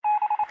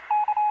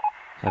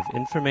Have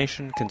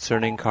information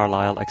concerning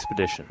Carlisle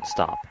expedition.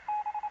 Stop.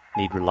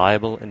 Need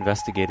reliable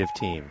investigative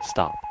team.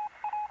 Stop.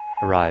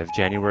 Arrive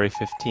January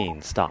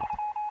 15. Stop.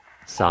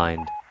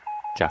 Signed,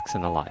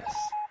 Jackson Elias.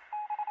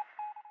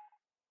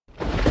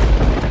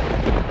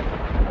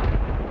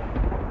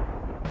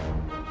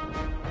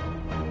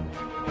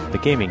 The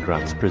Gaming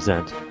Grunts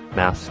present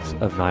Masks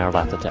of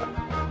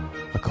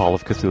Nyarlathotep, a Call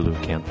of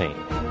Cthulhu campaign.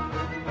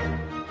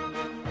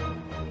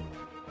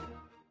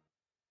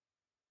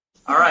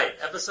 Alright,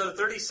 episode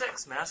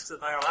 36, Masks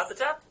of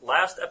Nyarlathotep.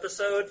 Last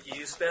episode,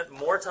 you spent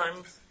more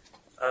time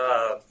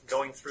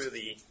going through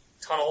the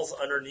tunnels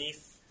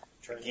underneath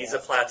Giza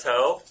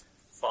Plateau,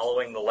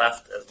 following the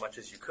left as much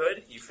as you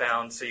could. You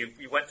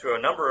went through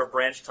a number of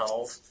branch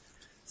tunnels,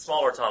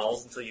 smaller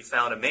tunnels, until you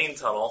found a main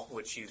tunnel,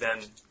 which you then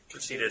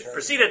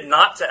proceeded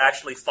not to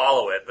actually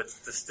follow it, but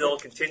to still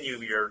continue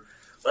your,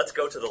 let's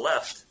go to the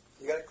left.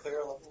 You gotta clear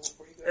a level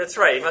before you go. That's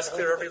right, you must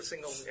clear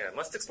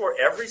must explore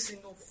every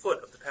single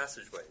foot of the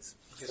passageways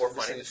before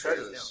finding the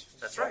treasures.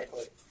 That's right.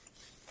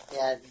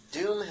 Yeah,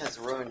 Doom has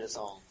ruined us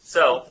all.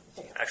 So,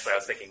 actually I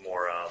was thinking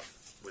more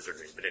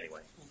wizardry, but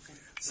anyway.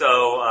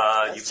 So,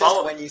 That's you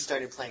follow... just when you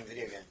started playing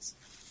video games.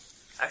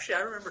 Actually, I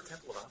remember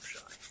Temple of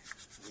Afshai.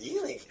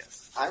 Really?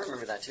 Yes. I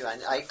remember that too.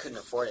 I couldn't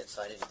afford it,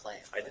 so I didn't play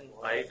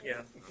it.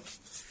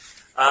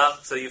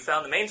 So you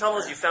found the main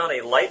tunnels. You found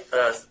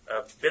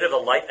a bit of a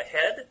light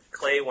ahead.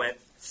 Clay went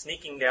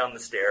sneaking down the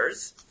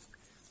stairs.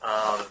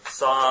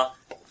 Saw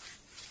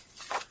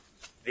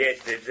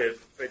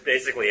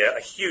basically a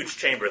huge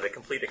chamber, the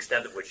complete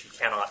extent of which he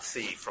cannot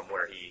see from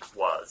where he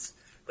was.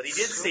 But he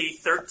did see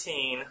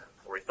 13,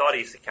 or he thought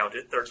he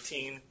counted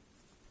 13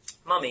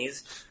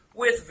 mummies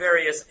with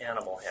various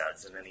animal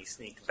heads, and then he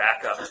sneaked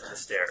back up the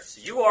stairs.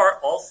 So you are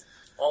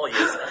all of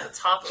you at the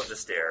top of the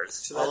stairs.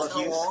 So that's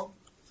how long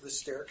the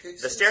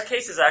staircase The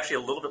staircase is actually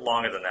a little bit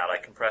longer than that. I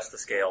compressed the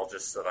scale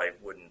just so that I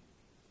wouldn't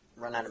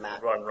Run out of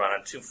map. run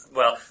on too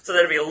well, so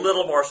there'd be a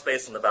little more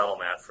space on the battle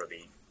mat for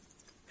the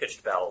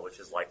pitched battle, which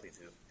is likely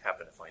to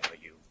happen if I know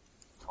you,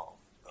 Tom.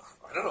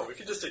 I don't know. We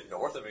could just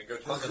ignore them and go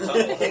down the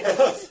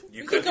tunnel.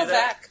 You We could go do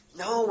that. back.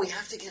 No, we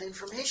have to get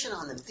information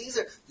on them. These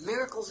are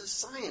miracles of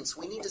science.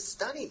 We need to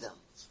study them.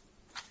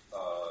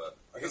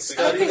 I can I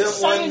study think them when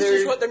science is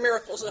they're... what the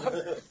miracles of. I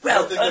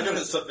don't think they're going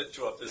to submit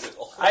to a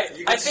physical. I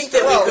think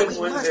that we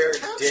when must they're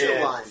capture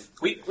dead. one.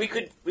 we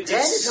could Dead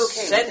is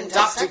okay, we send can Dr.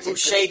 dissect it,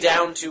 Boucher but-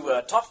 down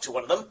to talk to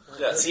one of them,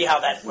 Yes. see how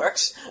that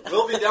works.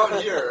 We'll be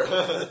down here.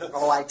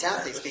 Oh, I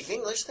doubt they speak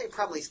English. They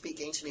probably speak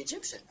ancient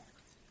Egyptian.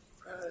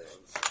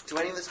 Do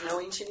any of us know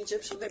ancient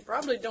Egyptian? They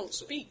probably don't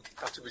speak.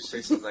 Dr.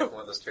 Boucher seemed like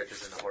one of those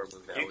characters in a horror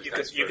movie that always You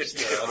dies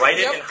could first. write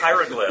it Yep. in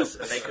hieroglyphs,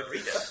 and they could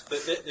read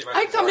it. They might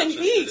I be come more in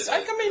interested peace. in I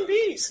it. come in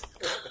peace.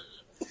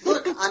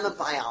 Look, I'm a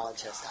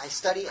biologist. I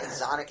study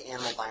exotic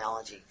animal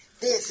biology.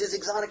 This is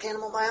exotic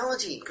animal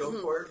biology. Go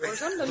for it. Or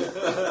something.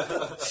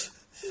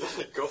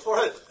 Go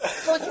for it.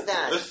 Look at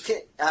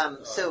that.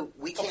 So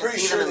we can't pretty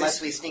see sure them they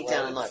unless we speak sneak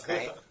down and Latin.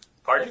 look, right?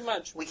 Pardon? Pretty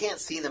much. We can't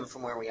see them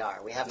from where we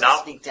are. We have to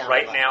Not sneak down.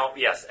 right and look. now.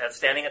 Yes,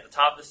 standing at the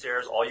top of the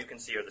stairs, all you can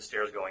see are the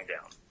stairs going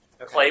down.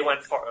 Okay. Clay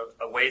went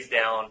a ways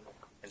down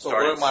and So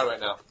started. where am I right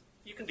now?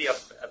 You can be up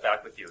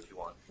back with you if you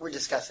want. We're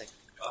discussing.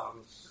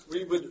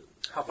 We would...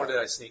 How far did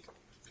I sneak?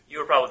 You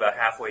were probably about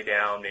halfway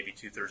down, maybe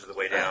 2/3 of the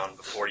way down,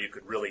 before you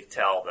could really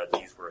tell that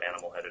these were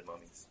animal-headed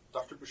mummies.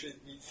 Dr. Boucher,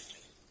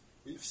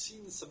 we've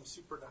seen some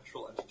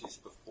supernatural entities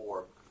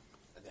before,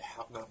 and they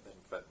have not been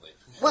friendly.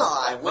 Well,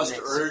 I must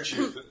wouldn't. urge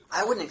you.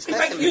 I wouldn't In expect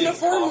fact, them to be.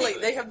 uniformly,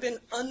 they have been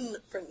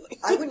unfriendly.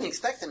 I wouldn't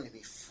expect them to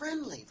be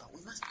friendly, but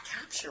we must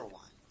capture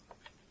one.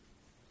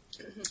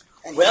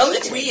 And Well,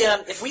 take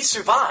if we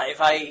survive,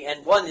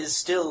 and one is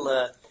still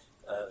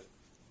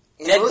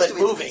in dead most but of its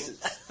moving, pieces.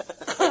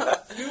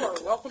 You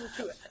are welcome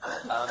to it.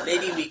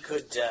 maybe we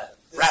could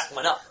wrap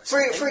one up.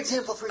 For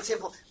example,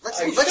 let's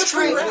I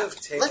try. should have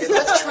taken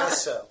let's it try.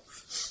 myself.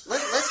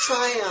 Let's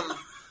try.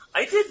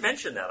 I did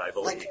mention that, I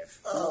believe.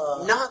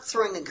 Not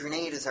throwing a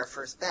grenade is our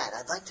first bet.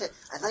 I'd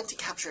like to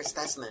capture a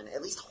specimen,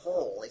 at least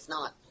whole, if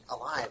not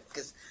alive,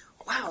 because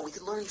wow, we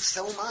could learn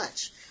so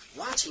much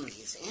watching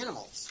these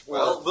animals.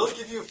 Well, we'll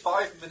give you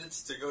 5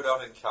 minutes to go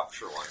down and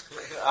capture one.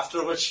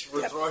 After which,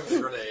 we're throwing a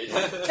grenade.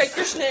 Take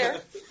your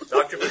snare.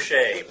 Dr.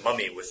 Boucher,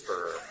 mummy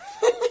whisperer.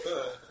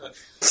 Come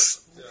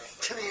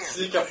here.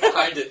 Sneak up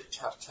behind it.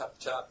 Tap, tap,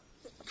 tap.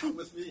 Come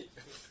with me.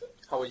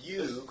 How will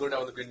you go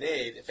down with a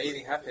grenade? If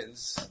anything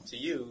happens to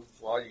you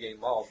while you're getting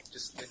mauled,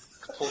 just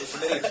pull the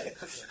grenade.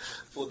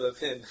 Pull the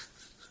pin.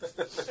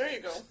 There you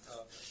go.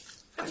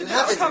 You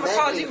haven't met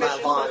Kamikaze me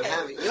mission. long,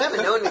 have you? You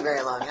haven't known me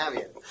very long, have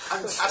you?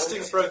 I'm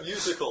casting for a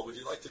musical. Would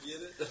you like to be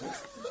in it?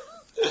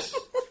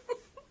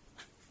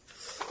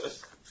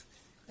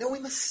 No, we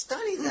must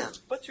study them.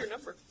 What's your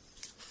number?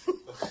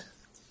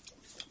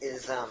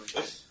 Is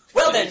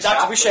Well then,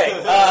 Dr.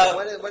 Boucher,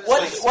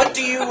 what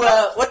do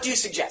you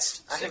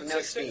suggest? I have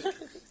no speak.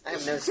 I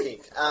have no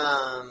speak.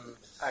 I'm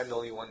the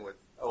only one with...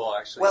 Oh, well,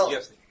 actually, Well,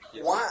 yes.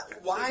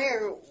 why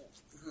are...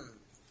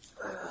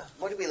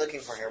 What are we looking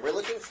for here? We're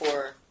looking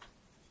for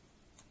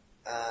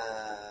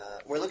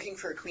We're looking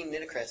for Queen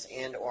Nitocris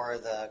and or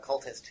the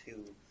cultist who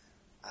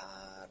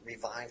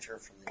revived her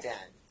from the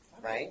dead,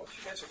 right? What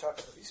you guys are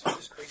talking about? These are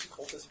just crazy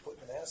cultists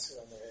putting masks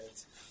on their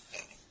heads.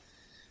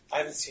 I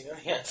haven't seen them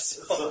yet.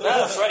 So. No,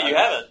 that's right, you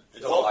haven't.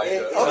 You don't like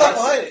it. I'm not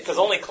behind it. Because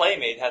only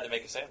Claymate had to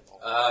make a sample.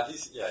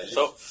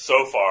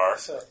 So far.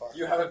 So far.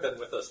 you haven't been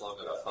with us long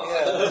enough,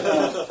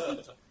 huh?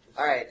 Yeah.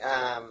 All right.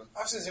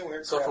 I've seen some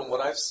weird So crap. from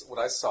what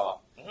I saw,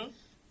 Mhm.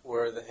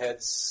 were the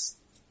heads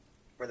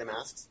Were the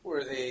masks?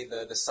 were they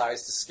the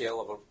size to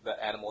scale of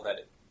the animal that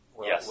it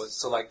Yes. was?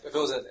 So like if it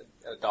was a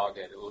dog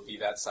head, it would be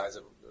that size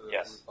of.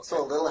 Yes. Okay.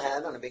 So a little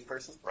head on a big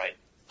person, Right.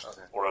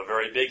 Okay. Or a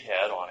very big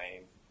head on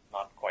a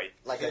not quite.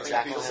 like a So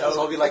jackal so head.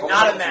 it'll be like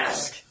Not a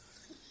mask.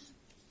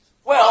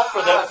 Well,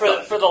 for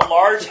the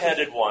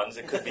large-headed ones,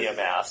 it could be a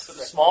mask. For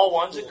the small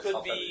ones, it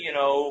could be,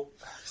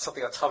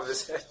 something on top of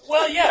his head.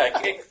 well, yeah, it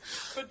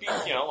could be,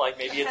 like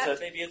maybe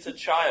it's a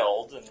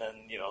child, and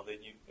then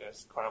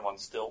it's kind of on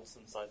stilts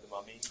inside the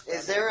mummy.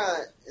 Is there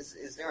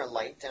a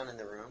light down in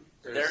the room?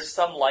 There's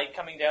some light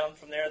coming down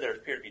from there. There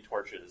appear to be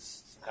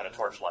torches, some kind of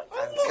torchlight.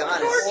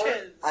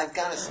 I've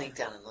got to sneak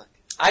down and look.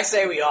 I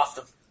say we off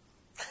them.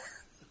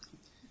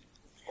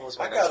 What was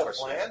my I next got a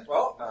question? plan.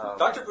 Well,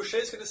 Dr.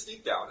 Boucher's going to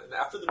sneak down, and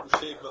after the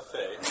Boucher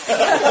buffet...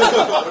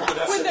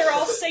 When they're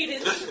all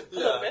sated a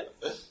little bit.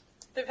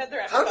 They've had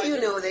their How appetizers. do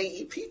you know they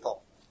eat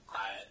people?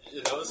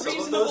 some of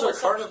Reasonable those are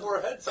assumption.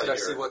 carnivore heads. Did I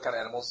see what kind of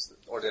animals,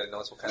 or did I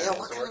notice what kind Yeah, of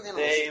what animals kind there of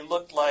were? animals? They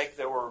looked like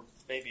there were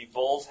maybe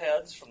bull's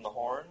heads from the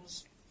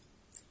horns.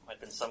 Might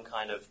have been some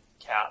kind of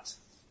cat.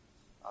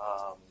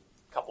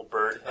 Couple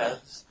bird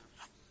heads.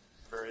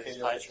 Various Can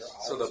you look at types. your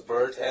eyes? So the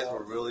bird heads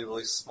were really,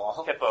 really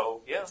small.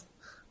 Hippo, yeah.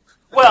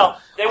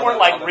 Well, they weren't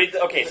like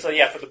okay. So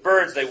yeah, for the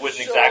birds, they wouldn't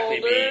exactly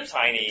be Shoulders.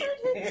 tiny,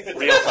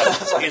 real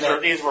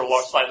size. These were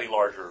slightly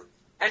larger,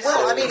 And,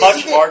 Well, I mean, much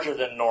if you larger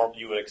than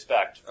you would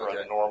expect for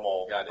Okay. a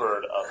normal Got it.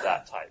 bird of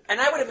that type. and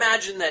I would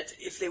imagine that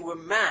if they were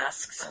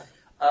masks,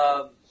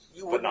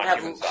 you But wouldn't not have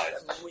human size.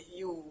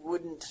 you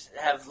wouldn't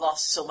have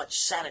lost so much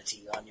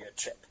sanity on your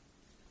trip,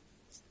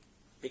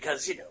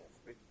 because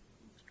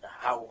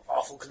how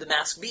awful could the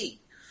mask be?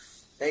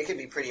 They could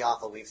be pretty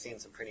awful. We've seen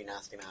some pretty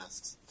nasty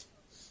masks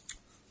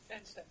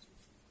And stuff.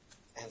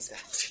 and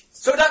stuff.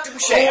 So, Dr.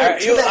 Boucher, Oh,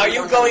 too bad are we you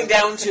don't going have-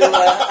 down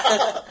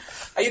to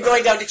are you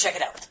going down to check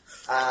it out?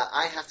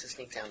 I have to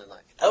sneak down and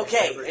look.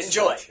 Okay,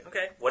 enjoy.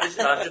 Okay. What is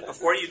just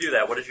before you do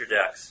that? What is your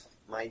dex?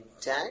 My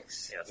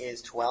dex Yes.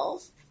 is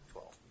 12,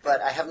 12.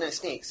 but I have no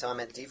sneak, so I'm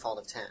at default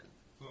of 10.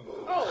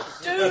 Oh,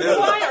 dude,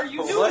 why are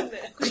you doing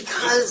this?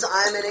 Because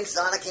I'm an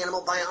exotic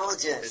animal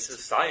biologist. This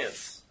is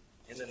science.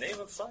 In the name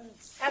of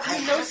science. Have I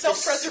you have no to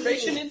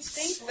self-preservation see.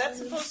 instinct? That's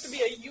supposed to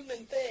be a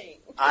human thing.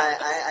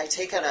 I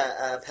take out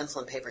a pencil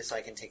and paper so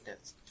I can take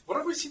notes. What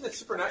have we seen that's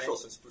supernatural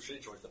since Boucher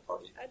joined the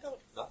party? I don't.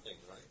 Nothing,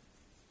 right?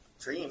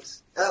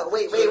 Dreams. Oh,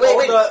 wait.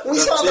 Oh, We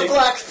the saw the big-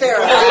 Black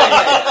Pharaoh.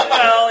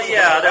 Well,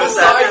 yeah, there was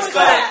that. There was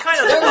that. Kind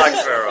of There the was-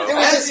 Black Pharaoh. there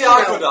was- And the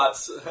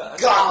aqueducts.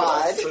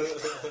 God.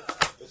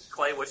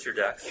 Clay, what's your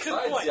dex?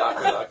 Besides the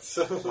aqueducts.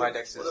 My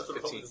dex What is have the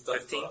 15. Romans done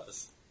for 15?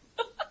 us?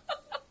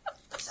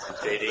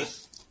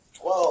 JD,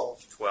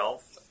 12.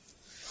 12.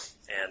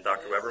 And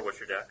Dr. Weber, what's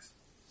your dex?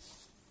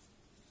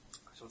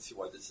 I don't see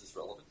why this is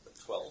relevant, but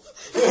 12.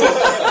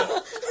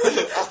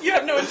 You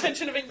have no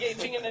intention of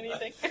engaging in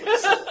anything.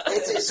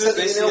 It's soon as so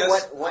they you see know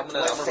us, what I'm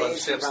gonna run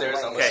phase straight we run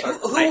upstairs, away.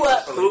 I'm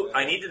Okay. Who,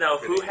 I need to know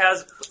who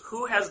has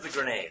the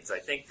grenades. I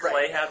think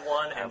Clay had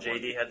one and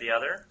JD had the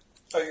other.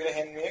 Oh, you're going to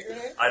hand me a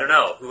grenade? I don't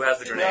know. Who has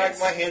the grenades?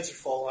 My hands are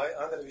full.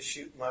 I'm going to be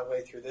shooting my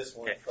way through this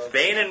one. Okay. folks.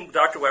 Bane and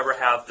Dr. Weber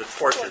have the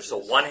torches, so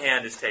one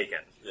hand is taken.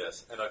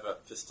 Yes, and I've got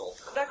a pistol.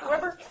 Dr.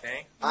 Weber,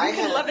 Okay. you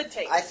can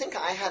levitate. I think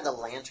I had the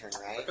lantern,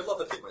 I right? could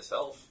levitate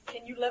myself.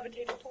 Can you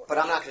levitate a torch? But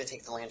I'm not going to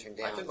take the lantern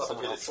I down. can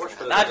Someone levitate a else torch,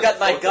 can but have it. I've got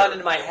my it's gun a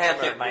and my hammer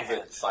can't in my move it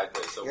hand.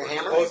 sideways. So Your we're-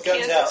 hammer? Both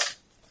guns Kansas.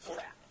 out.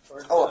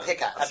 Oh, a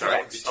pickaxe. I'm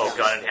sorry. Oh,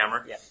 gun and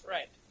hammer? Yeah.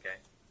 Right.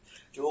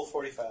 Dual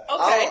 45.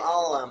 Okay.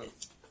 I'll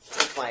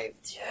take my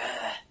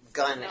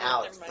gun No,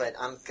 out, never mind. but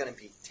I'm going to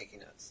be taking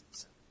notes.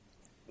 So.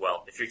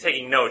 Well, if you're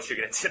taking notes, you're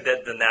going to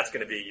then that's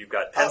going to be you've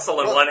got pencil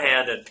in well- one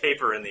hand and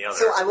paper in the other.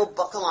 So I will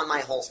buckle on my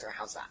holster.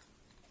 How's that?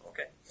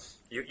 Okay.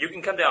 You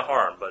can come down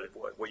harm, but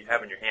what you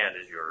have in your hand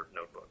is your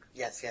notebook.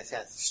 Yes.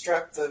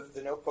 Strap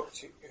the notebook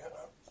to you.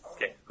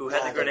 Okay. Who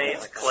had the I grenades?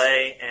 like that.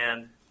 Clay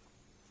and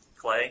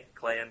Clay.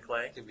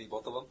 Can be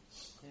both of them.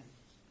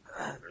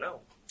 I don't know.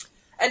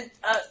 And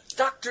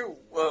Dr.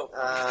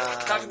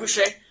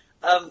 Boucher,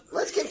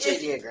 Let's give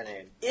JD a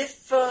grenade.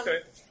 if Okay.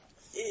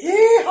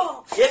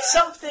 if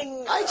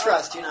something I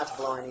trust you not to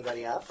blow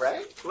anybody up,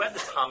 right? Who had the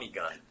Tommy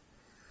gun?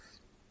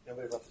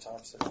 Nobody brought the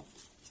Thompson.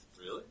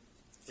 Really?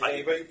 Did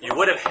anybody? You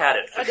would have had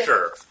it for I did.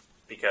 sure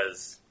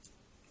because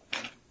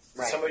Did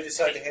Right. somebody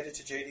decide to hand it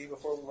to JD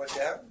before we went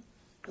down?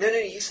 No,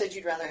 you said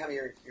you'd rather have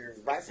your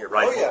rifle. your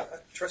rifle. Oh, yeah. I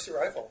trust your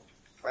rifle.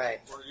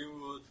 Right. Or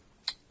you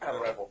I have a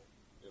rifle.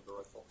 You have a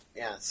rifle.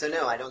 Yeah. So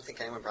no, I don't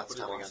think anyone brought the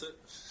Nobody Tommy gun.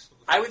 wants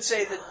it? I would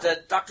say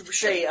that Dr.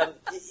 Boucher,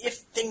 if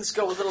things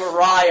go a little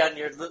awry on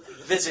your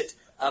visit,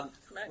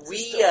 Max is We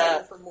still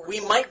waiting for more we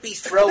food. might be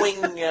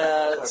throwing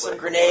some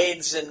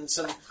grenades and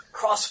some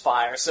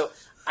crossfire, so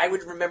I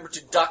would remember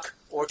to duck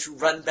or to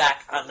run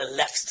back on the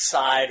left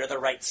side or the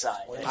right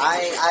side.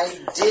 I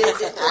did One or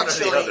the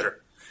actually. other.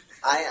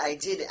 I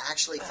did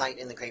actually fight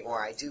in the Great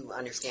War. I do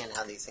understand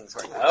how these things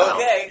work.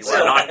 Okay,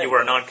 You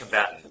were a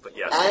non-combatant, but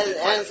yes.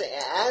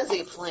 As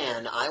a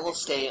plan, I will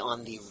stay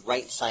on the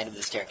right side of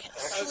the staircase.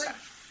 Actually,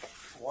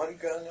 one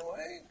gun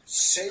away,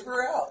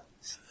 saber out.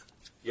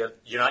 You're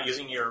not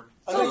using your.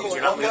 I'm going to use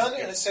you're not one gun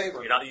using- and a saber.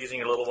 You're not using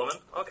your little woman.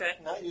 Okay.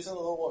 Not using the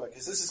little woman,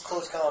 because this is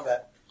close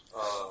combat.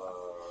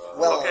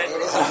 Well, Okay.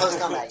 it isn't close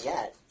combat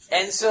yet.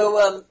 And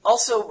so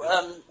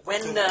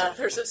when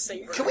There's a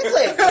saber. Can we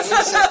play a game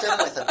system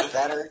with a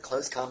better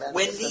close combat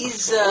When system?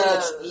 these, One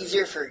that's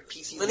easier for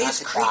PCs when not these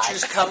to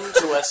creatures die. come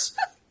to us,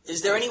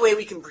 is there any way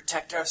we can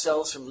protect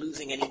ourselves from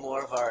losing any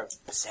more of our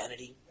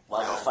sanity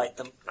while we fight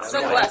them?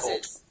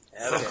 Sunglasses.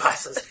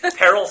 Sunglasses.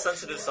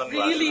 Peril-sensitive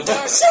sunglasses. Really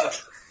dark.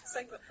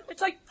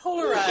 It's like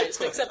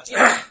polarized, except So,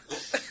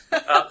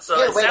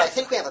 Here, it wait, I sounds,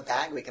 think we have a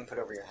bag we can put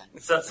over your head.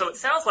 so it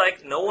sounds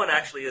like no one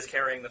actually is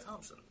carrying the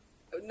Thompson.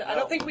 No, I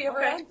don't think we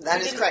ever had. That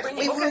we is didn't correct. bring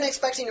We it. weren't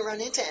expecting to run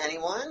into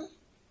anyone.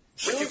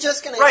 We were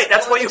just going to... Right,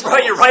 that's why you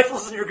brought your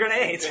rifles and your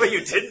grenades, but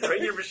you didn't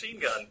bring your machine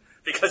gun,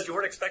 because you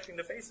weren't expecting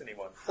to face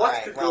anyone. What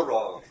Alright, could well- go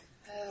wrong?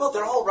 Well,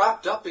 they're all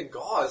wrapped up in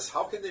gauze.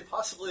 How can they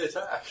possibly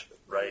attack?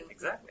 Right,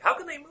 exactly. How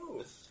can they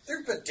move?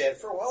 They've been dead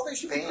for a while. They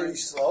should be Bam. pretty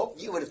slow.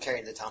 You would have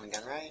carried the Tommy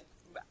gun, right?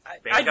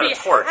 Man, I'd you got be a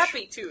torch.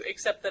 happy to,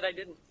 except that I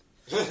didn't.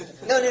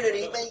 No,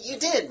 you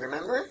did,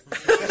 remember?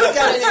 You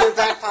got it in your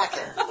back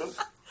pocket.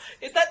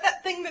 Is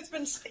that thing that's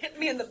been hitting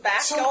me in the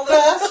back So all the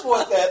that's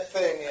what that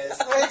thing is.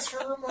 Thanks for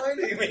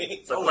reminding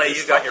me. So, Clay,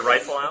 you got your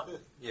rifle out?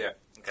 Yeah.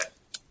 Okay.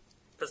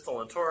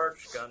 Pistol and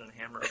torch, gun and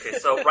hammer. Okay,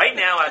 so right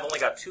now I've only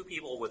got 3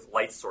 people with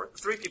light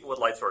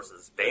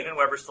sources. Bane and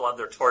Weber still have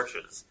their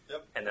torches,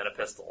 Yep. and then a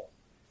pistol.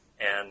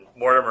 And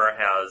Mortimer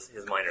has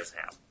his miner's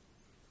hat.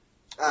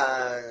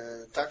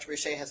 Dr.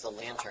 Boucher has the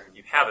lantern.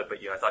 You have it, but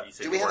I thought you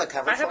said Do you we have a weren't.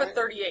 cover I have for a it?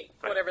 38,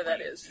 whatever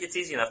that is. It's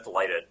easy enough to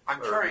light it.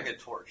 I'm Or- carrying a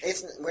torch.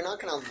 We're not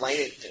going to light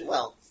it.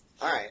 Well,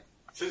 all right.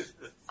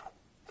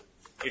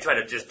 You're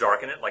trying to just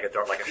darken it like a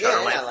shutter Yeah,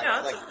 lantern. like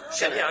that's-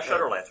 shutter- yeah, a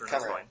shutter lantern.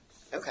 That's cover it.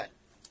 fine. Okay.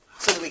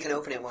 So that we can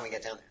open it when we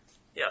get down there.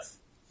 Yes.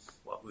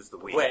 Well, who's the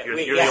we? Wait, you're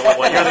wait, you're yeah. the only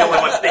one. You're the only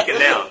one sneaking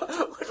down.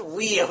 What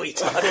we are we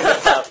talking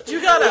about?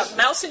 You got a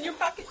mouse in your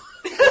pocket?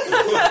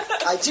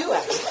 I do,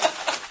 actually.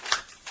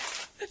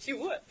 You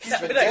would. He's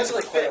That been would dead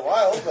actually for quite a fit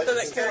while, for but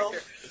that still. character.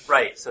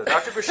 Right. So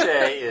Dr. Boucher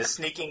is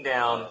sneaking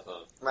down.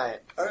 Right.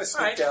 I'm going to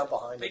sneak Alright. down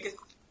behind Make him. it.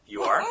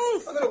 You are.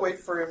 I'm going to wait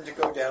for him to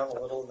go down a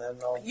little, and then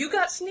I'll... You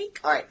got sneak?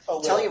 All right.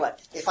 Oh, Tell well. you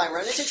what. If I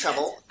run into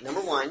trouble, number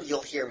 1,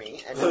 you'll hear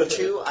me, and number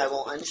 2, I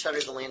will unshutter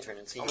the lantern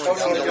and see you I can don't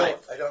see know the what to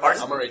light. do. I don't Pardon?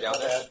 know. I'm already down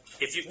there.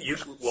 If you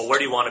well, where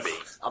do you want to be?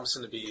 I'm just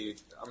gonna be.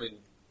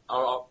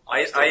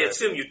 I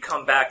assume you'd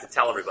come back to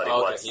tell everybody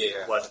Oh, okay.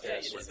 what Yeah,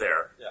 you was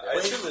there. Yeah, I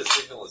assume the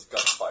signal is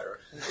gunfire.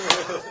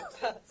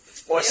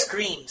 Or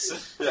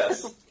screams.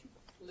 Yes.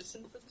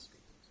 Listen for the scream.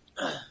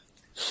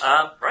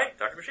 Right,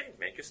 Dr. Boucher,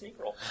 make your sneak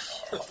roll.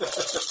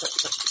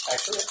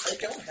 Actually, I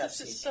don't have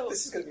This is sneak. so-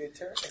 This is going to be a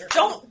terrible...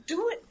 Don't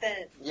do it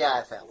then. Yeah,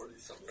 I failed.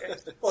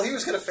 Well, he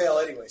was going to fail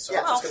anyway, so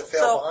Yeah. I'm just going to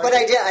fail So- behind But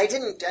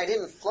him. I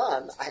didn't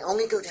flub. I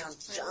only go down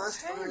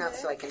just far enough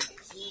so I can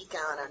peek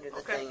out under the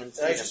Okay. thing and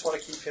see And I them. just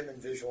want to keep him in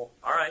visual.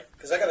 All right,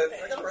 Because I got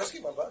to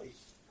rescue my buddy.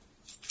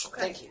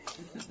 Thank you.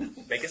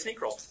 make a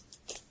sneak roll.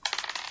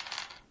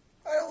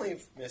 I only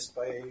missed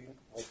by,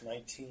 like,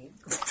 19.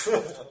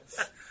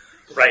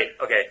 Right.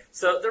 Okay.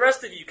 So the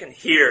rest of you can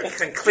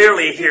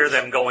clearly hear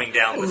them going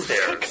down the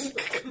stairs.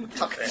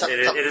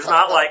 It is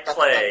not like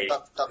Clay,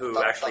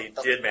 who actually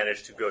did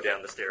manage to go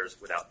down the stairs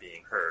without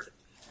being heard.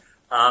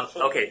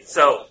 Okay.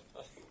 So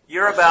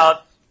you're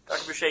about,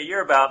 Dr. Boucher,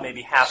 you're about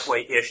maybe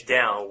halfway-ish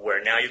down,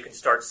 where now you can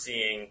start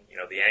seeing,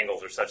 the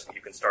angles are such that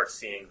you can start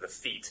seeing the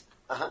feet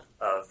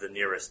of the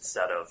nearest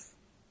set of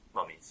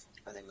mummies.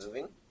 Are they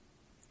moving?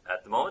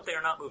 At the moment, they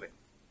are not moving.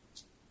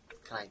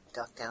 Can I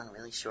duck down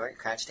really short,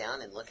 crouch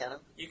down, and look at them?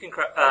 You can,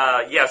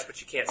 yes,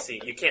 but you can't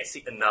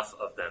see enough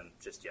of them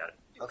just yet.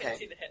 You Okay. can't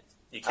see the head.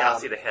 You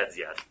cannot see the heads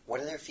yet. What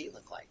do their feet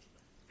look like?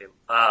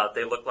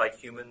 They look like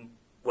human.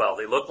 Well,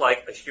 they look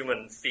like a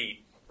human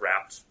feet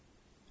wrapped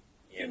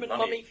in Human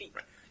mummy feet.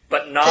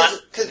 but not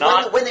Because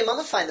not. when they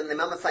mummified them, they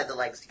mummified the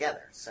legs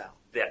together. So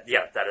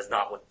Yeah, that is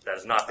not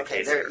the okay,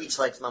 case. they're Here. each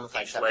leg's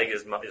mummified. Each separately.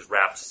 leg is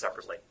wrapped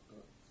separately.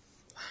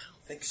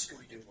 Think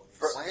Scooby-Doo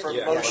Why are for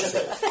they-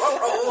 motion.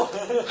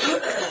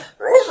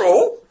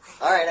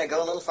 All right, I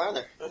go a little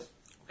farther.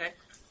 Okay.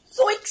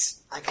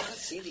 Zoinks! I gotta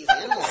see these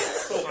animals.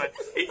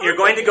 You're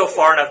going to go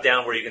far enough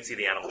down where you can see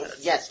the animal heads.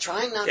 Yes,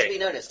 trying not to Okay. be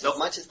noticed Nope. as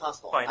much as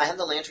possible. Fine. I have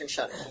the lantern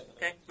shuttered.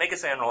 Okay, make a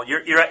sand roll.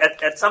 You're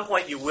at some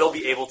point you will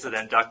be able to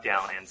then duck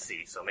down and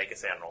see. So make a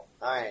sand roll.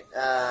 All right,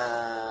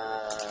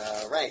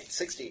 right,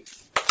 60.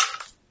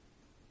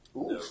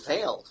 Ooh,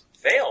 failed.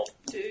 Failed.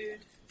 Dude.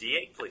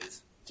 D8,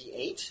 please.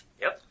 D8.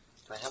 Yep.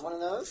 Do I have one of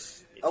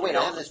those? If Oh you wait, I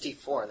don't- have this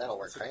D4. That'll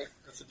work, right?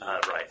 That's a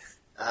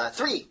Right.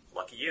 3.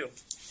 Lucky you.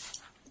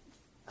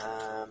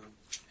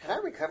 Had I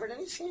recovered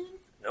any sand?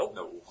 Nope.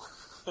 No.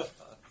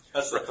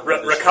 That's the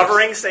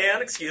Recovering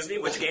sand, excuse me.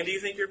 Which game do you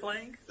think you're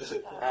playing?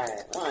 Alright,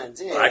 1,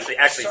 2. Well, actually,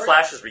 Sorry.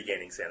 Flash is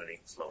regaining sanity I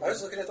slowly.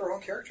 was looking at the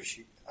wrong character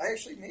sheet. I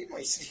actually made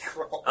my sneak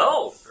roll.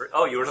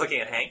 Oh, you were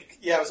looking at Hank?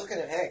 Yeah, I was looking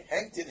at Hank.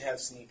 Hank didn't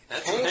have sneak.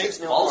 Hank is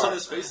no falls more. on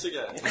his face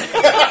again.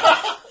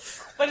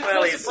 But it's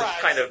Well, no he's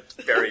surprise. kind of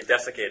very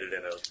desiccated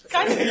in a...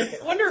 Kind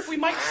of wonder if we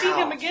might see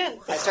him again.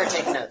 I start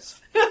taking notes.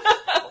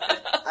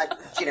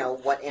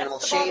 What animal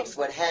shapes,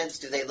 what heads,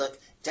 do they look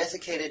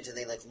desiccated, do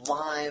they look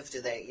live, do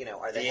they,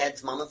 are the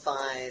heads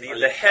mummified?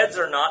 The heads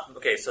are not...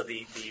 Okay, so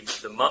the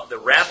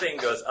wrapping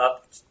goes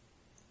up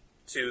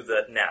to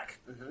the neck.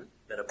 Mm-hmm.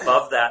 Then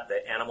above that,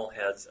 the animal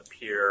heads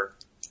appear...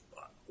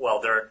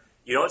 Well,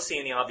 you don't see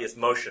any obvious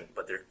motion,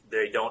 but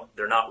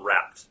they're not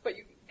wrapped. But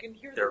you can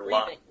hear They're them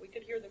locked. breathing. We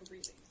could hear them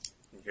breathing.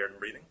 Can you hear them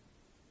breathing?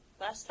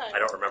 Last time. I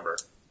don't remember.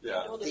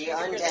 Yeah. told us The we could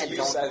hear undead them. You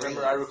don't said, I breathe.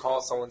 remember I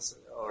recall someone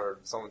saying, or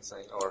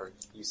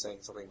you saying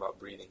something about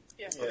breathing.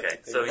 Yeah. Okay,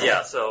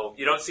 so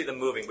you don't see them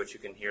moving, but you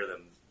can hear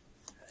them.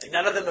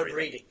 None of them are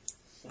breeding.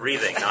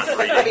 Breathing, not I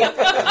breathing.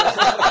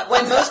 mean,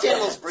 when most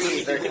animals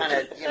breathe, they're kind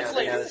of, That's their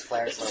like- nose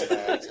flares a little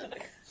bit. and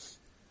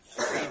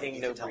Breathing,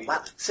 you no can tell. breeding.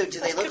 Wow. So do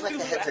they look like the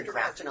Cthulhu heads are after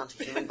grafted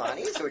onto human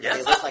bodies, or do Yes.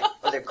 they look like,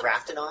 they're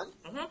grafted on?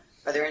 Mhm.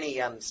 Are there any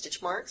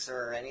stitch marks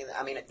or any?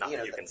 I mean, Not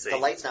that you can see. the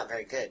light's not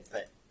very good,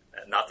 but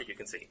Not that you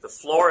can see. The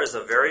floor is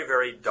a very,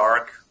 very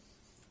dark.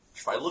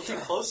 Try looking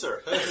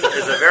closer.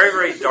 Is a very,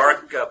 very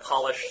dark,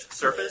 polished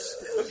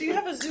surface. Do you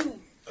have a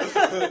zoom?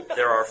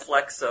 There are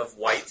flecks of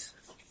white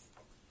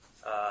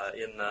on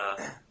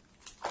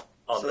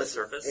so the it's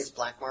surface.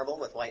 black marble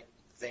with white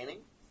veining.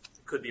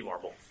 Could be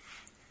marble.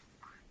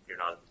 You're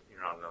not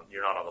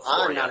on the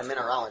floor I'm not yet. a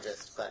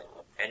mineralogist, but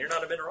And you're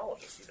not a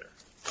mineralogist either.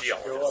 Go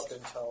Geologist. up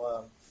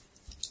until,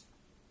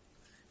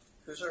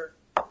 who's our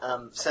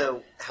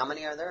so how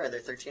many are there? Are there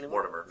 13 of them?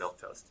 Mortimer, milk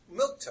toast.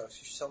 milk toast?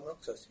 You should sell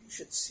milk toast. You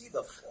should see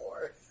the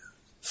floor.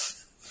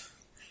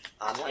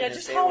 I'm not Yeah, gonna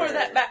just say holler where-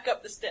 that back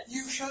up the steps.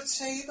 You should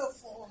see the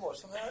floor more.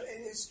 Somehow it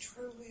is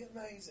truly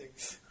amazing.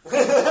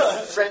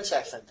 French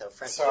accent though.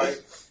 French. Sorry.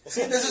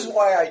 See, this is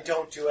why I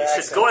don't do You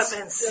accents. should go up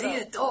and see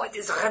it. Oh, it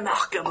is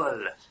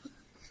remarkable.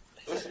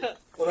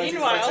 When I do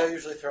Meanwhile, French, I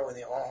usually throw in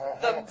the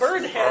The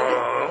bird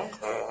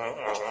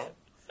head.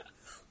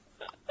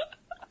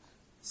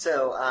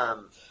 So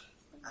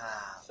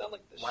Sound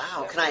like the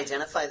wow. chef. Can I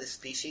identify the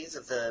species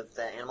of the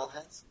animal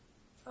heads?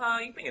 You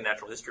can make a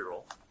natural history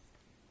roll.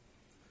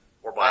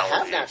 Or I biology.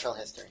 have natural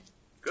history.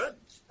 Good.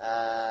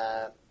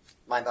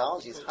 My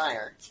biology is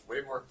higher. It's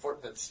way more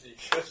important than sneak.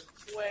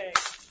 Way.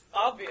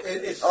 Obvious.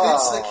 It fits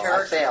Oh, the I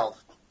character. failed.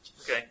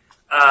 Okay.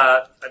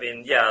 I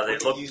mean, yeah, they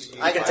look. Easy.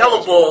 I You can tell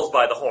the bulls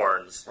by the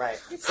horns. Right.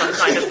 Some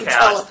kind of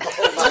Tell cat.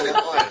 it by the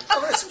horn.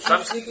 I'm going to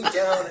keep sneaking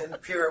down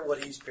and peer at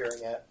what he's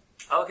peering at.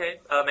 Okay.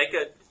 Make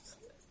a.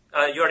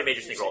 You already made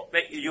your sneak roll.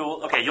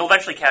 You'll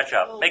eventually catch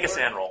up. Oh, Make a Lord.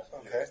 sand roll.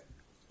 Okay.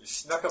 You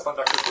snuck up on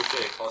Dr.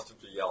 Boucher and caused him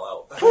to yell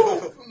out.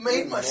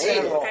 Made my Made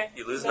sand it. roll. Okay.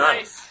 You lose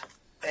Nice.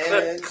 none.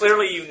 And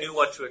Clearly, you knew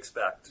what to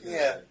expect.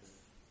 yeah,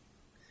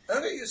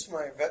 I'm going to use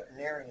my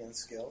veterinarian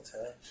skill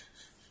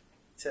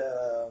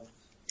to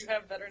You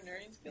have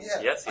veterinarian skills?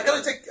 yeah. Yes, I he gotta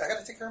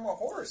does. take care of my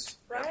horse.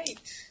 Right.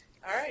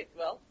 All right.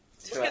 Well,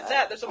 To, look at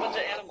that. There's a bunch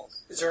of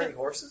animals. Is there any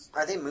horses?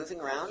 Are they moving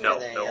around? No, Are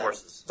they, no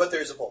horses. But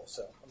there's a bull,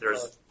 so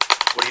There's.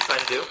 What are you trying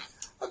to do?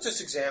 I'm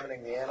just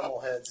examining the animal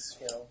heads,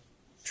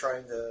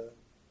 trying to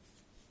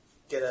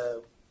get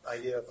a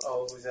idea of,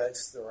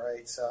 that's the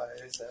right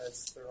size,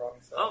 that's the wrong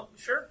size. Oh,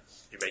 sure.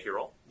 You make your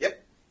roll.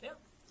 Yep.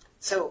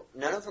 So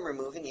none of them are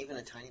moving even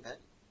a tiny bit?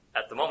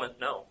 At the moment,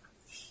 no.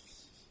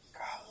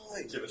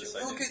 Golly, Give it a would you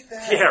second. look at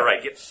that. Yeah,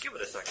 right. Give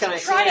it a second. Can I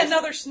Try see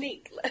another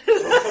sneak.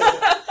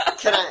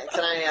 Can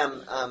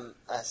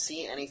I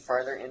see any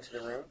farther into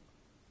the room?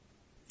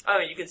 Oh,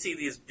 you can see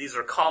these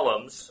are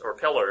columns or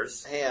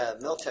pillars. Hey,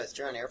 Miltoast,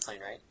 you're on airplane,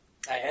 right?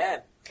 I am.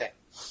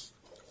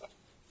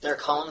 There are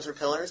columns or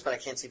pillars, but I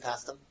can't see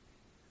past them.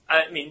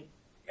 I mean,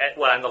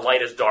 and the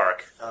light is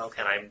dark, Oh,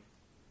 okay. and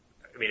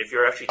if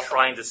you're actually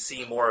trying to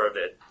see more of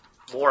it,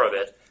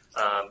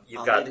 you've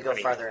I'll got need to go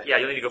farther in. Yeah,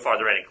 you'll need to go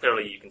farther in, and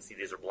clearly you can see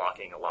these are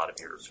blocking a lot of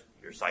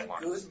your sight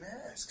lines. Good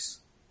masks.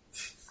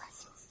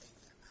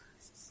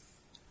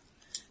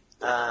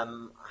 I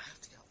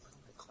have to get a little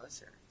bit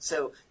closer.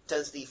 So,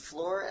 does the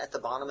floor at the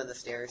bottom of the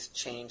stairs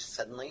change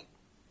suddenly?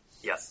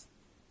 Yes,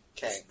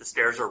 Okay. the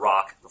stairs are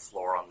rock. The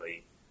floor on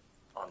the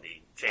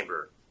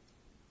chamber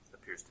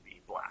appears to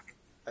be black.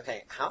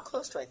 Okay, how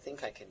close do I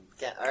think I can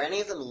get? Are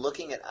any of them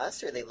looking at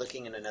us, or are they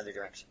looking in another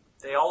direction?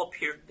 They all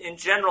appear, in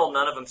general,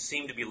 none of them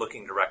seem to be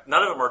looking direct.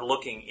 None of them are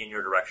looking in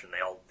your direction.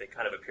 They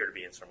kind of appear to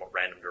be in somewhat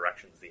random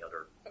directions. The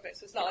other, Okay,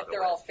 so it's not like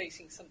they're all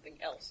facing something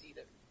else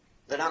either.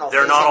 They're not all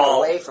They're facing not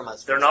all- away from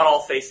us. they're not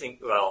all facing.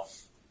 Well,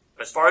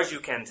 as far as you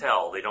can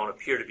tell, they don't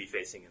appear to be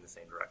facing in the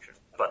same direction.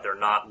 But they're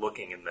not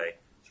looking in the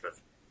sort of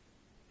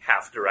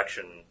half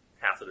direction,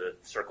 half of the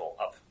circle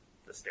up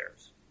the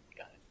stairs.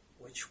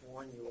 Which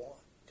one you want,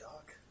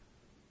 Doc?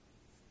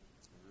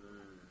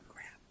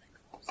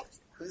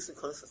 Who's the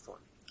closest one?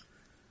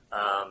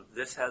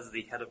 This has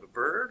the head of a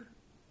bird.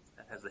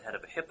 That has the head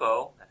of a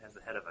hippo. That has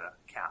the head of a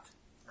cat.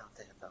 Not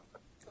the hippo.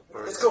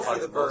 Let's go for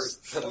the bird.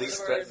 The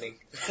least threatening.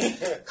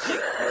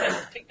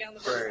 Take down the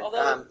bird.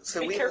 Although,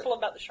 so be careful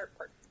about the sharp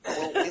part.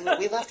 Well,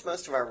 we left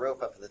most of our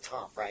rope up at the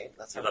top, right?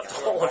 That's You how we left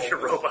got all of your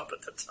rope up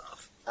at the top.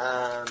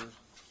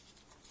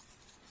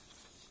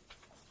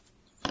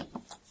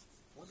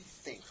 Let me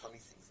think.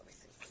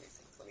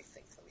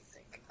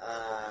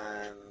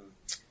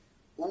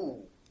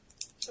 Ooh.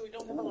 So we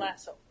don't have a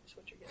lasso, is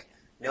what you're getting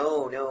at.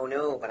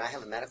 No, but I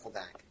have a medical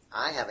bag.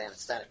 I have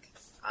anesthetic.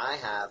 I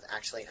have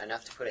actually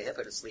enough to put a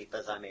hippo to sleep,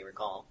 as I may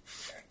recall.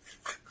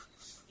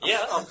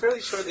 Yeah. I'm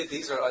fairly sure that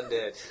these are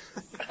undead.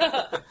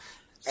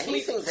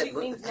 Anything Sleep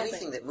means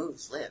that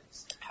moves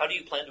lives. How do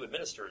you plan to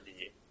administer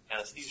the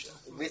anesthesia?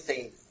 With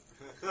a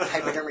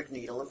hypodermic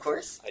needle, of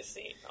course. I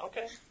see.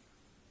 Okay.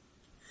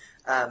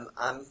 I'm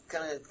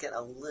going to get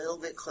a little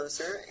bit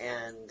closer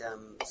and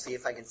see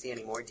if I can see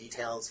any more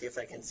details, see if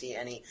I can see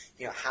any,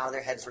 how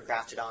their heads were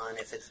grafted on,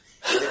 if it's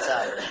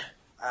a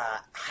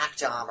hack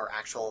job or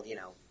actual,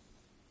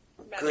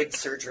 Magic. good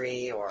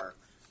surgery, or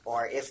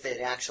if it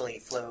actually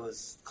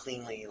flows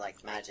cleanly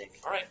like magic.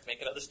 All right.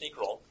 Make another sneak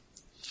roll.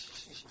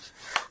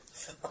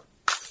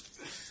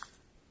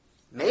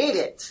 Made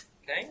it!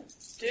 Okay.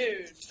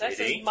 Dude, that's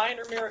a JD?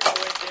 minor miracle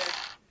right there.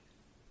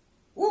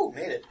 Woo,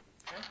 made it.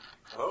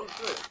 Oh,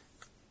 good.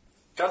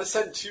 Gotta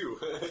send 2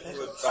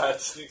 with bad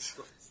sneak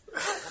scores.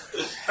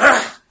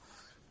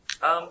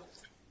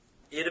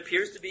 It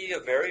appears to be a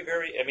very,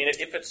 very... I mean,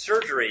 if it's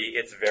surgery,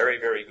 it's very,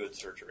 very good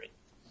surgery.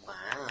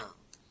 Wow.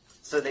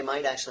 So they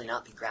might actually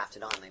not be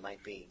grafted on, they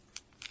might be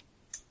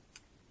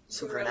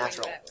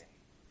supernatural. We're going that way.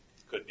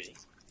 Could be.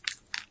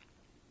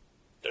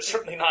 They're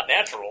certainly not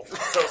natural.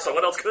 So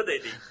what else could they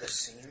be? The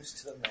seams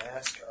to the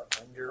mask are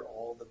under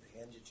all the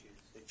bandages.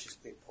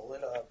 They pull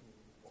it up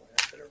and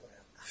wrap it around.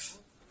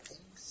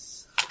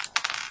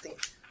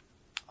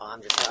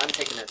 I'm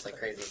taking notes like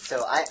crazy.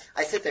 So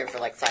I sit there for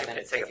like 5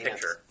 minutes Take a taking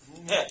picture.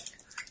 notes.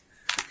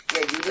 Yeah,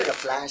 you did a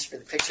flash for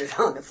the picture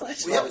on the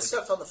flash. We haven't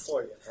stepped on the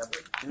floor yet, have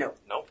we? No.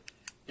 Nope.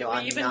 No, We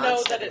I'm even not know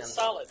that stepping it's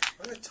on solid.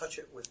 I'm going to touch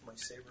it with my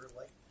saber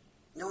light.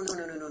 No.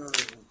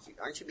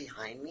 Aren't you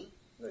behind me?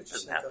 I'm going to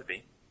just Doesn't sneak have up, to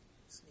be.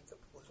 sneak up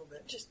a little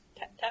bit. Just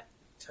tap, tap.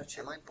 Touch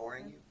it. Am I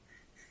boring you?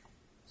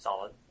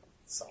 Solid.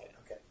 Solid.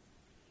 Okay.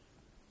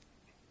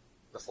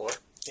 The floor?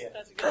 Yeah.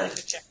 That's a good thing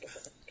to check.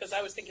 Because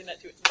I was thinking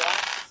that too.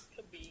 Glass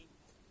could be,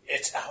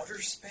 It's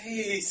outer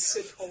space.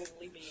 could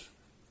totally be.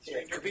 Yeah,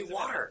 It could be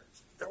water.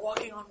 They're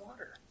walking on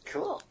water.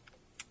 Cool.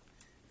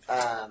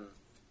 All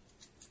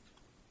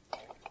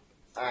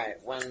right.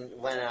 When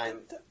I'm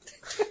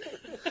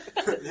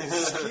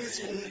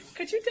Excuse me.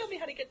 Could you tell me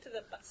how to get to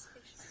the bus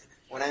station?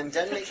 when I'm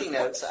done making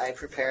notes, I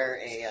prepare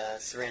a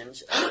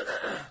syringe of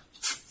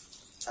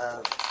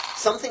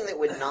something that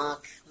would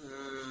knock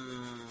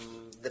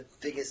the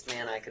biggest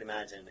man I could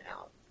imagine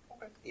out.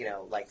 Okay.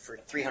 Like for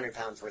 300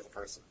 pounds worth of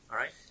person. All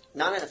right.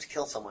 Not enough to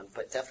kill someone,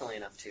 but definitely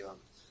enough to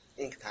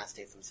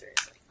incapacitate them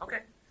seriously. Okay.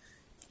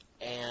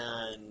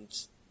 And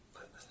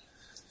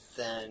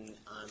then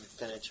I'm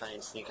going to try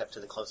and sneak up to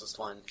the closest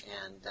one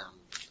and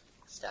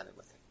stab it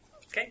with it.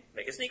 Okay.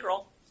 Make a sneak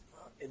roll.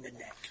 In the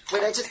neck.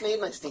 Wait, I just made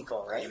my sneak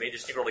roll, right? You made your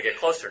sneak roll to get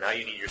closer. Now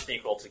you need your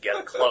sneak roll to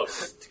get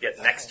close, to get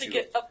next To to.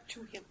 get up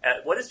to him.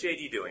 What is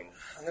JD doing?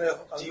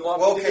 Do you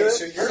want me to do it?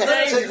 So you're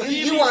Okay, so Stay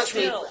you really watch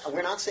me. still.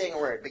 We're not saying a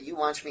word, but you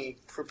watch me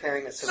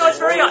preparing a No,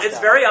 syringe. it's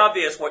very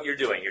obvious what you're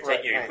doing. You're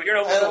taking, Right, you put your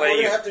nose And away. we're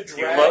You, gonna have to you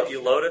drag.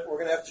 load it. We're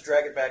going to have to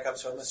drag it back up.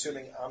 So I'm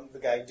assuming I'm the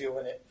guy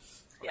doing it.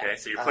 Okay,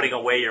 so you're putting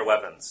away your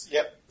weapons.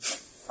 Yep.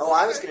 Oh,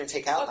 I was going to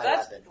take out Oh, my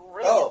that's weapon.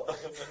 Oh.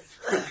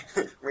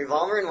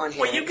 Revolver in one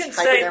hand, Well, you can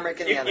say- hypodermic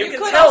in the you other. You can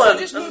could tell also him-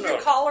 just move no.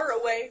 your collar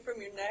away from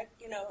your neck,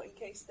 in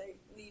case they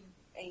need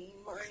aim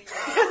or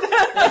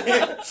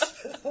anything.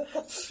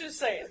 Just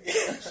saying.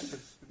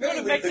 Maybe To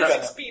leave make the this gun out.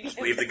 expedient.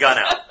 Leave the gun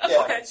out.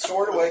 Yeah, Okay.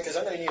 sword away because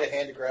I'm going to need a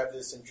hand to grab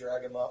this and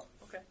drag him up.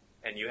 Okay.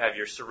 And you have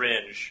your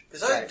syringe.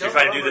 Because I Right. don't You're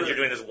trying to do remember- this. You're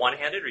doing this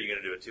one-handed, or are you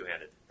going to do it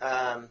two-handed?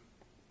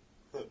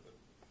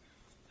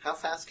 How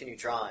fast can you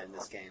draw in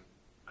this game?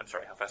 I'm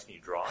sorry. How fast can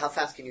you draw? How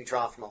fast can you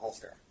draw from a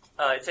holster?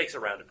 It takes a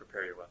round to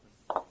prepare your weapon.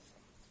 You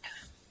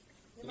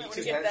You might need want to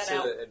to get hands that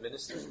out. to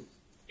administer.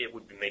 It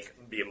would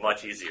be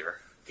much easier.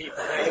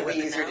 It'd be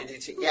easier to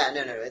do. Yeah,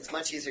 no. It's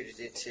much easier to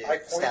do. I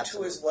point stab to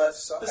someone. his left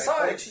side. I point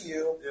Besides- to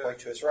you. Yeah. Point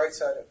to his right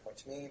side. I point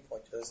to me.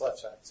 Point to his left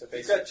side. So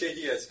He's basically, got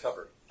JD as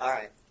cover. All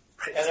right.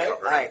 It's And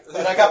covered. All right.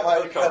 and I got my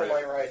I'll cover gun in it.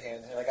 my right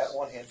hand, and I got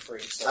one hand free.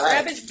 So. All right.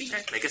 Grab his beat.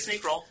 Make a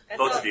sneak roll. That's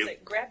Both all of you. I'm saying.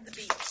 Grab the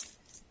beat.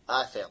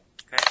 I failed.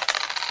 Okay.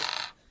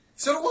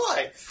 So do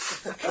I.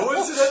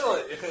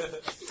 Coincidentally.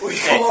 We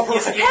Okay. come over.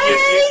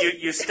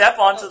 You step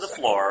onto the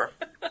floor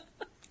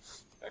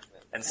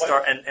and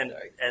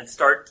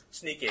start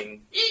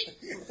sneaking.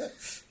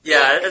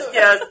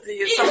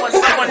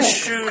 Someone's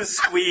shoes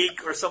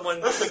squeak or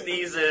someone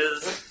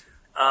sneezes.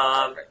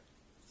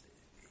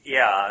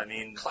 Yeah, I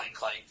mean, Clank,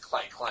 clank,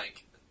 clank,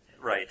 clank.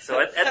 right. So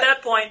at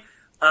that point,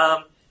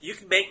 You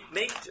can make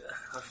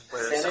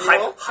Sanity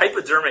roll?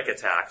 hypodermic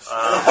attack.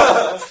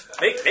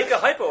 Make a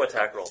hypo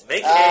attack roll.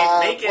 Make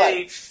what?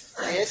 a.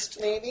 Fist,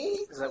 maybe?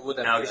 Would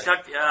that No, be it's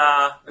like-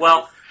 not.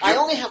 Well, I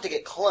only have to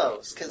get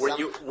close because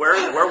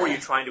where were you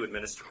trying to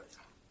administer it?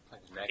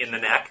 like neck? In the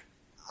neck,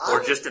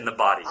 or just in the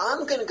body?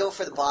 I'm going to go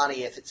for the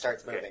body if it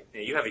starts moving. Okay. Now,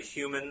 you have a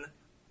human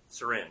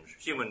syringe,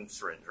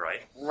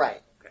 right?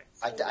 Right. Okay.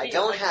 I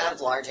don't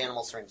have large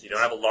animal syringes. You don't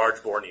have a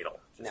large bore needle.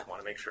 Just No.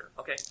 want to make sure.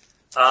 Okay.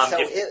 So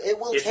it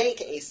will if-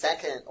 take a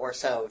second or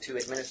so to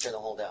administer the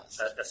whole dose.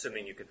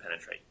 Assuming you can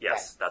penetrate.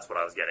 Yes, that's what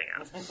I was getting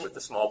at. With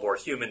the small bore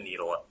human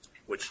needle,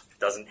 which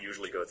doesn't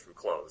usually go through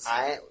clothes.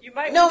 You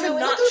might No, need to no, it'll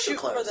not go through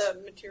shoot for clothes.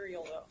 the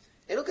material, though.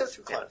 It'll go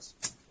through Yeah. clothes.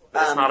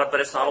 But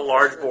it's not a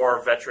large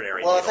bore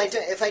veterinary Well, needle.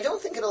 if I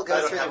don't think it'll I go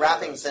don't through the have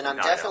wrappings, those. then I'm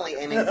No, definitely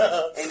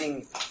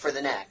aiming for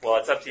the neck. Well,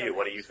 it's up to you.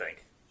 What do you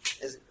think?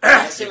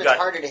 I assume You've it's got-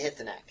 harder to hit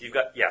the neck. You've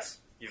got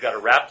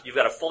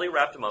a fully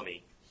wrapped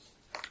mummy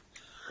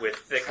with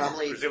thick,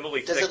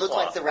 presumably Does thick it look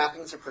cloth. like the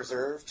wrappings are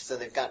preserved, so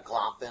they've got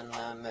glop in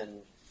them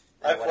and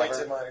I point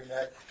whatever? to my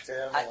neck to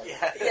him. I- like,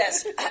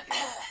 Yes.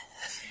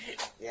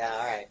 Yeah,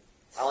 all right.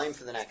 I'll aim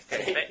for the neck.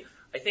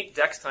 I think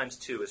Dex times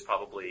 2 is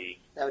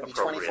probably That would be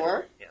appropriate.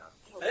 24? Yeah.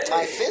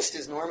 My fist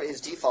is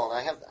default.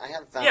 I have.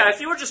 Yeah,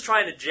 if you were just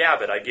trying to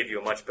jab it, I'd give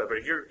you a much better. But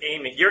if you're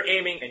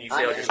aiming, and you fail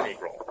I'm your aiming.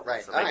 sneak roll.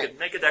 Right, So all make, right. it,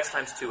 make a Dex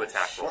times 2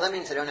 attack roll. Well, that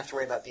means I don't have to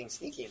worry about being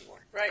sneaky anymore.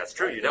 Right. That's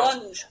true, you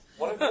don't. Lunge.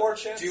 1 in 4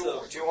 chance. do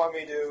you want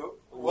me to?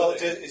 Well,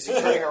 is he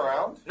turning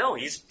around? No,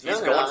 he's No,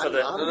 going no, for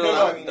the. I'm-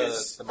 No, I mean,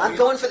 is I'm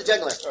going for the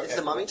juggler. Okay. Is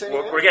the mummy turning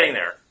We're around? getting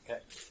there.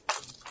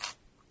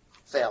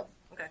 Failed.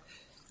 Okay.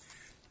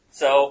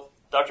 So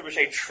Dr.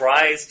 Boucher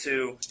tries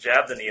to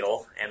jab the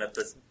needle, and at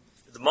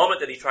the moment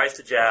that he tries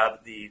to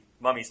jab, the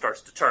mummy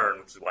starts to turn,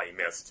 which is why he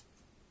missed.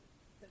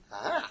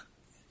 Ah.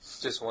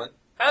 Just one?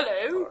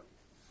 Hello.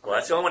 Well,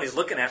 that's the only one he's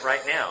looking at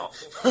right now.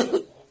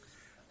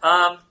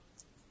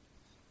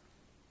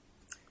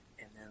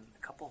 And then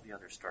a couple of the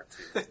others start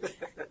to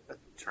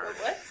turn.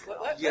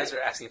 What? You guys are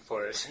asking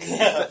for it.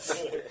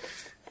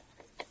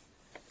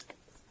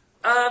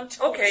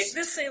 Okay,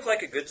 this seems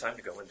like a good time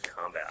to go into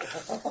combat.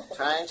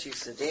 Trying to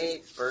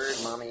sedate bird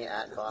mummy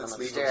at bottom Let's of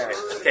leave stairs.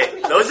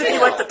 Okay, those of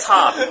you at the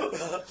top,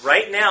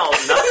 right now,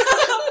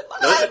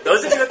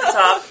 those of you at the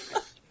top,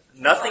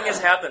 nothing has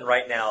happened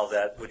right now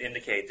that would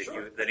indicate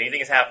that anything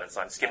has happened,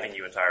 so I'm skipping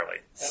you entirely.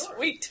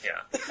 Sweet.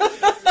 Yeah.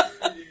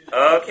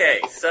 Okay,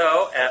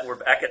 so we're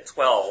back at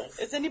 12.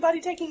 Is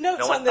anybody taking notes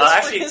No one- on this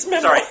actually, for his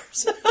sorry.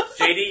 memoirs?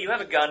 JD, you have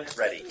a gun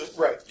ready.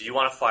 right. Do you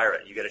want to fire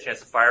it? You get a chance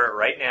to fire it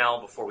right now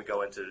before we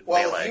go into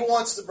Well, melee. he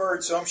wants the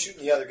bird, so I'm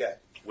shooting the other guy.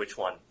 Which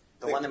one?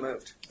 The one that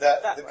moved. The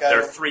guy.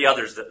 There are 3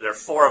 others. There are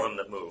 4 of them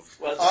that moved.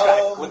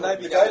 Well, wouldn't I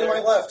be the down guy to there? my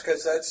left,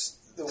 because that's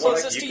the one.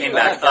 Closest You to came you.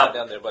 back I'm up.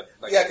 down there, but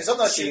like, Yeah, 'cause I'm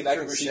not see, shooting I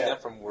through can see Boucher. them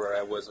from where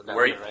I was down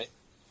Where there, you- right?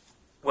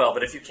 Well,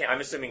 but if you can't,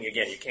 I'm assuming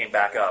again you came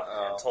back up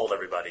and told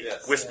everybody,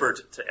 Yes.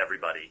 whispered to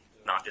everybody,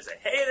 not just say,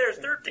 "Hey, there's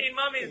 13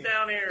 mummies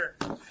down here."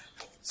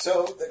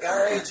 So the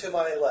guy to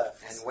my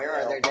left. And where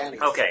are their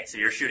daddies? Okay, so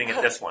you're shooting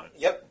at this one.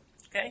 Yep.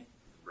 Okay,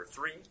 number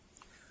 3.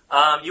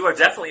 You are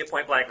definitely at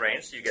point blank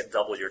range, so you get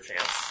double your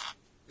chance.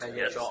 And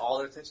Yes. you draw all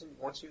their attention.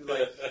 Once you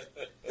like,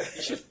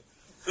 you should.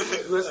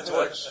 Who has the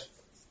torch?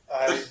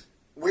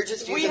 We're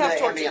just We using have the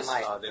torches. ambient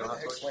light. They don't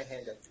have torch. my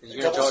handgun.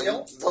 You're gonna Double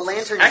draw. skill? The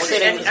lantern Actually,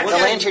 is sitting. actually- the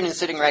lantern is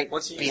sitting right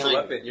Once you use the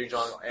behind. weapon, you're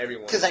drawing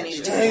everyone. 'Cause I need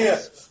to do Yeah,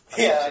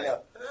 yeah, I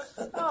know.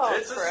 Oh,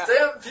 It's a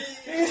crap.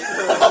 stampede!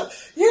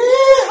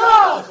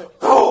 Yeehaw!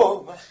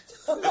 Boom!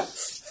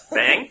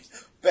 Bang.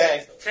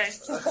 Bang. Okay,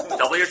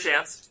 double your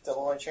chance.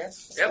 Double my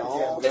chance. Yep.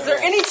 Yeah, Is there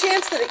any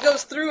chance that it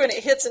goes through and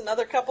it hits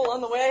another couple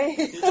on the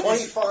way?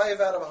 25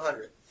 out of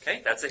 100.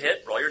 Okay, that's a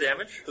hit. Roll your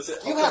damage. Does it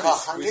You help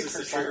have if he squeezes the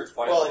 100%. trigger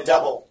Well, twice?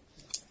 double.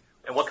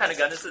 And what kind of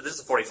gun is it? This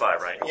is a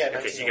 45, right? Yeah,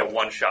 Okay, so you get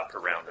 1 shot per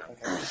round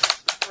then.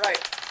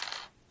 Right.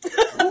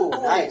 Ooh,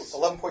 nice.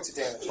 11 points of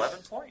damage. 11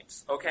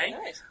 points. Okay.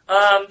 Nice.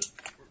 I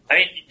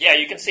mean, yeah,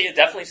 you can see it.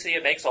 Definitely see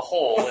it makes a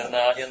hole in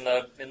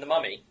the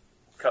mummy.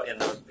 In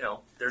the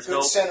there's Good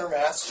no center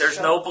mass. there's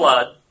no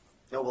blood,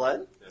 No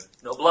blood?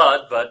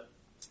 but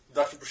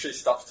Dr. Boucher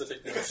stops to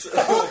take notes.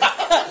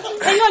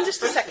 Hang on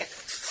just a second.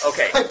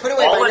 okay. I put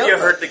away All my of you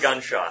notebook. heard the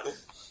gunshot.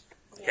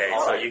 Okay,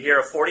 so you hear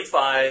a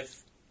 45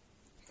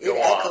 It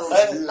go off,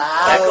 echoes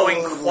loud.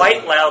 echoing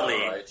quite loudly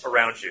Alright.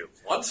 around you.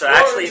 Once So more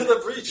actually, into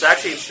the breach.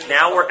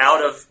 now we're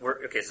out of.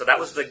 Okay, so that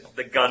was the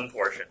gun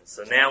portion.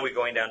 So now we're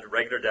going down to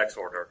regular dex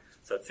order.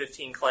 So at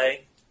 15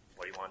 clay,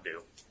 what do you want to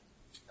do?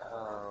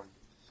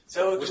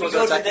 So Which do we ones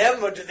go are to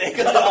attacking? them or do they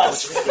go to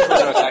us? Which ones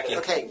are attacking?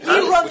 Okay. We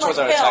run Which ones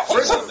like are hell.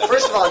 attacking?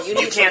 First of all, you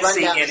need You to can't run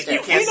see down the any. You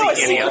stairs. can't We don't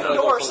see see any of the them.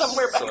 door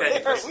somewhere back Okay.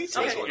 there. We Okay,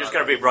 take you're just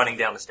going to be running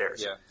down the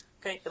stairs. Yeah.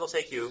 Okay, it'll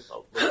take you a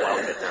little while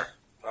to get there.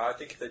 I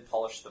think if they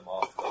polish them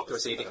off, they'll Do I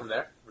see anything from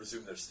there?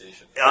 resume their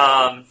station.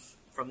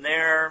 From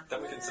there,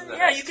 Then we can send them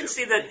yeah, next you can to.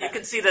 see that. You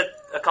can see that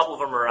a couple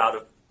of them are out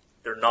of.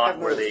 They're not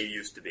where they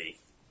used to be.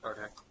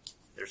 Okay.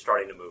 They're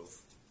starting to move.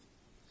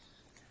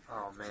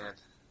 Oh man.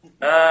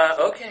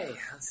 Okay,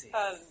 let's see.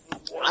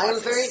 I am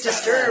very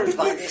disturbed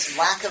by this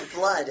lack of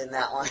blood in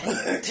that one.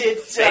 Did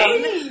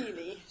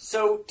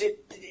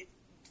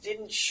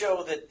didn't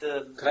show that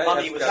the Could I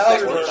mummy have was got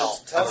Powder the burns.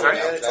 torch? Tell me, sorry?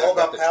 man, it's Could I all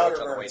grab about the powder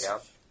torch on the way burns.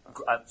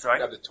 down? Sorry?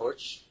 Grab the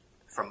torch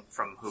From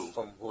who?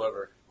 from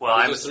whoever. Well,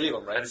 I'm There's three of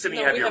them, right? assuming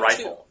No, you have we your have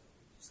rifle.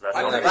 So that's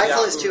I don't what have I'm-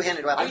 Rifle is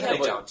two-handed weapon. I have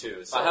Take it down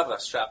too. So I have a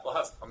strap.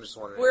 I'm just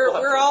wondering.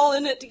 We're all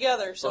in it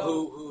together, so So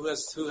who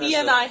has he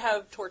and I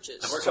have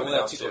torches. We're So coming we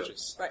have down two too.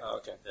 torches. Right. Oh,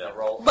 okay. Yeah,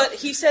 roll. But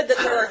he said that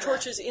there are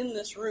torches in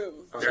this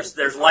room.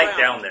 There's light around.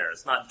 down there.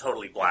 It's not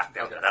totally black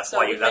down Okay. there. That's So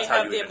why we you. That's may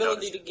how have you the would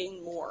ability notice. to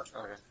gain more.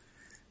 Okay.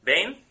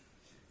 Bane.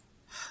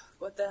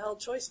 What the hell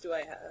choice do I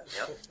have?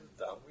 Yep.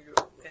 Down we go.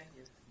 Okay.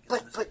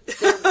 But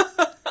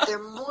they're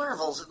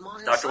marvels of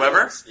modern Dr.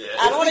 Weber. science. Yeah.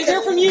 I don't want to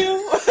hear from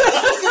you.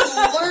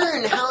 I could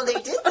learn how they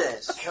did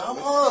this. Come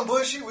on,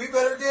 Bushy, we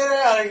better get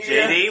out of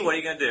here. JD, what are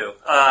you going to do?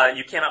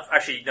 You cannot.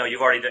 Actually, no.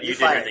 You've already done. You did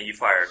your fired. thing. You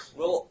fired.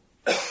 Well,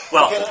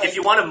 Well, Can I- if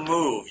you want to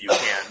move, you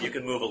can. You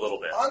can move a little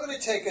bit. I'm going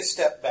to take a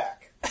step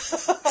back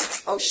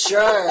Oh,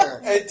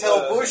 sure. and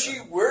tell Bushy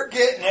we're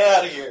getting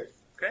out of here.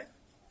 Okay.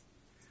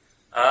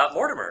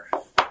 Mortimer.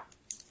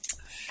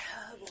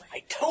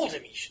 I told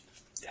him he should.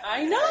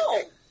 I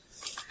know.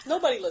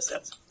 Nobody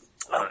listens.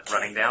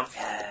 Running down.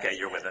 Okay,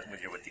 you're with it.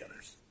 You're with the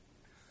others.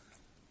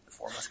 The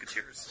four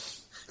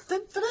musketeers.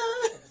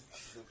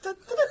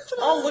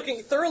 All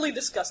looking thoroughly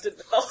disgusted.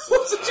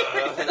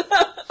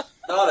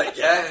 not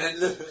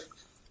again.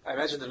 I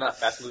imagine they're not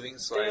fast moving,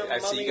 so Damn I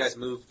see you mummies. guys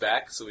move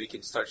back so we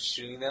can start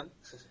shooting them.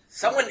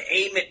 Someone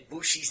aim at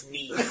Bushi's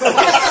knee.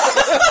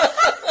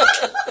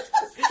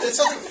 It's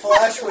something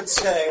Flash would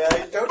say.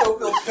 I don't know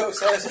if Bill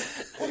says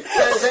it.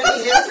 Does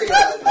any hit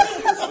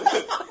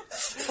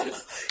for you?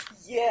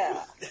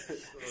 Yeah.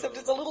 Except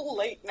it's a little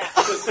late now.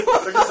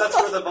 Because that's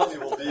where the mummy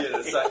will be in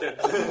a second.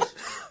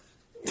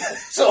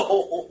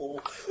 So,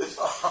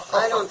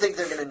 I don't think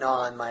they're going to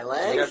gnaw on my Do you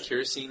have leg.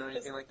 kerosene or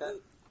anything like that?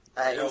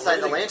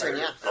 Inside the lantern,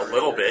 yeah. A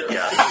little bit,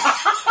 yeah.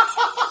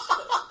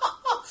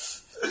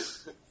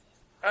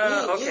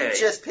 Okay. You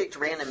just picked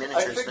random I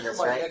miniatures for figure this,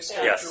 my right? next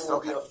Yes. character will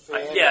be a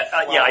fan. Yeah,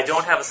 I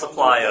don't have a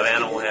supply of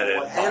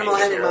animal-headed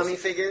Animal-headed figures. mummy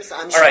figures?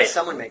 I'm All sure right.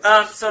 someone makes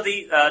So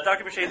the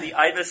Dr. Boucher, the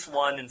ibis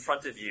one in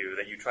front of you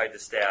that you tried to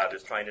stab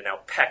is trying to now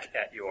peck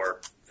at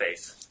your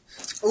face.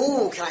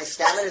 Ooh, can I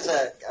stab it as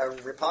a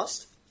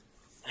riposte?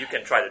 You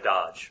can try to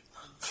dodge.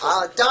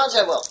 Dodge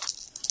I will.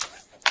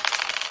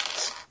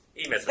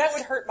 He misses. That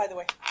would hurt, by the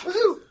way.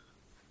 Woohoo!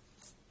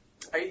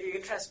 You're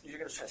going to try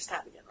to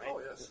stab again, right?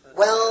 Oh, yes.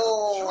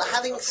 Well,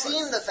 having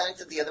seen the fact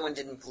that the other one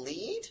didn't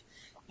bleed,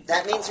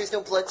 that means there's no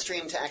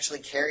bloodstream to actually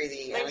carry the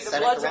Maybe the anesthetic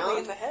blood's only in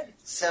around. the head.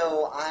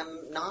 So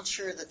I'm not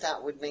sure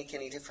that would make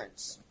any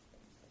difference.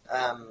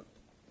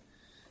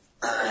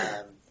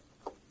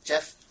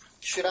 Jeff,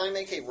 should I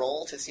make a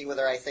roll to see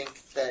whether I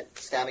think that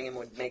stabbing him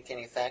would make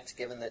any effect,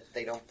 given that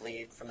they don't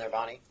bleed from their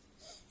body?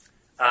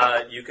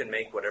 You can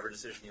make whatever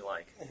decision you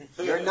like.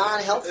 You're not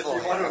If helpful.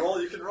 you want to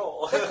roll, you can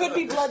roll. There could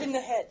be blood in the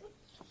head.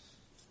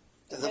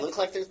 Does it look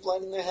like there's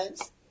blood in their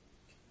heads?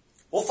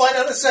 We'll find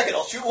out in a second.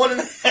 I'll shoot one in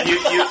the head.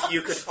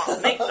 You could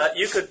make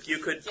you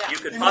could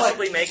You're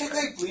possibly like, make "You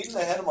think they bleed in the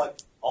head?" I'm like,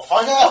 I'll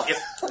find out. if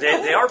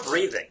they are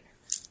breathing.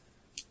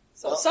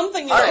 So Well,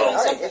 something is All right, doing all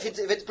right. something.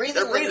 If it's breathing,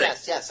 They're then breathing.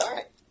 yes, all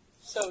right.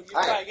 So you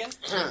All try right. again.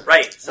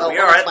 Right. So Well, we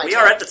well, are that's at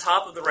my turn. the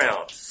top of the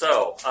round.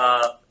 So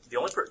the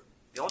only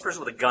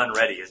person with a gun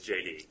ready is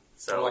JD.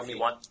 So What if about you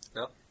me? want,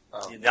 No?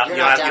 Oh. you're You're not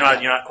down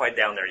yet. you're not quite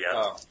down there yet.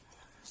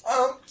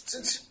 Oh.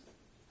 Since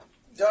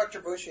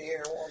Dr. Bushy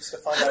here wants to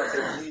find out if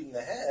they bleed in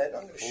the head,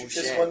 I'm going to shoot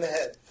this shit. one in the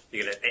head.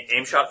 You get an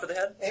aim shot for the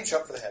head. Aim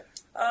shot for the head.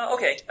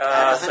 Okay.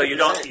 At So you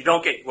don't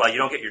get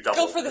your double.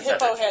 Go for the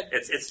hippo percentage. head.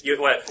 It's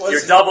Well,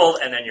 you're doubled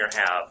and then you're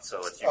halved, so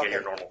you Okay. get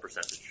your normal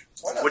percentage.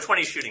 Why not? Which one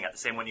are you shooting at? The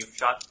same one you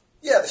shot?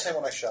 Yeah, the same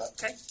one I shot.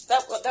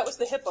 That was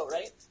the hippo,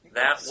 right?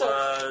 That So-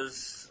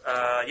 was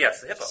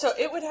yes, the hippo. So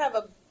it would have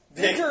a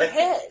Big bigger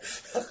head.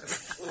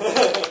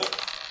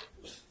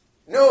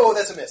 No,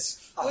 that's a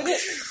miss. Would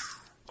it?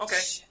 Okay.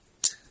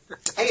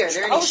 Hey, are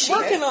there I any was sheep?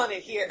 working on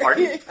it here.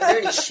 Pardon? Are there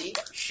any sheep?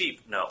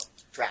 Sheep, no.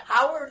 Drat.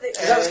 How are they?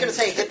 Because I was going to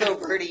say hippo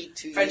birdie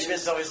to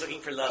Frenchman's always looking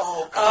for love.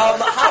 Oh,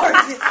 How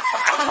are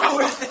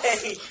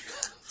they?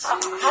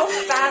 How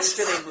fast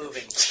are they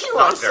moving? You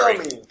Not are so very.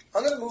 mean.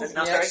 I'm going to move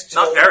Not next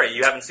Not to... very.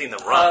 You haven't seen them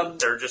run. Um,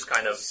 They're just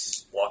kind of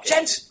walking.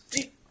 Gents,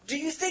 do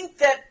you think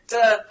that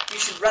you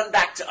should run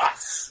back to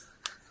us?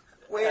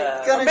 We're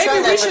Uh, going to maybe try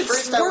we that, but should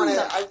first I swarm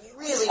them.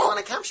 really want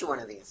to capture one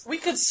of these. We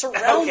could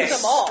surround Okay. them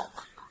all.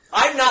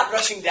 I'm not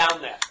rushing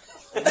down there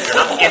You're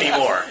not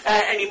anymore.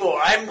 anymore.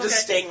 I'm just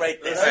staying right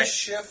Can there. I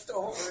shift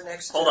over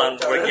next to... Hold on.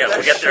 We'll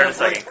get there in a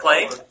second.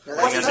 Clay, No,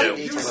 what are you that's gonna a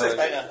do?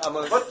 detail. I'm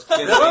going to get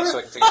in the so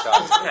I can take a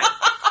shot. Okay.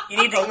 You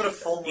need I'm going to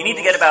full you need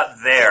to get about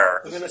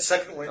there I'm going to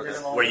second wind Okay.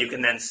 it where you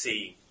can then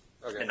see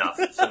Okay. enough.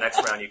 So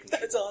next round you can shoot.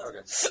 That's all.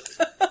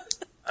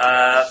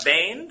 Okay.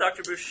 Bane,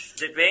 Dr. Bush,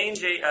 Bane,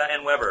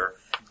 and Weber.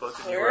 Both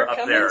of you We're are up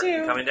coming there. too.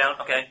 You coming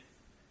down? Okay.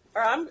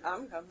 Or I'm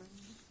coming.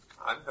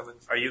 I'm coming.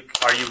 Are you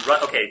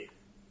run? Okay.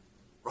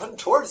 Run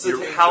towards the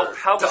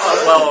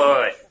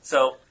danger. Wait.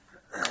 So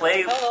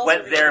Clay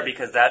went there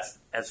because that's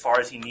as far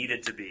as he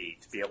needed to be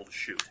able to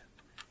shoot.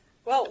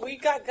 Well, we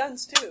got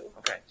guns too.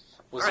 Okay.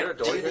 Was there a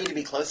door Do you here? need to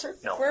be closer?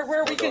 No. Where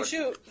we No can door.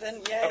 shoot,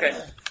 then yeah. Okay.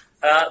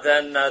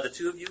 Then the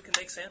two of you can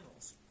make sand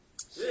rolls.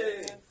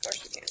 Yay. Of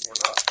course we can. Or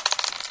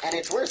not. And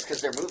it's worse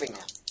because they're moving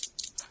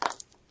now.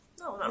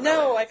 No, not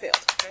No, really. I failed.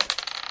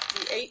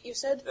 The 8 you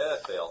said?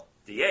 Fail.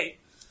 D8.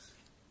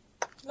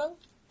 No.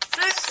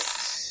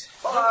 6.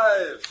 5.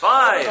 I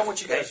 5. don't know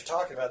what you guys are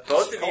talking about.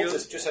 Both These of you-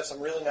 cultists just have some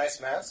really nice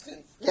masks.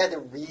 And Yeah, they're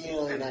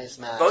really nice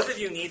masks. Both of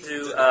you need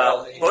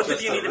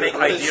to make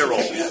idea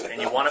rolls,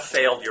 and you want to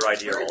fail your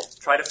idea roll.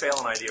 Try to fail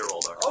an idea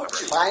roll, Dr. Oh, Weber.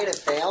 gee. Try to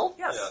fail?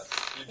 Yes.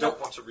 Yeah. You don't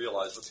want to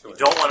realize what's going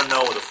You don't want to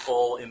know the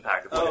full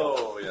impact of it.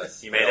 Oh,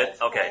 yes. You made it?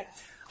 Okay.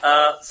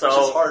 Which is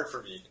So, hard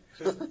for me.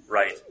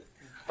 right.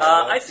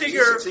 I Did you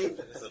figure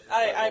succeed?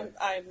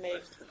 I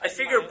made. I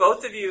figure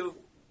both of you.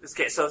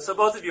 Okay, so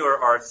both of you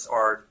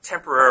are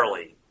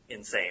temporarily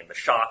insane. The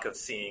shock of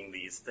seeing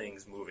these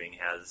things moving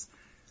has,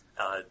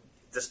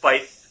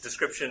 despite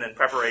description and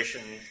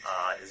preparation,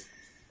 has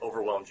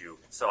overwhelmed you.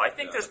 So I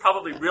think there's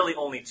probably really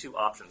only two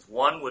options.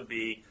 One would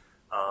be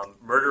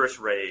murderous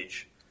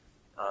rage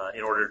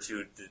in order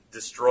to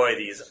destroy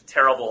these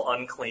terrible,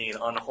 unclean,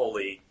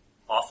 unholy,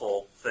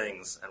 awful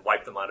things and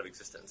wipe them out of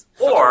existence.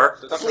 Or,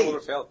 Dr. Weber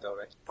failed, though,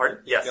 right? pardon?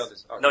 Yes. failed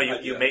this. No, you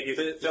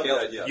failed the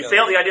idea. You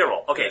failed the idea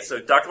roll. Okay,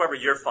 so Dr. Weber,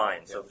 you're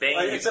fine. So Bane,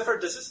 you- Except for,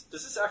 does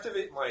this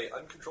activate my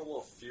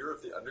uncontrollable fear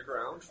of the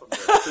underground from the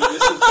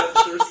previous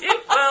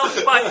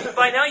adventures? well,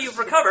 by now you've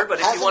recovered. But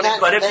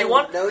if you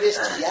want, noticed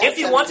yet. if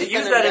you I want mean, to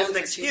we've use been that as around an for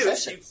 2 excuse, you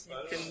sessions.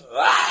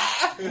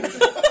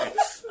 can.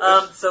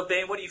 So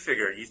Bane, what do you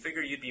figure? You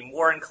figure you'd be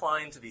more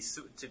inclined to be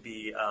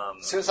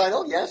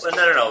Suicidal? Yes. well,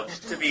 no,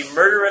 to be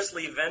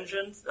murderously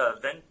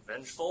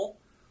vengeful,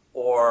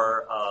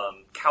 or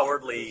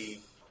cowardly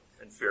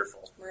and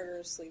fearful.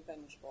 Murderously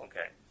vengeful.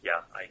 Okay,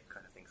 yeah, I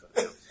kind of think so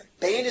too.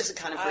 Bane is the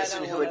kind of I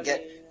person don't who would wanna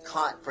get be,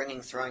 caught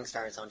bringing throwing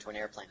stars onto an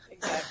airplane.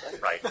 Exactly.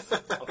 Right.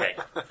 Okay.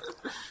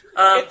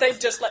 If they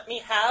just let me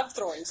have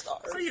throwing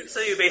stars. So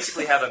you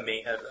basically have a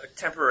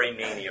temporary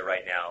mania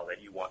right now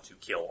that you want to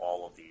kill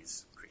all of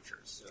these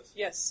creatures.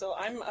 Yes, so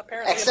I'm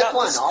apparently Except about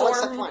one. to All storm.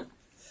 except one.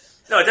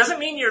 No, it doesn't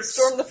mean you're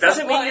Storm the front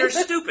doesn't mean line. you're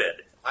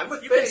stupid. I'm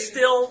with You Bane. can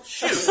still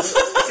shoot. You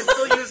can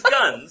still use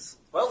guns.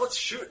 Well, let's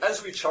shoot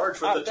as we charge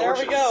with the There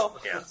torches. we go.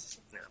 Yeah.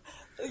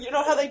 You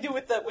know how they do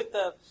with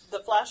the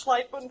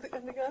flashlight and the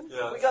gun?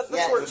 Yeah. We got the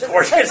Yeah, torch. the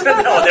Torches.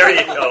 No, there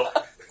you go.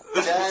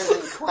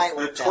 Doesn't quite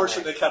work that Torch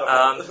in way. the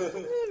catapult.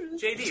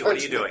 JD, what are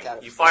you doing?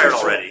 You fired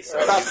already, so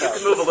you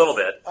can move a little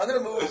bit. I'm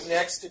going to move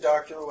next to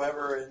Dr.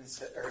 Weber and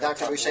or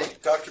Dr. Boucher?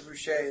 Dr.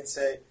 Boucher and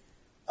say,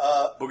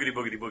 Boogity,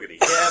 boogity, boogity.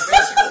 yeah,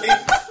 basically,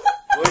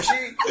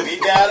 Bushy, we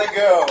gotta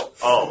go.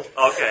 Oh,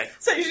 okay.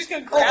 So you're just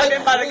going to grab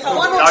him by the collar?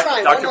 One more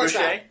try. Dr. One more Boucher,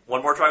 try.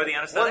 one more try with the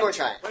anesthetic. One more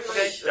try.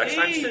 Okay, next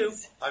time's two.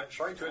 I'm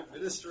trying to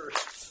administer.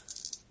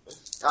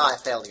 Oh, I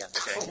failed again.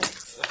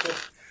 Okay.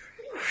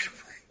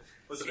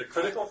 Was it a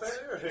critical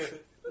failure?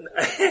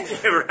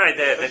 Right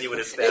there, then you would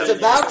have stabbed. It's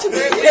about to be.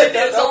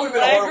 That would have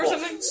been leg or horrible.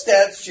 something?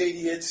 Stabs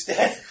JD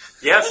instead.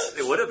 Yes,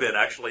 it would have been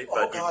actually, Oh,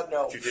 but God,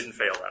 no. you didn't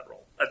fail that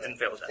roll. Didn't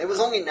fail that. It was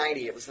only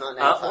 90. It was not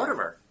 95.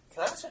 Mortimer.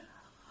 Can I have some?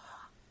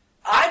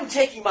 I'm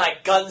taking my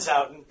guns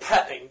out and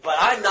prepping, but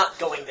I'm not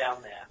going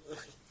down there.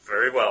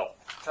 Very well.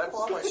 Can I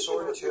pull out my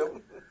sword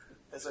too?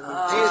 As I move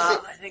Do you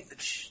think- I think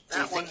Do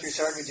you think your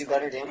sword would do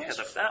better damage? Head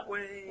up that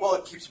way. well,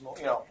 it keeps from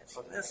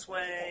This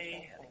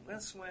way. Heading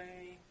this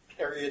way.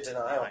 area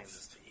denial. 9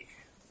 is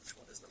which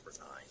one is number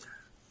 9?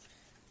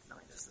 9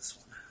 is this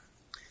one.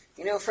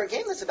 You know, for a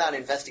game that's about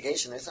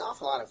investigation, there's an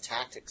awful lot of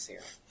tactics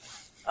here.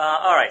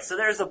 All right, so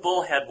there's a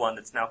bullhead one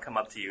that's now come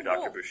up to you,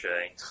 Dr. Oh.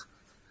 Boucher,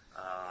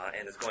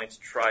 and is going to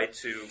try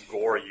to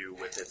gore you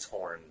with its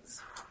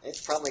horns.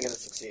 It's probably going to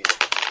succeed.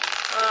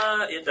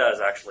 It does,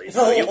 actually.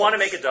 So you want to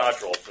make a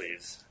dodge roll,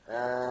 please.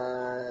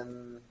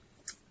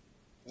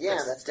 Yeah,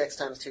 that's Dex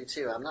times 2,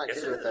 too. I'm not Yes,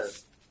 good it with is.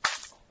 those.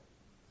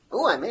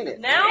 Ooh, I made it.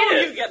 Now You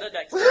made it. you get a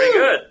dex. Very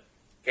good.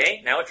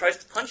 Okay, now it tries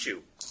to punch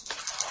you.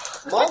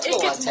 Multiple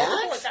It gets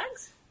multiple attacks?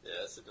 attacks?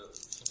 Yes, it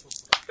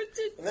does. But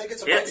And then it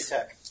gets a Yes. bite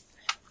attack.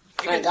 You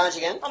Can I can- dodge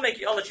again? I'll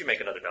let you make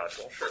another dodge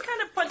roll. Sure. what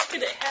kind of punch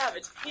could it have?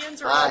 Its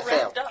hands are I all wrapped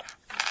failed. up.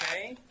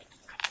 Okay.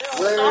 They're all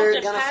We're soft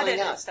and gonna padded find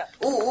and out. stuff.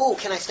 Ooh,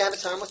 can I stab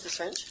its arm with the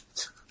syringe?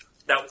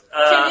 Now,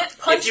 Can it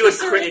punch if you had the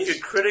syringe? if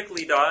you'd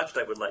critically dodged,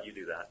 I would let you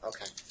do that.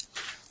 Okay.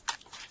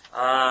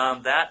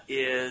 That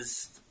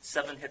is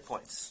 7 hit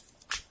points.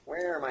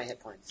 Where are my hit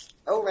points?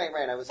 Oh, right.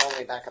 I was all the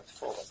way back up to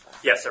full this time.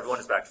 Yes, everyone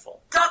is back to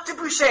full. Dr.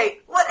 Boucher,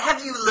 what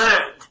have you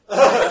learned?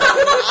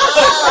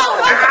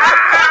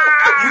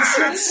 You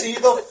should see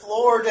the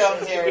floor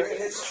down here.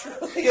 It is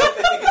truly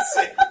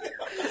amazing.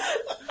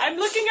 I'm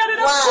looking at it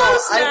up Wow,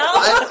 close now.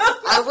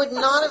 I would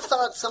not have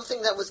thought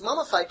something that was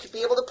mummified could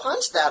be able to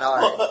punch that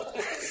hard.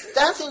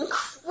 That's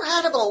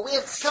incredible. We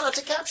have got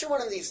to capture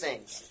one of these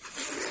things.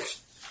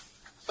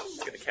 I'm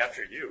going to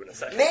capture you in a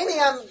second. Maybe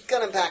I'm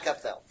going to back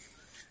up, though,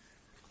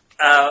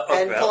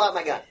 Okay, and pull out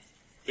my gun.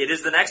 It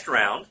is the next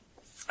round.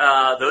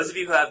 Those of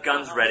you who have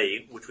guns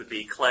ready, which would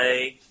be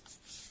Clay,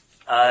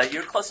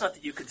 you're close enough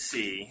that you could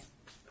see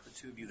the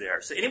two of you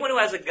there. So anyone who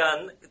has a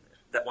gun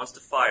that wants to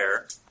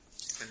fire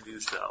can do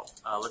so.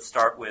 Let's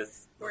start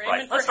with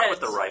Let's start with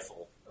the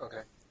rifle.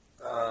 Okay.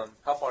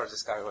 How far is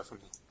this guy away from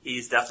me?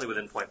 He's definitely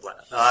within point blank.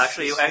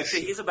 Actually,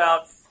 he's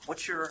about.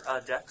 What's your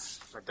dex?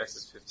 My dex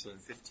is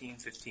 15.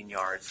 15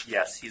 yards.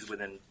 Yes, he's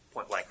within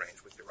point blank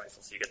range with your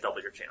rifle, so you get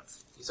double your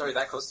chance. He's already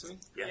that close to me?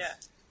 Yes. Yeah.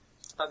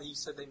 I thought you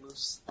said they move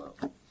slow.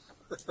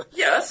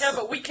 Yes. Yeah,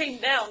 but we came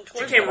down You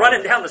towards came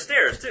running down the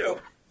stairs too.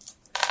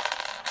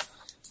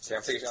 Okay,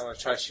 I'm going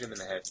to try to shoot him in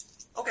the head.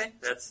 Okay,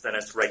 then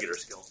it's regular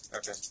skill.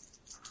 Okay.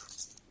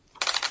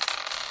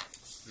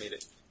 Made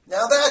it.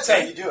 Now that's how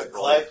you do it,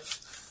 Clay.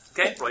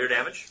 Okay, roll your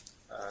damage.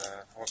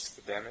 What's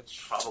the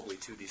damage? Probably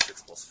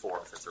 2d6 plus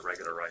 4 if it's a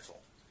regular rifle.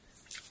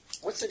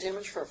 What's the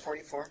damage for a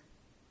 44?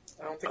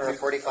 I don't think Or a we,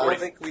 45? I don't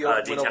think we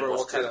went D10 over plus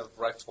what kind 2. of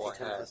rifle I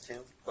 10 had. plus 2?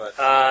 But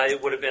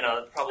It would have been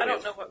probably. I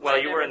don't know what well,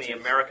 my you were in the damage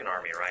is. American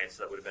Army, right?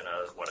 So that would have been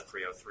a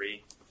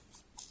 303,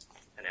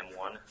 an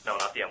M1. No,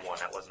 not the M1.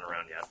 That wasn't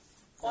around yet.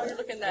 While you're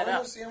looking that What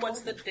up, was the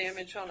what's amount? the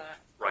damage on a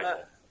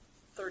Rifle.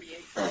 38?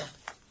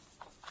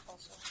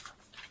 Also.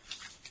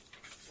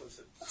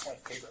 That's my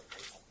favorite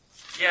rifle.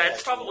 Yeah,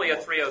 it's probably a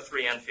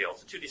 303 Enfield.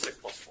 So 2d6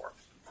 plus 4.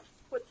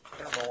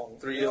 Long.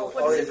 303.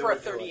 What is it they for a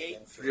would do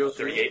 38?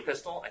 303. 38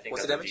 pistol. I think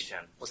What's the that's damage? a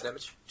D10. What's the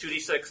damage?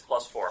 2d6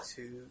 plus 4.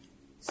 2,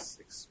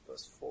 6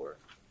 plus 4.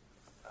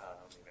 Let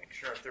me make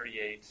sure.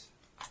 38.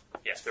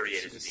 Yeah, 38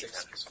 is a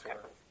 6 D10. plus 4.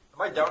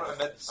 Am I down? I'm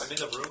in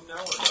the room now,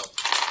 or no?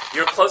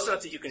 You're close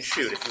enough that you can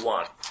shoot if you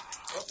want.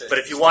 Okay. But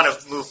if you want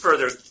to move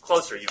further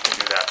closer, you can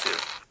do that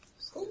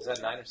too. Is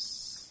that 9 or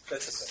 6?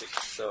 That's a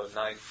 6. So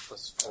 9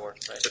 plus 4,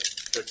 right?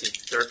 13.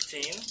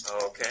 13.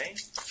 Okay.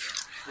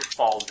 It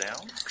falls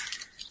down.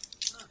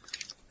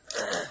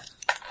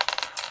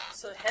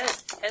 So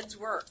heads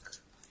work.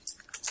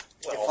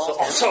 Well,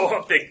 also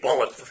a big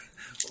bullet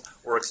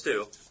works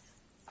too.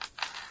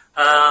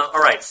 All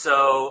right,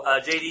 so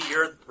JD,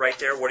 you're right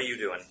there. What are you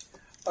doing?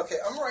 Okay,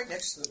 I'm right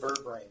next to the bird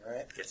brain,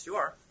 right? Yes, you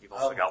are. You've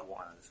also got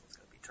one. This one's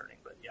going to be turning,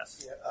 but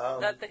yes. Yeah.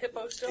 That the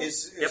hippo still?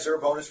 Is Yep. there a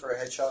bonus for a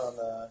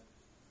headshot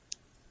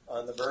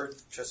on the bird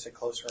just at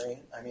close range?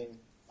 I mean,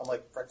 I'm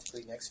like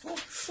practically next to him.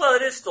 Well,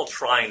 it is still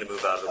trying to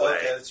move out of the way.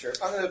 Okay, that's true.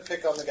 I'm going to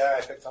pick on the guy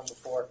I picked on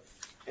before.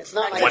 It's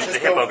not like One, I the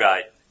just hippo go,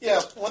 guy. Yeah,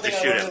 one thing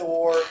Just I shoot learned him. in the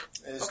war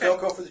is Okay. don't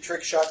go for the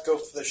trick shot, go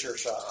for the sure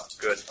shot.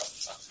 Good.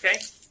 Okay.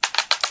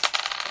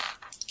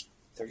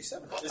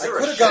 37. Is I there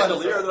could a have gone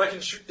chandelier for that I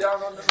can shoot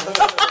down on them?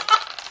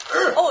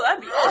 Oh,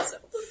 that'd be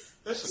awesome.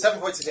 7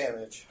 points of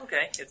damage.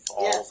 Okay, it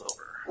falls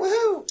over.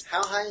 Woohoo!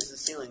 How high is the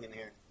ceiling in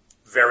here?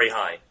 Very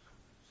high.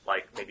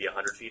 Like maybe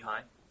 100 feet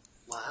high.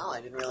 Wow,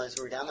 I didn't realize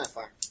we were down that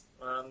far.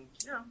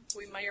 Yeah.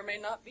 We may or may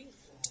not be.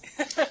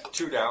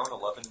 2 down,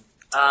 11.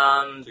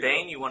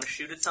 Bane, you want to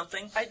shoot at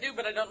something? I do,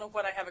 but I don't know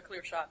what I have a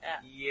clear shot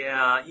at.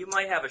 Yeah, you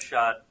might have a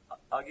shot.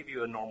 I'll give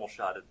you a normal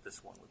shot at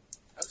this one.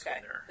 This Okay,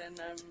 one there.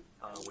 then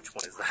Which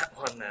one is that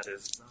one? That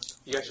is not.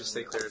 You guys should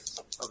stay clear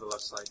of the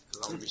left side,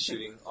 because I'm going to be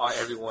shooting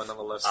everyone on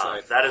the left Ah,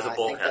 side. that is a I think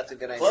bullhead. that's a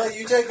good idea. Well,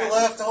 you take the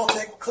left, I'll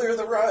take clear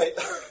the right.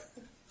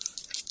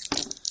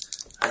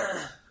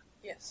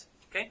 yes.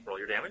 Okay, roll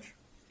your damage.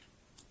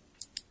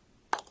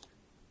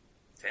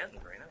 10,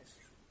 very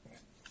nice.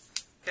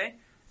 Okay,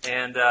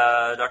 and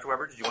Dr.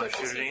 Weber, did you want to So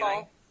shoot does at he anything?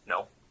 fall?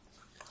 No.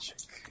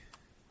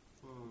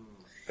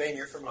 Bane,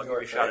 you're from New I'll give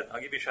York, you a shot. right?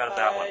 I'll give you a shot at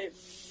that one.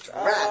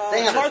 Right,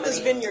 they have Martha's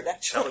a- Vineyard, That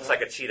actually. looks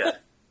like a cheetah.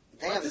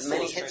 They have as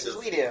many hits as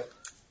we do.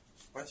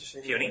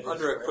 Puny?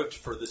 Under-equipped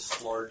for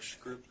this large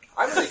group.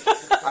 I'm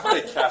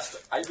gonna cast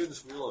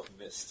Ivan's Wheel of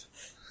Mist.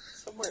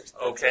 Somewhere.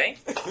 Okay.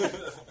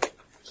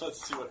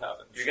 Let's see what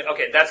happens.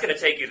 Okay, that's going to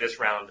take you this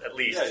round at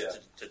least Yeah.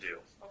 to do.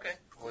 Okay.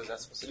 What is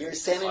that supposed to do? Your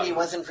sanity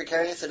wasn't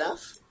precarious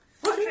enough?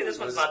 Actually, this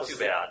one's not too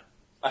bad.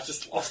 I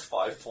just lost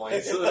 5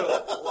 points. Yeah,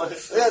 What it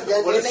is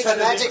makes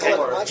sanity magic look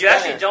for? much You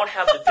actually better. don't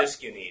have the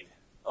disc you need.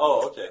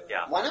 Oh, okay.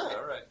 Yeah. Why not?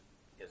 All right.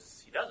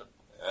 Because he doesn't.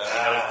 He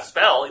knows the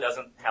spell. He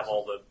doesn't have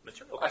all the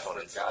material I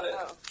components. forgot it.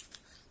 Oh.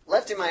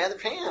 Left in my other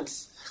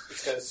pants.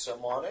 Because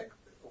somatic?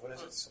 What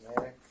is it?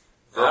 Somatic?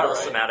 Verbal, All right.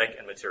 somatic,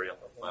 and material.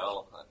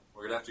 Well,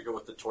 we're gonna have to go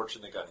with the torch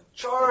and the gun.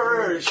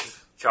 Charge!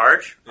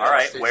 Charge. Yeah, All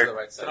right. Stay to Where? the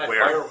right side. Can I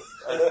Where?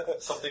 fire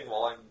something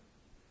while I'm?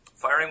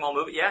 Firing while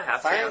moving. Yeah,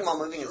 half Firing chance. while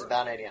moving is a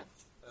bad idea.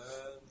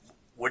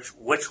 Which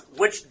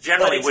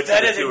generally But which it's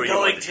better of the two than are you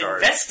going going to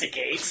charge?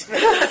 investigate.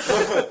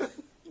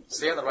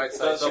 Stay on the right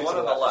side. The shoot one to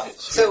on the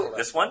left. Shoot So- to the left.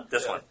 This one.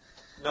 This Yeah. one.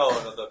 No, the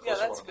Yeah, closer that's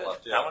one on the good.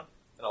 left. Yeah. That one.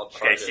 And I'll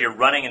charge Okay, so it. you're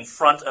running in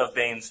front of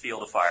Bane's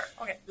field of fire.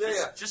 Okay. Yeah, just,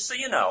 yeah. just so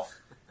you know.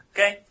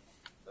 Okay.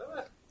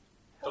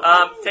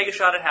 Don't- Take a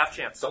shot at half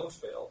chance. Don't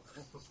fail.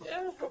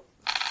 Yeah.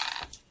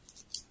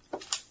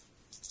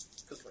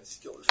 Because my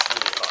skill is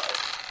really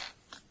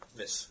high.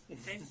 Miss.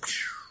 Okay.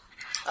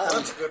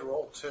 That's a good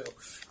roll, too.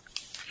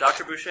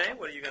 Dr. Boucher,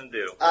 what are you going to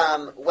do?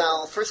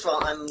 Well, first of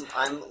all,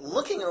 I'm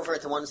looking over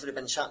at the ones that have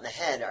been shot in the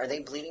head. Are they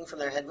bleeding from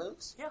their head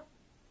wounds?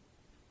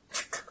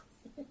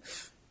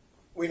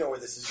 We know where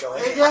this is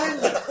going.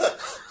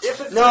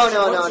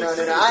 No.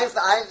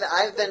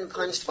 I've been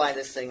punched by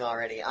this thing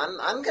already.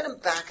 I'm gonna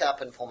back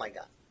up and pull my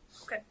gun.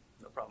 Okay,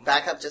 no problem.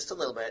 Back up just a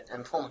little bit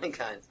and pull my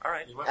gun. All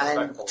right. You might have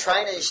And back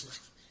try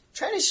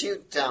to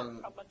shoot How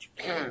much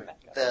you can back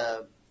up?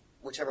 the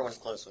whichever one's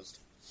closest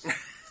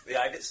The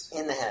ibis.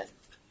 in the head.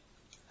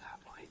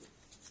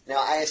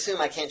 Now I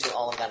assume I can't do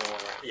all of that in one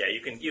round. Yeah, you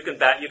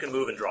can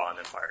move and draw and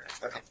then fire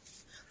it. Okay,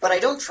 but I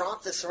don't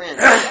drop the syringe.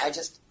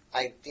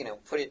 I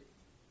put it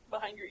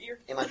Behind your ear?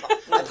 in my pocket.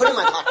 I put it in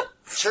my pocket,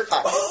 shirt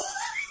pocket.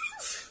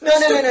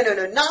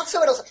 No, not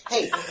so it'll...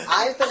 Hey,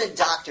 I've been a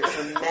doctor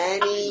for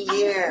many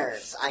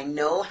years. I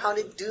know how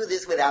to do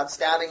this without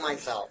stabbing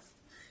myself.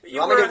 You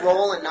want me to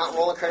roll and not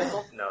roll a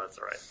critical? No, that's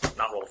all right.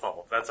 Not roll a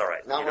fumble. That's all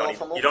right. Not roll a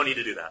fumble? You don't need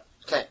to do that.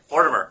 Okay.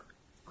 Mortimer.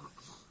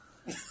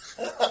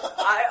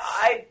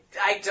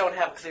 I don't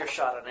have a clear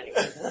shot on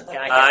anything. Can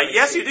I get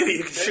Yes, you do.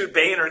 You can shoot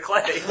Bane or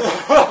Clay.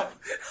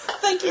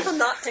 Thank you for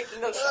not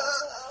taking those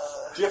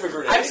shots. Do you have a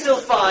grenade? I'm still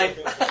fine.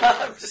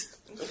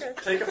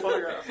 Take a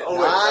photograph. Oh,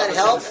 Not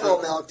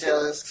helpful, Milk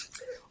Toast.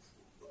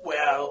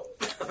 Well,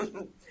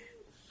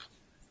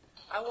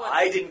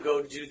 I didn't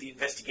go to do the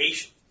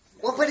investigation.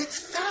 Well, but it's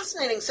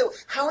fascinating. So,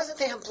 how is it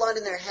they have blood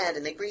in their head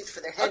and they breathe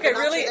for their head, Okay, but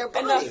not really, for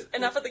their body?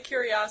 enough of the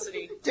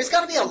curiosity. There's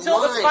got to be a Until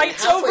line the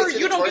fight's halfway over, through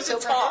you the don't get to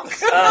torso, talk.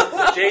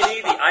 perhaps?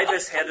 JD, the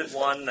ibis-headed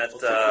one that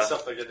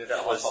Exactly.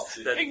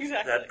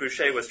 that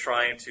Boucher was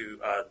trying to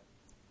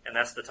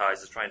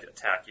anesthetize is trying to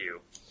attack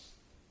you.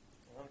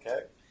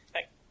 Okay.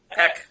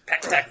 Peck,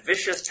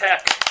 vicious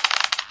peck.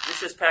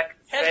 Vicious peck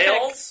Head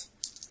fails.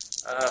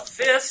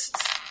 Fist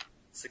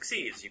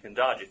succeeds. You can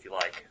dodge if you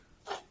like.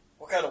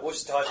 What kind of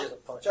wuss dodge is a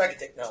punch? I can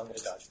take. No, I'm going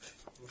to dodge.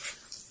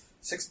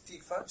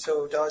 65.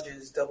 So dodge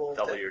is double.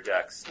 Your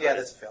dex. Yeah,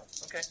 that's a fail.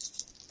 Okay.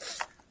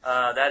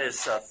 That is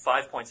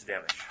 5 points of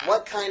damage.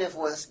 What kind of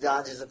wuss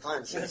dodges a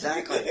punch?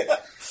 Exactly.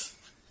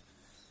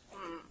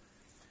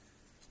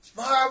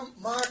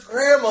 My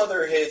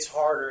grandmother hits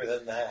harder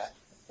than that.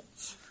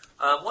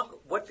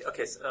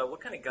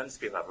 What kind of guns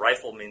do you have?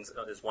 Rifle means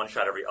is one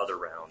shot every other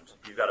round.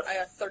 You've got I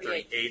got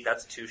 38.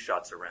 That's 2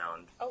 shots a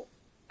round. Oh,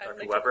 I Dr.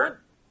 only Weber? took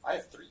one. I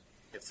have 3. You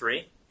have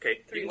 3? Okay.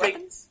 3 you can take.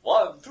 weapons?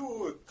 1,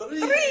 2, 3.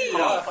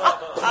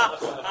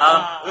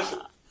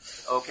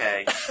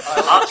 Okay.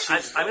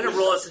 I'm going to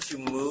roll it since you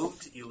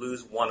moved. You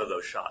lose one of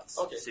those shots.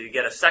 Okay. So you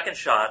get a second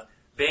shot.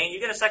 Bane, you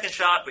get a second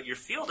shot, but your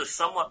field is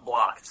somewhat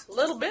blocked. A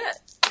little bit.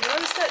 You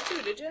noticed that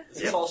too, did you? Is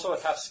this also a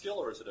half skill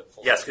or is it a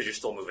full? Yes, because you're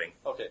still moving.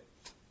 Okay.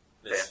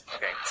 Yeah.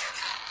 Okay.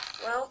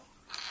 Well,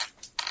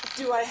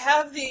 do I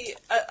have the...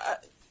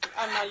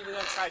 I'm not even going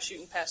to try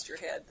shooting past your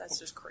head. That's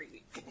just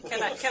crazy.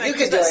 Can I You use can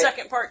do that it.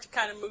 second part to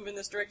kind of move in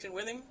this direction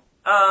with him?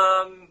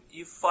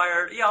 You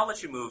fired. Yeah, I'll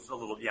let you move a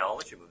little. Yeah, I'll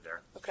let you move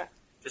there. Okay.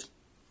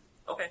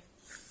 Okay.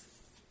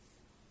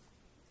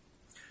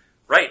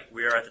 Right,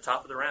 we are at the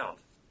top of the round.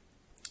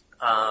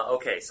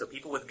 Okay, so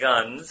people with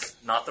guns,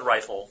 not the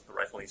rifle. The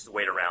rifle needs to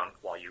wait around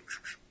while you...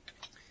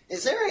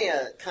 Is there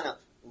a kind of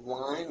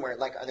line where,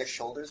 like, are their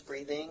shoulders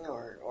breathing,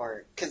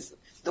 or because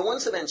the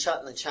ones that have been shot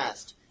in the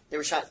chest, they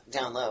were shot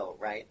down low,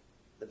 right?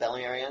 The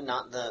belly area,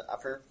 not the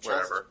upper chest.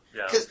 Wherever,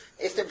 yeah. Because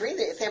if they're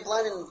breathing, if they have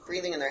blood and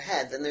breathing in their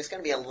head, then there's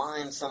going to be a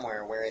line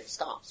somewhere where it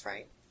stops,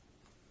 right?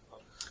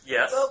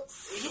 Yes. Well,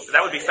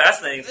 That would be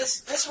fascinating.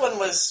 This one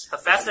was... A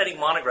fascinating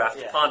monograph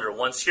to Yeah. ponder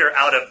once you're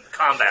out of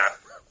combat.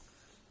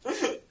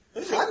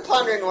 I'm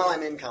pondering while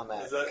I'm in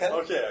combat. Is that,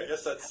 okay, I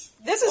guess that's...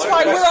 This is Well,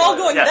 why that's we're all fine.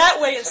 going Yeah. that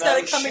way And I instead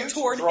would of coming shoot,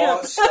 toward draw,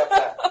 him. step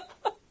back.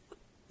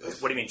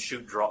 What do you mean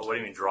shoot, draw? What do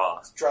you mean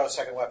draw? Draw a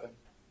second weapon.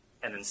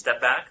 And then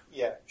step back?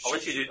 Yeah. I'll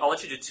let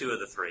you do 2 of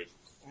the 3.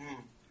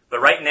 Mm. But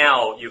right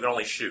now, you can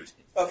only shoot.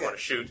 If Okay. you want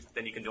to shoot,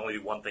 then you can only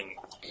do one thing.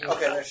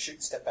 Okay, then shoot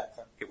and step back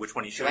then. Okay, which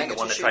one are you Should I shooting? The get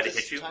one to that shoot tried to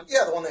this hit you? time?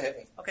 Yeah, the one that hit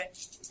me. Okay,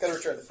 Gotta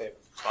return the favor.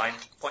 fine.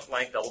 Point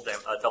blank, double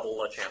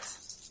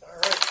chance.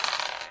 Alright.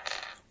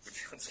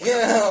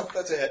 Yeah,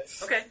 that's a hit.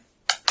 Okay.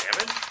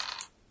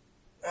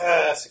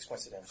 Damage? 6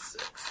 points of damage.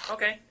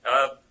 Okay.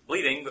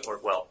 Bleeding,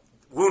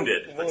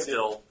 wounded, but Wounded.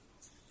 still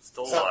It's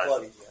not alive.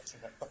 bloody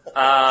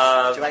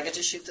yet. Do I get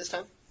to shoot this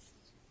time?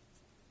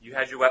 You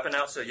had your weapon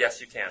out, so yes,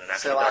 you can. And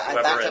actually, So I Dr.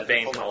 back Weber up and Bane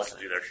and pull can my also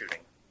weapon. do their shooting.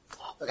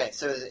 Okay,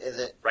 so is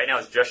it... Right now,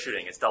 it's just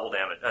shooting. It's double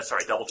damage.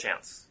 Double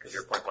chance because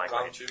you're point blank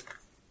Round range. 2.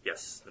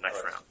 Yes, the next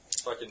Alright. round.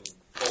 So I can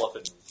pull up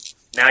and...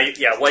 Now, if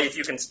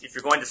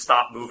you're going to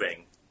stop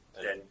moving,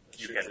 then And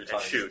you shoot can 3 and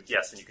times. shoot.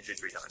 Yes, and you can shoot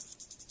 3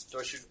 times. Do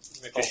I shoot...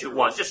 Make all Just shoot 3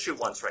 once. rolls? Just shoot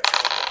once right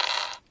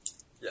now.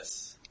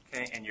 Yes.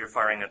 Okay, and you're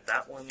firing at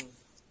that one,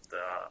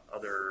 the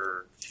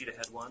other cheetah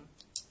head one.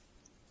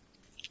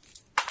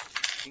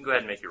 You can go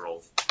ahead and make your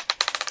rolls.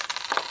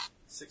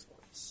 6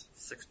 points.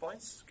 6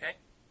 points. Okay.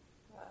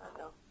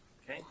 No.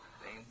 Okay.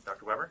 Bane,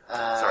 Dr. Weber.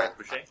 Uh, Sorry,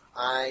 Boucher.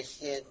 I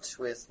hit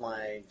with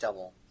my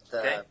double.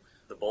 Okay.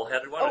 The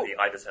bull-headed one or Oh. the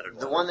ibis-headed one?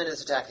 The one that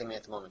is attacking me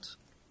at the moment.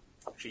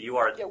 Actually, you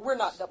are. Yeah, we're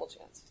not double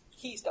chance.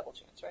 He's double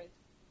chance, right?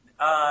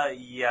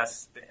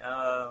 Yes.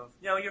 No,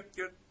 you're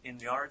in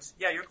the yards.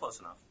 Yeah, you're close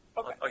enough.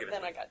 Okay, I'll give it.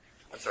 then I got it.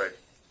 I'm sorry.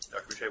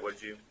 Dr. Boucher,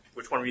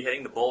 which one were you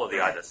hitting? The bull or the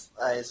ibis?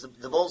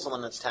 The bull's the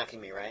one that's attacking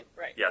me, right?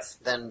 Right. Yes.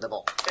 Then the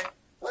bull. Okay.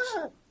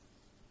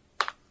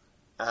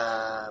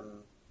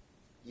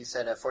 You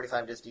said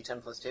 45 is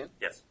D10 plus 2?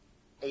 Yes.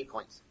 8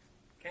 points.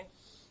 Okay.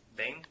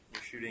 Bane,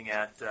 you're shooting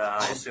at,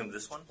 I assume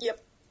this one?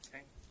 Yep.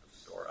 Okay.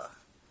 Fedora.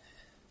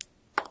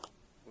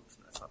 Whoops,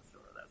 that's not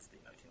Fedora, that's the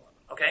 1911.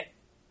 Okay.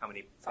 How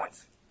many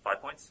points?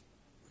 5 points?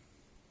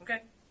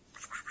 Okay.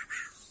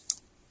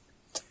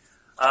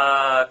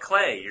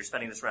 Clay, you're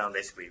spending this round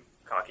basically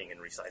cocking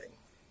and reciting.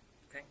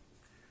 Okay.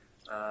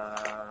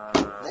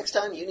 Next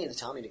time, you need a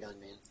Tommy gun,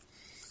 man.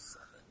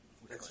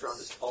 Next round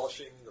is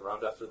polishing. The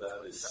round after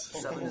that is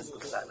 7 is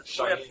the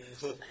shining.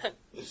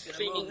 He's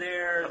going to move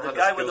there. I don't The have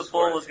guy the with the skills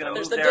bull for it. is going to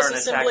There's move the there and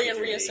attack disassembly you, and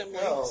JD. reassembly.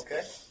 Oh,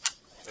 okay.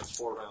 That's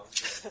 4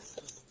 rounds.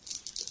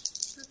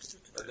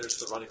 And there's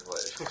the running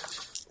away.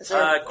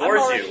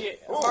 Gorzu.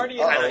 I'm already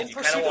Kinda- in you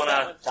pursuit kinda of that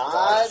wanna- one.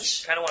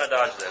 Dodge. Kind of want to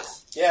dodge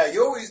this. Yeah,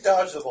 you always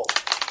dodge the bull.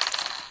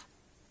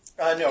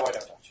 No, I don't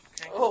dodge.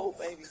 Oh,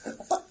 baby.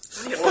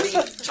 We'll be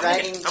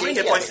dragging How many JD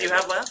hit out points of do you here.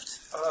 have left?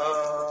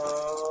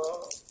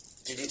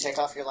 Did you take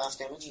off your last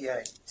damage? Yeah,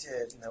 I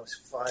did, and that was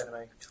 5, and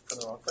I took from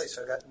the wrong place,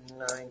 so I got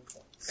 9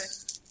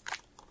 points.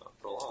 Not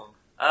for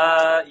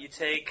long. You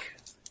take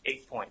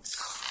 8 points.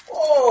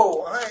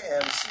 Oh, I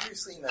am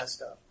seriously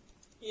messed up.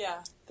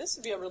 Yeah, this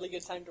would be a really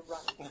good time to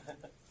run.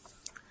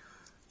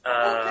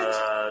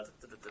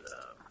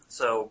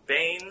 So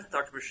Bane,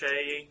 Dr. Boucher,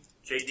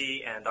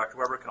 JD, and Dr.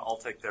 Weber can all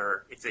take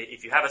their.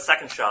 If you have a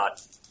second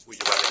shot, we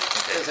do have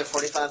it. Does it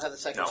 45 have the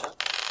second No.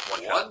 shot?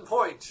 1 shot. 1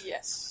 point.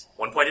 Yes.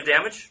 1 point of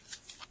damage.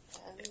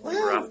 And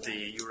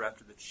You were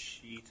after the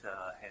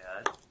cheetah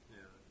head.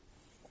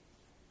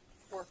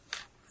 4.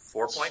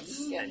 4 points,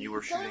 and you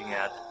were shooting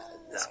at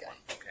This that guy. one.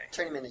 Okay.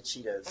 Turn him into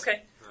Cheetos.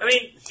 Okay. I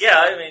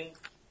mean,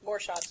 More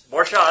shots.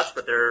 more shots,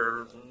 but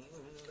they're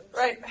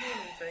Right.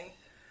 anything.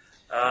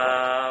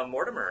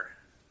 Mortimer.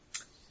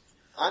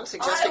 I'm I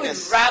suggesting a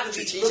would rather be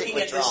strategic looking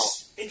at withdrawal.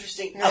 this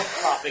interesting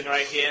outcropping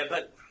right here,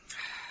 but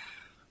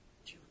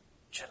you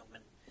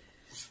gentlemen,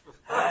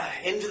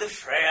 into the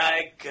fray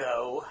I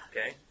go.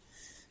 Okay.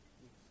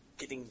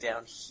 Getting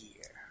down here.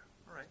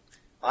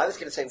 I was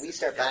going to say we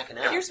start backing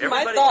out. Here's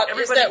Everybody- my thought is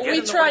everybody that get we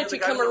in the way tried of the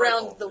to guy come with the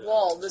around rifle. the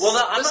wall. This, Well,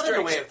 no, I'm this not in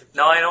the way direction. of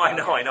No,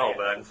 I know,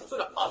 but It's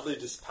an oddly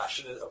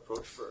dispassionate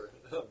approach for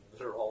a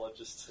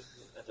mineralogist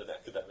and an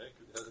academic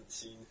who hasn't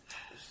seen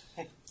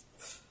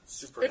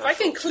supernatural. If I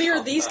can clear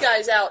combat. these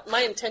guys out,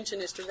 my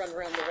intention is to run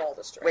around the wall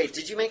this direction. Wait,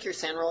 did you make your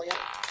sand roll yet?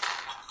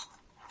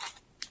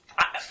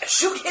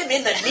 shoot him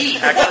in the knee.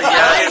 Actually,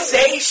 yeah. I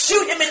say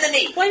shoot him in the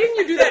knee. Why didn't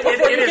you do that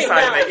before it you is came time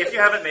to down? make. If you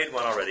haven't made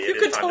one already, You it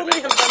could is time totally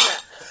to have make done one.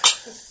 that.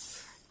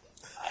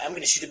 I'm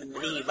going to shoot him in the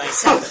knee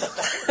myself.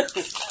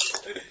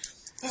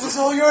 This is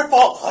all your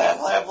fault.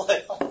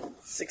 Blah.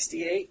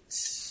 68.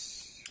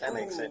 That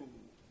makes it.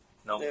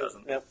 No, it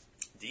doesn't. Nope.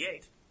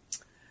 D8.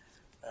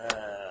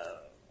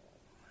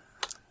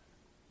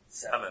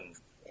 7.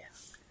 Yeah.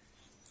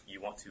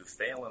 You want to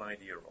fail an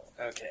idea roll.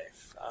 Okay.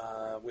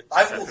 With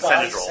I will die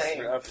percentage roll.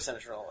 sane.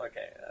 percentage roll.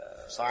 Okay.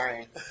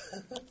 Sorry.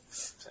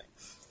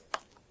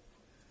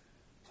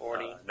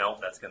 40. No,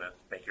 that's going to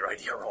make your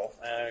idea roll.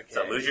 Okay.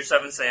 So lose your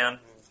 7 sand.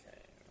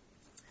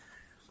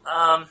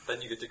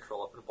 Then you get to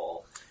curl up in a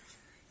ball.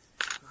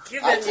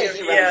 Given I'll take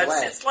you yeah, right away.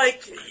 it's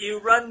like you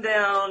run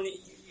down,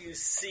 you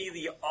see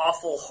the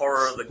awful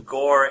horror, the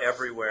gore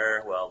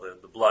everywhere. Well,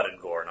 the blood and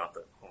gore, not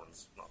the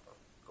horns, not the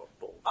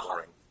bull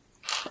goring.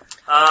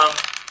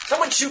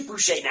 Someone shoot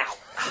Boucher now.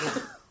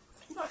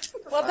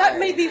 Well, that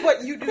may be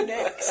what you do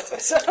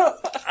next. So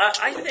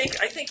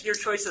I think your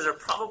choices are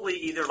probably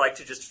either like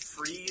to just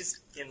freeze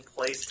in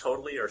place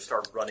totally or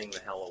start running the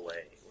hell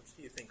away. Which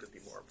do you think would be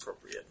more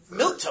appropriate?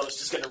 Milk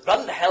Toast is going to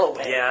run the hell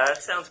away. Yeah,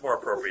 that sounds more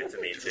appropriate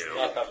to me too.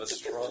 Not have a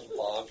strong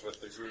bond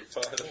with the group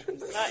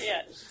either. not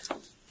yet.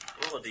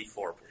 Roll a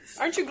d4, please.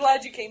 Aren't you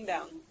glad you came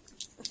down?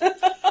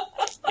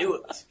 Knew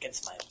it was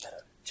against my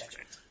better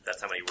judgment.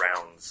 That's how many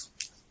rounds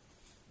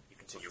you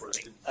continue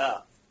running.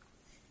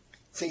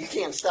 So you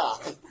can't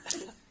stop.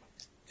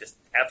 Just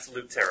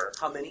absolute terror.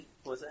 How many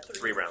was that?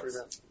 3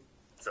 rounds.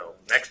 So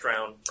next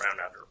round, round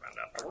after.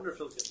 I wonder if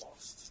he'll get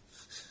lost.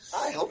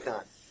 I hope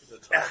not.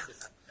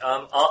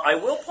 I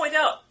will point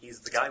out, he's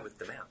the guy with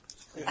the map.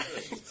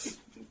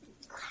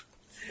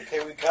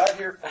 Okay, we got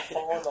here from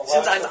following the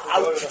Since I'm last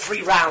out for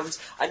 3 rounds,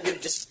 I'm going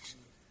to just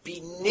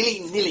be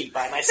nilly-nilly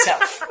by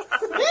myself.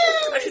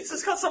 It's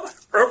just got somewhat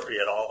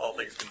appropriate, all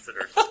things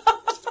considered.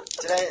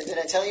 Did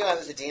I tell you I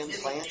was a damn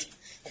plant?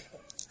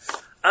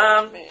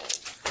 Man.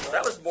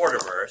 That was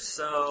Mortimer,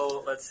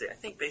 so let's see. I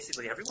think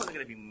basically everyone's going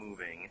to be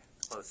moving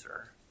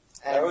closer.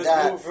 I And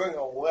was moving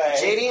away.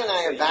 JD and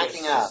I are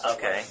backing up.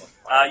 Okay.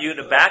 You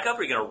going to back up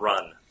or are you going to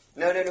run?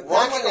 No, Run like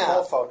backing a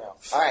up. mofo now.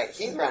 All right,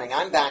 he's running.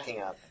 I'm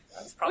backing up.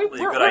 That's probably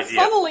a We're good idea.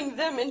 funneling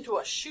them into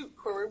a chute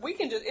where we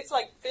can just, it's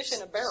like fish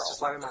in a barrel.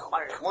 Just light them on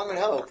fire. One would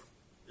hope.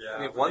 Yeah, I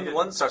mean, if but you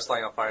one starts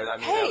lighting on fire, I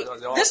mean, Hey,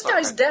 they all this start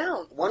guy's burning.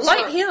 down. Once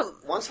Light we're- him.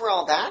 Once we're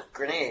all back,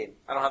 grenade.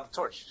 I don't have the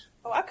torch.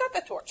 Oh, I've got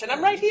the torch, and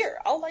I'm right here.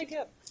 I'll light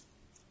him.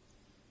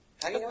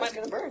 How do you know it's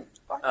going to burn?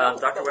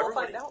 Dr. Weber, We'll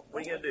find out.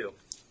 what are you going to do?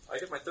 I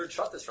get my third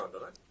shot this round,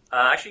 don't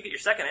I? Actually, you get your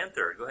second and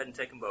third. Go ahead and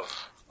take them both.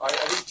 I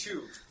did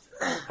 2.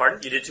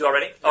 Pardon? You did 2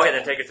 already? Okay,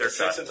 then take your third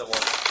shot. 6 into 1.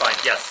 Fine,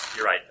 yes,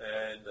 you're right.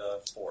 And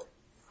 4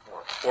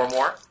 more. 4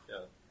 more? Yeah.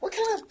 What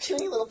kind of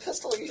puny little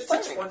pistol are you It's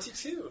firing?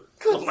 22.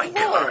 Good Oh my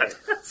Lord.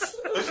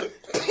 god.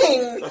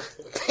 Ping!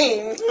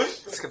 Ping!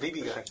 It's like a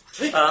BB gun.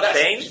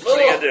 Bane, what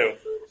are you going to do?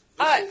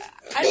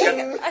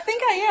 I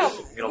think I am.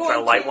 You gonna try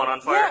to light one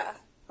on fire?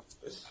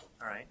 Yeah,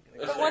 Alright.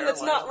 the one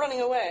that's not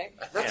running away.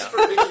 That's Yeah.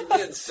 for making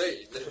me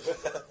insane.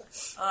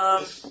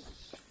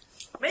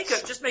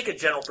 Just make a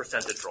general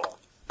percentage roll.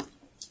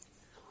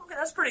 Okay,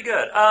 that's pretty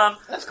good.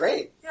 That's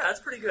great. Yeah, that's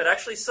pretty good.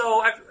 Actually,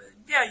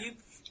 you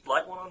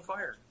light one on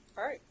fire.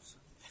 All right.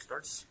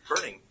 Starts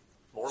burning.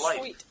 More light.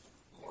 Sweet.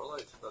 More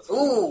light. That's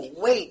Ooh,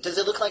 wait, does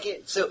it look like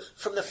it? So,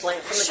 from the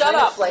flame, from the Shut kind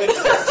up. of flame, you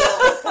can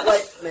tell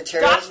what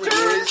materials were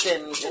Doctor!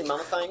 used in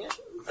mummifying it?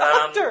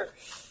 Doctor!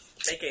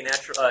 Make a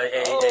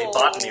a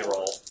botany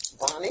roll.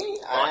 Botany?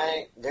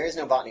 Botany. There is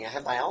no botany. I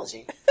have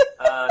biology.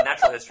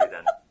 Natural history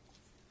then.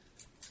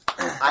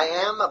 I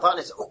am a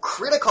botanist. Oh,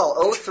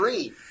 critical.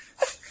 03.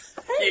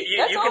 You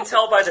That's can awesome.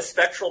 tell by the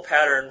spectral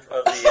pattern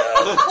of the,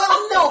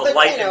 Well, no, the but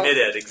light you know,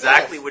 emitted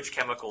exactly yes. which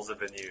chemicals have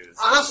been used.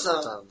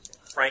 Awesome.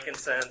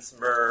 Frankincense,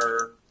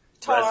 myrrh,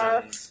 Tar.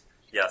 resins.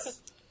 Yes.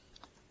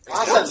 corn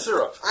Awesome.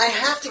 syrup. I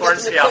have to Corn,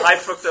 get them to yeah, quit. high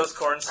fructose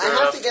corn I have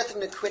syrup. to get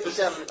them to quit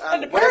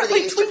And whatever they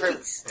apparently use to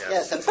Twinkies. Yeah.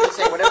 Yes, I was going to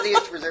say, whatever they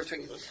use to preserve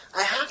Twinkies.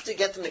 I have to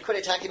get them to quit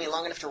attacking me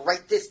long enough to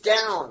write this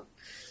down.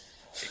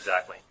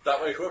 Exactly.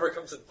 That way, whoever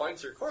comes and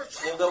finds your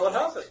corpse will know what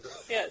happened.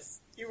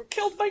 Yes. You were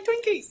killed by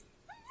Twinkies.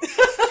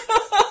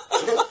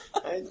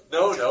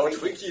 No,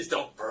 Twinkies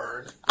don't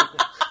burn.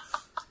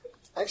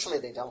 Actually,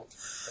 they don't.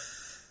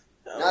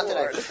 Oh, Not that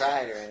Lord. I've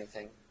tried or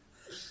anything.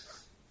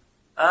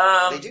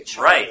 They do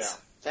char, right. though.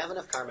 They have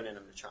enough carbon in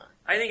them to char.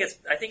 I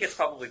think it's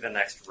probably the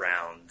next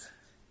round.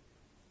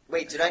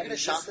 Wait, did I get a This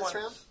shot this one-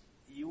 round?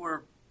 You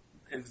were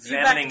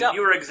backed up.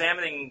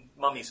 examining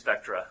mummy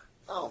spectra.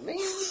 Oh, man.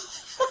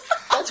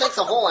 That takes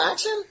a whole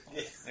action?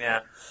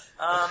 Yeah.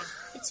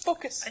 It's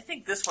focus. I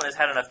think this one has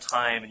had enough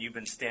time, and you've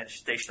been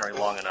stationary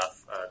long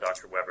enough,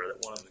 Dr. Weber,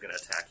 that one of them's going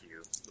to attack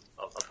you.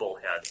 A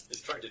bullhead.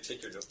 He's trying to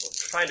take your notebook.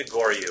 Trying to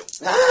gore you.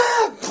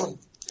 Ah! Boom.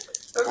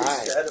 I'd be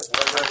Alright. sad if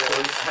one of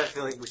them- I have a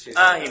feeling we should.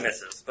 He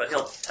misses, but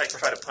he'll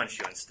try to punch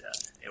you instead.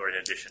 Or in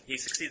addition, he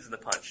succeeds in the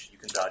punch. You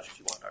can dodge if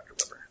you want, Dr.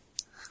 Weber.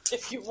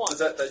 If you want. Does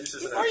that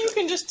uses an Or you action?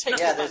 can just take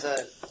Yeah, it.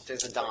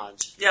 there's a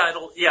dodge.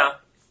 Yeah.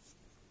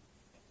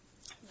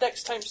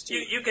 Next times two.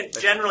 You can,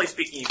 generally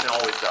speaking, you can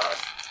always dodge.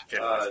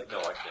 Generally speaking.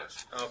 No, I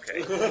can't.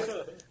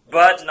 Okay.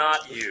 But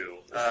not you.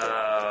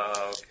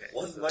 Okay.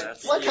 One So might-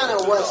 that's, What kind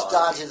of wuss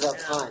dodges a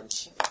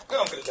punch? No,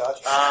 I'm going to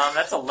dodge.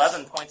 that's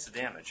 11 points of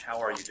damage. How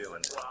are you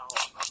doing? Wow.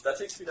 That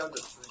takes me down to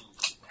 3.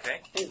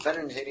 Okay. He's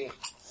better than JD.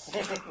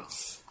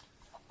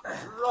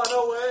 Run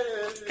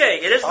away! Okay,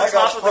 it is the I top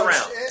got of the punched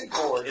round. and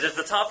gored. It is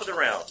the top of the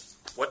round.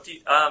 What do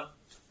you...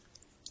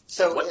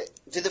 So, What?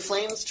 do the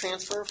flames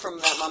transfer from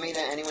that mummy to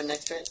anyone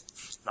next to it?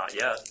 Not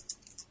yet.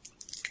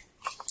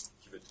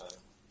 Give it time.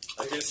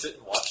 Are you going to sit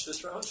and watch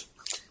this round?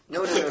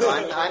 No.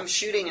 I'm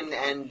shooting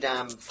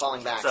and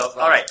falling back. So, as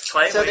well. all right,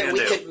 Clay, So what are that you we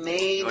going to do? could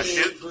maybe You wanna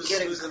shoot?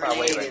 get a Who's in my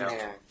way grenade right in now?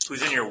 there.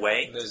 Who's in your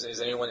way?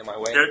 Is anyone in my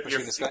way You're- pushing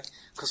you're- this guy?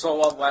 Because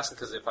I'm asking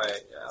because if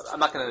I'm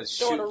not going to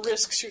shoot. Don't want to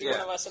risk shooting Yeah.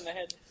 one of us in the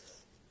head.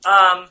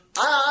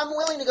 I'm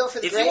willing to go for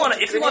the If you want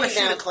to grenade shoot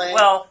now, it, Clay.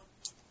 well,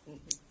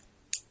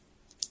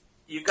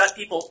 you've got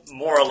people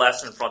more or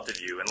less in front of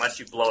you. Unless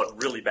you blow it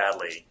really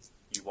badly,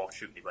 you won't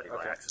shoot anybody by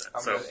Okay. accident.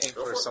 I'm So, going to aim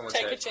for someone's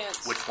Take a head.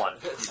 chance. which one?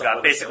 You've Someone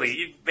got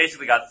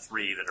basically got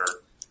 3 that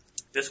are.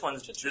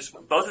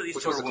 Both of these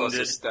Which two was are the wounded.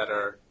 closest that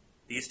are...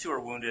 These 2 are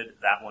wounded.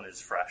 That one is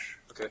fresh.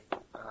 Okay.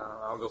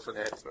 I'll go for the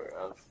head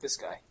for this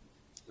guy.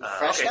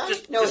 Fresh okay, guy?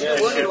 just- No, it's just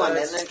the wounded shoot one. him.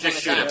 And then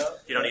Just shoot him. Yeah.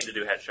 You don't need to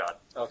do headshot.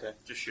 Okay.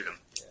 Just shoot him.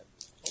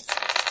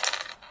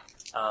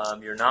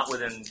 You're not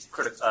within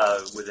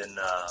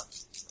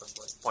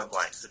point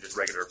blank, so just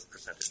regular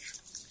percentage.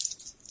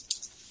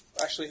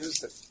 Actually,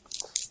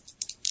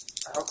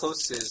 how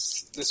close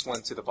is this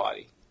one to the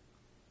body?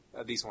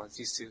 These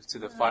two to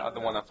the the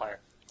one on fire.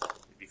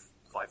 You'd be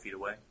 5 feet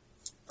away.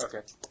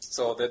 Okay.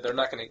 So they're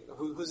not going to.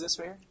 Who's this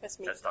right here? That's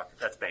me.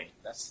 That's Bane.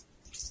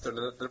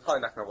 They're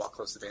probably not going to walk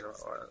close to Bane,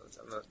 or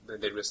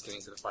they risk getting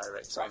into the fire,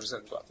 right? So I'm just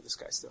going to go after this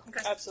guy still.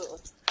 Absolutely.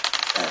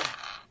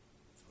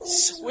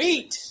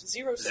 Sweet.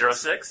 06.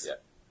 06?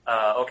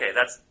 Yeah. Okay,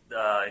 that's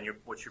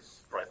what's your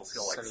rifle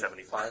skill, like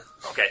 75?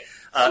 75. Okay,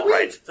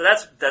 right. So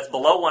that's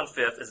below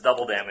 1/5. It's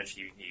double damage.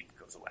 He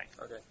goes away.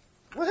 Okay.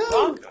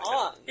 Rock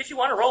on. If you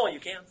want to roll, you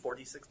can.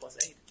 4d6 plus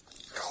 8.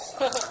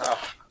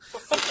 Oh.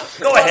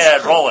 Go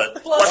ahead, roll it.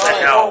 Plus What the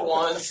eight.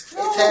 hell? Its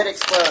head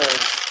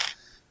explodes.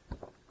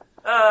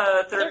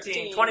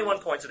 13, 21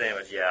 points of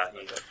damage. Yeah.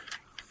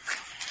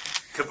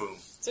 Kaboom.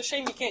 It's a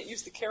shame you can't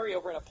use the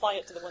carryover and apply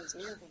it to the ones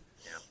near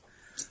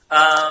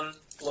him.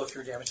 Blow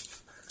through damage.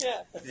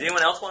 Yeah. Does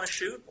anyone else want to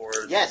shoot? Or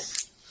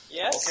Yes.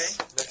 Yes.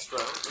 Okay. Next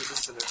round? Is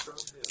this the next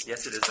round? Yeah.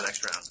 Yes, it is the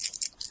next round.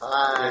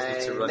 I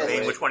to run missed. Bane,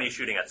 away. which one are you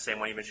shooting at? The same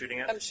one you've been shooting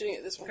at? I'm shooting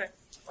at this one. Okay.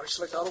 Why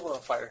should like the other one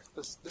on fire?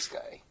 This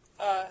guy.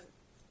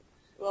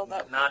 Well,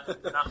 that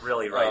Not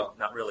really right. Oh.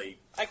 Not really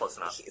close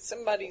enough.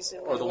 somebody's in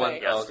Or the my one. way.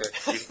 Yes.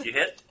 Oh, okay. You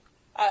hit?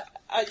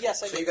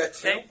 Yes, I So did. you got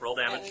 2. Okay, roll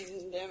damage.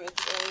 And damage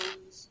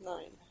is 9.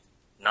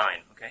 9,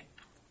 okay.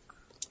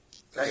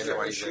 Guys, Okay, you why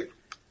want is to shoot?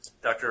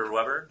 Dr.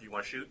 Weber, do you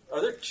want to shoot?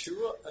 Are there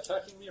 2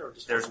 attacking me, or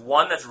just There's one?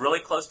 one that's really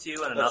close to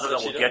you, and That's another the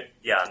that will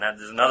cheetah?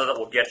 there's another that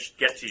will get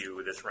to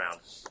you this round.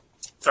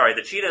 Sorry,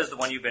 the cheetah is the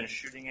one you've been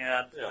shooting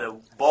at. Yeah.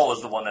 The bull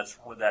is the one that's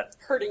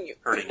Hurting you.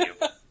 hurting you.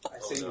 I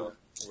say no.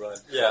 you run.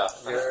 Yeah.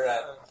 You're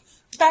at.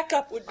 Back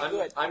up would be I'm,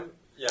 good, I'm.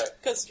 Yeah.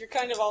 because you're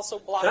kind of also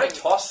Can blocking. I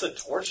toss the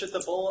torch at the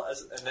bull and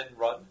then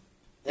run?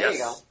 There Yes.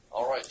 you go.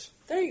 All right.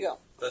 There you go.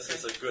 This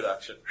is a good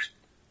action.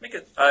 Make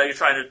it. You're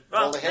trying to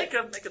Roll the hit?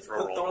 make a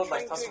throw roll. Don't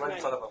Trying like toss to right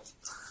in front of him.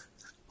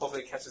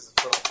 Hopefully, it catches his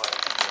foot on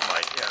fire.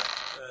 Right,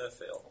 yeah.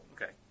 Fail.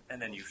 Okay, and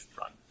then you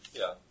run.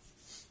 Yeah.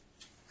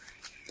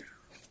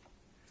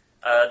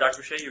 Dr.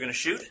 Boucher, you're going to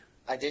shoot.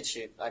 I did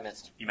shoot. I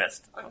missed. You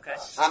missed. Okay.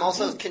 I'm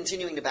also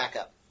continuing to back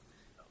up.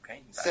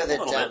 Okay. So a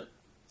little that bit.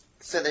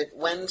 so that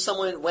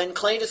when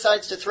Clay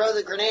decides to throw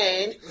the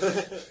grenade,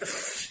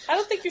 I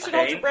don't think you should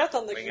hold your Bane, breath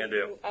on the. what are you gonna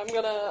do? I'm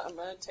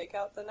gonna take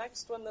out the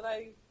next one the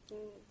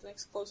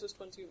next closest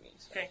one to me.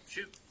 So. Okay,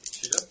 shoot.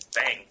 Cheetah?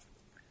 Bang.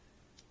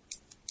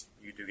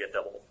 You do get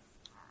double.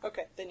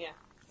 Okay, then yeah,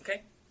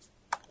 Okay.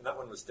 And that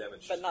one was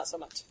damaged. but not so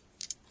much.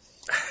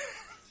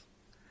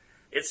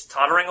 It's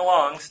tottering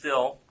along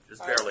still,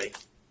 just All right. barely.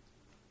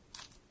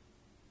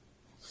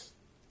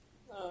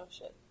 Oh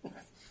shit.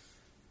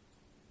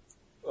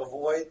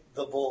 Avoid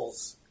the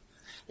bulls.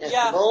 yes,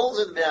 Yeah. the bulls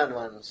are the bad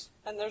ones.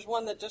 And there's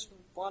one that just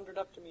wandered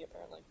up to me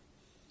apparently.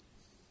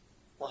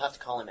 We'll have to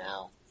call him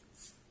Al.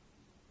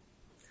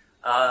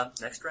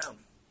 Next round.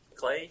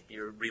 Clay,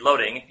 you're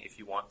reloading if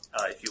you want,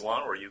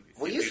 or you. if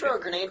Will you do throw a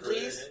get- grenade,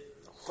 please?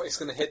 Wait, it's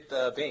gonna hit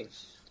the Bane.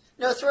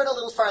 No, throw it a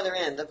little farther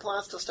in. The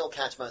blast will still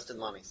catch most of the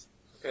mummies.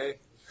 Okay.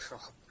 Can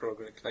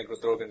I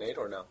throw a grenade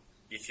or no?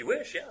 If you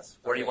wish, yes.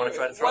 Where do you want to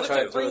try to throw What it if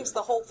to? it brings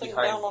the whole thing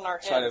Behind. down on our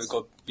Try to heads?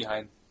 go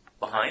behind.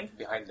 Behind?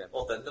 Behind them.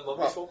 Well, then the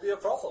mummies won't be a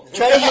problem.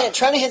 Try to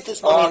hit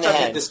this mummy I'll in the try to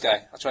hit head. this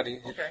guy. I'll try to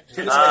hit. Okay.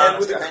 Hit his head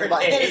with a Hit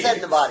grenade. his head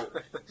in the body.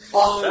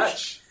 Bonk.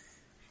 Fetch.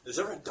 Is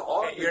there a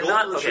dog? Okay, you're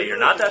not okay. You're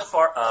not that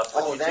far up.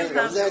 But Oh, you there do you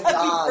go. have- There's a That'd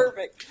be dog.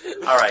 perfect.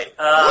 All right.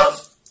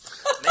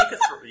 Make a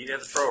you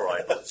have a throw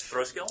right.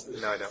 Throw skill.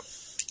 No, I don't.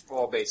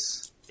 All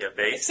base. You have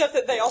base. Except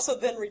that they also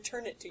then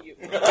return it to you.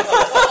 If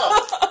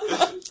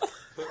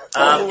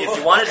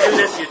you want to do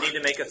this, you need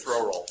to make a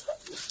throw roll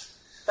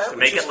to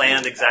make it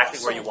land exactly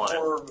where you want it.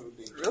 Horror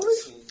movie.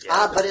 Really?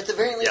 Yeah. But at the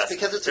very least, Yes.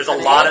 because it's There's a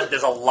a grenade,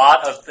 there's a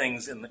lot of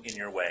things in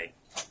your way.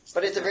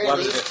 but at the very What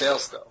if it least,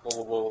 fails though?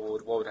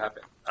 What would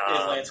happen?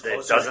 lands It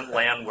closer. doesn't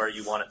land where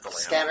you want it to land.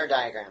 scatter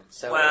diagram.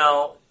 So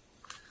Well,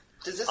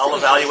 does this I'll thing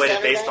have a evaluate it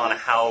scatter based on diagram?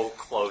 how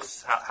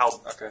close,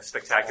 how Okay.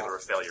 spectacular a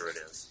failure it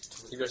is.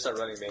 You better start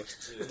running, man.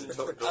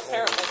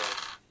 Apparently.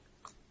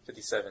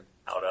 57.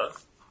 Out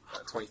of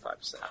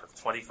 25%.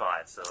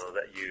 25, so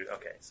that you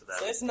so that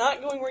So it's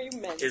not going where you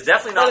meant. is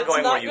definitely But not it's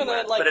going not where you gonna,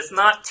 went, like, but it's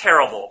not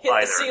terrible hit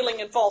either. the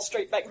ceiling and fall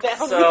straight back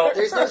down. So- either.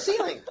 There's no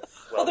ceiling.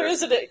 Well, there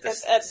is at the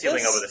ceiling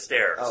this. over the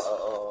stairs.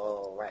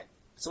 Oh, right.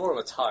 It's more of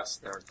a toss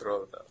than a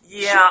throw, though.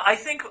 Yeah, I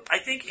think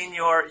in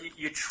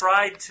you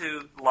tried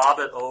to lob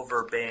it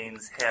over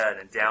Bane's head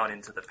and down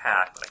into the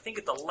pack, but I think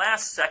at the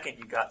last second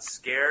you got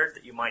scared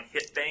that you might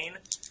hit Bane,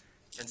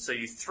 and so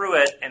you threw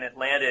it and it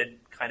landed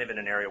kind of in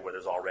an area where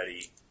there's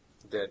already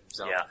Dead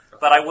zone. yeah.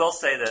 But I will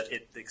say that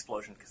the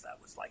explosion, because that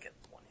was like at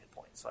 1 hit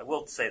point, so I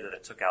will say that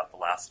it took out the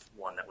last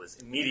one that was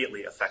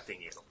immediately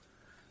affecting you,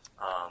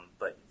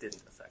 but it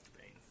didn't affect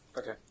Bane.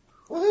 Okay.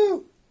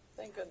 Woohoo!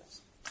 Thank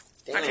goodness.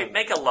 Damn. Actually,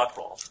 make a luck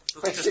roll,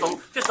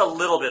 just a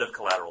little bit of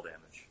collateral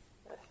damage.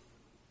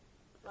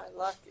 My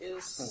luck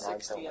is I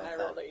 60 don't and I like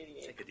rolled that.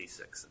 88. Take a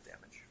d6 of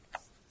damage.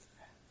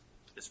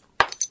 Just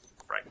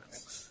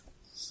fragments.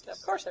 Yeah,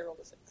 of course I rolled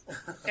a 6.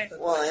 Okay.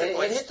 Well, it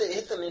Points.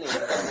 hit the mini.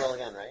 Let's roll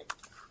again, right?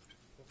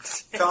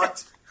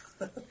 Cocked.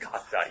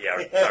 God,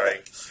 yeah,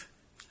 sorry.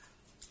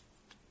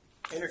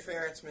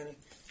 Interference mini.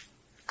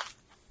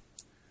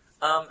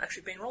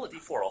 Actually, Bane, roll a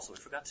d4 also. We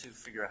forgot to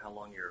figure out how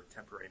long your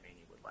temporary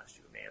mania would last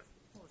you. It may have.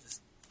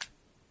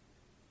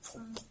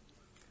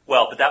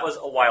 Well, but that was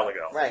a while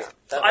ago. Right.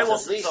 That So I was will-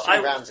 at least so 3 I-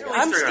 rounds ago. at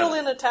least I'm 3 still rounds.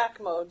 in attack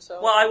mode,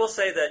 so. Well, I will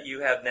say that you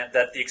have that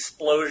the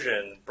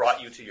explosion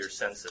brought you to your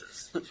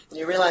senses.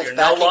 You realize You're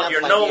backing up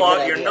you're might no be a long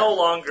good you're idea. no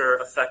longer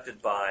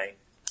affected by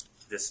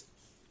this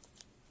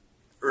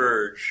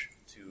urge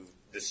to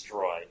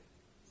destroy.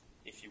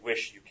 If you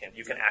wish, you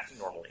can act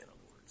normally. In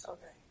other words.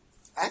 Okay.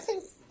 I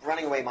think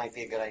running away might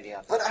be a good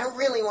idea, but I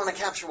really want to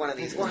capture one of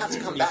these. We'll have to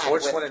come You back.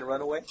 torch with- one and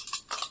run away?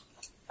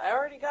 I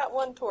already got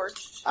one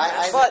torched,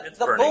 I- but It's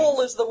the burning.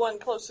 bull is the one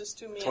closest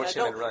to me, Torch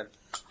and him and run.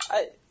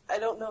 I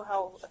don't know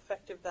how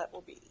effective that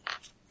will be.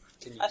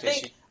 Can you, I can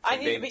think she- I can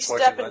need to Bane be torch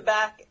and stepping run?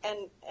 back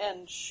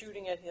and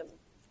shooting at him,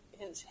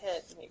 his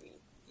head maybe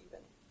even.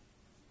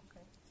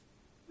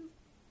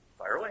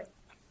 Fire away.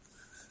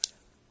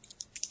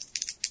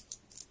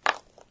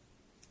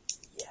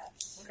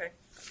 Okay,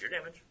 your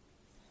damage.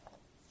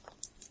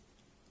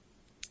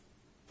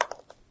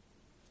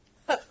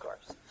 Of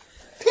course.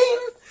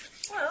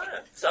 Well,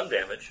 some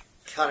damage.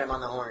 Caught him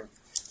on the horn.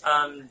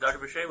 Dr.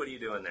 Boucher, what are you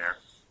doing there?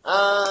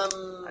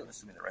 Um, I'm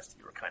assuming the rest of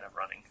you were kind of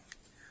running.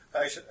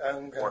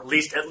 I'm Or gonna,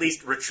 at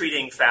least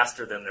retreating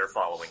faster than they're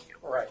following you.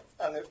 right.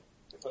 But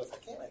if I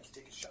can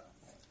take a shot.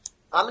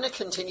 I'm going to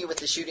continue with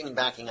the shooting and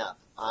backing up.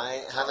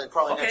 I haven't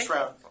Probably Okay. next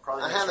round.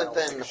 Probably I next haven't round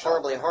we'll been take a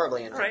shot.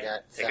 horribly injured All right,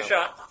 yet. take a so.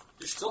 shot.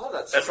 You still have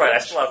that. That's right.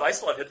 Sphinx. I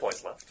still have hit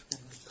points left.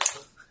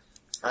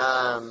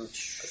 I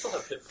still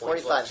have hit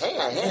points 45. left. Hey,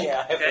 I hit. Yeah,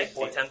 I have Okay, hit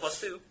points. D10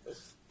 plus 2.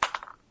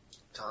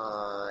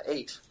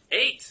 8.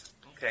 8.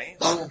 Okay,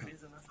 Boom. that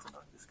is enough to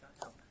knock this guy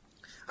out.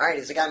 All right,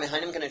 is the guy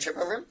behind him going to trip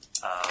over him?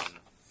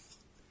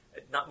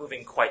 Not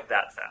moving quite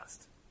that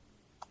fast.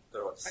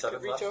 There are what, I 7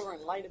 could reach left? over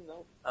and light him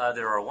though.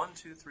 There are 1,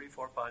 2, 3,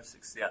 4, 5,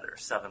 6. Yeah, there are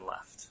 7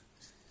 left.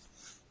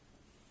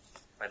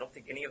 I don't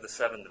think any of the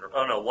 7 that are.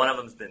 Oh no, one of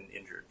them's been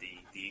injured.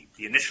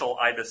 The initial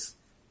ibis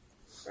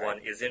one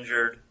is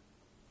injured.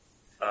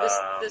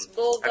 This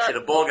bull got Actually,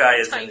 the bull guy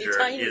is tiny injured.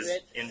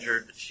 bit.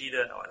 The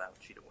cheetah. Oh, that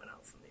cheetah went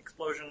out from the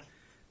explosion.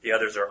 The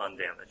others are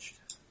undamaged.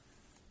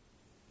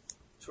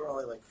 So we're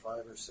only like 5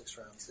 or 6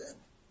 rounds in.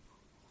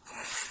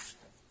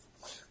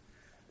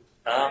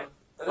 And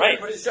Right.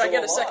 everybody's Do I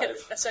get still a alive.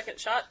 second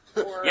shot?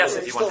 Or Yes, Well,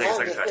 if you it's want to take a still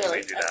second shot, on you the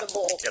may do at that. the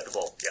bull. At the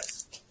bull,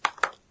 yes.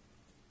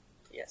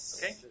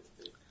 Yes. Okay.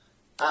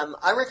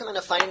 I recommend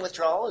a fighting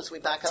withdrawal as we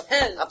back up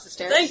 10. up the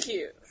stairs. Thank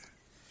you.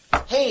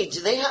 Hey,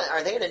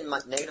 are they at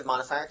a negative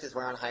modifier because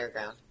we're on higher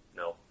ground?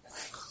 No.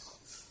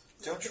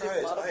 Don't try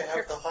it. I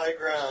have the high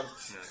ground.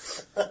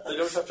 They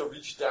don't have to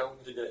reach down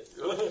to get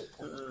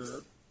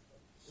you.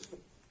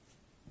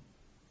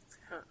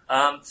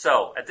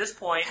 So at this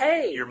point,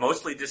 Hey. you're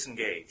mostly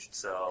disengaged.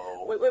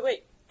 So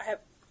Wait. I have.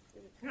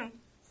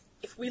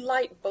 If we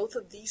light both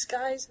of these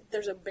guys,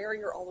 there's a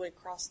barrier all the way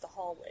across the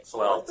hallway.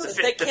 well, So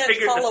they can't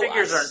the follow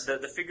figures us. are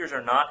the figures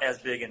are not as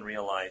big in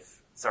real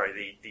life.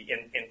 Sorry,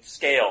 in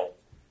scale,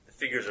 the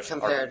figures are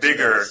Compared to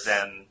bigger this.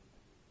 than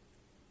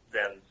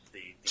the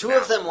Two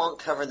mount. of them won't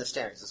cover the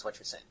stairs, is what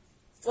you're saying.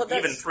 Well,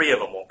 that's, Even 3 of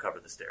them won't cover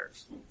the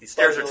stairs. The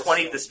stairs are But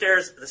 20. you'll-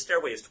 The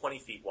stairway is 20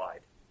 feet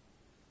wide.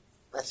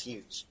 That's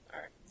huge.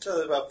 So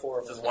there's about 4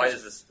 of It's them. as wide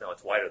as this. No,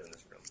 it's wider than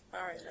this room.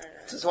 all right.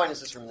 It's as wide as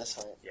this room this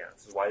side. Yeah,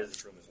 it's as wide as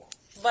this room as well.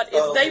 But if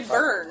Oh, they okay, fine.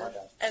 burn, My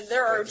bad. and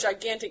there are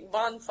gigantic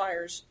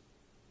bonfires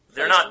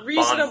They're placed not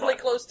reasonably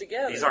bonfires. close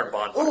together. These aren't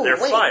bonfires. Ooh, They're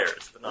wait.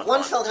 fires, but not One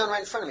bonfires. fell down right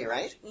in front of me,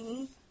 right?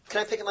 Mm-hmm.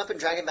 Can I pick him up and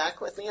drag him back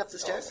with me up the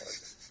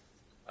stairs?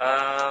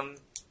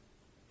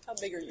 How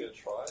big are You you? gonna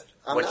try?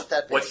 I'm what's, not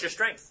that big. what's your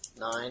strength?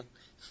 9.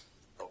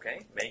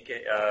 Okay, make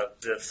it.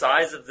 The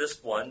size of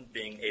this one,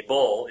 being a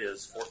bull,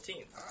 is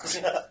 14.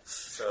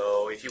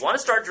 So if you want to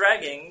start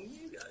dragging,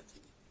 you got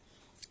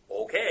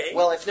okay.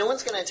 Well, if no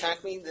one's going to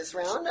attack me this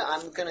round,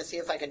 I'm going to see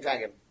if I can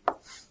drag him.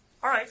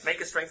 All right, make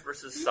a strength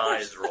versus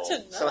size roll.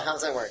 That's a So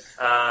how's that work?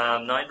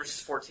 9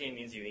 versus 14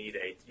 means you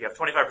have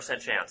 25%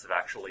 chance of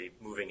actually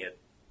moving it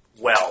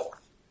well.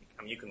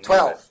 I mean, you can move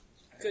 12.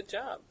 it. good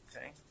job.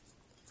 Okay,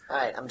 All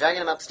right, I'm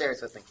dragging him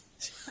upstairs with me.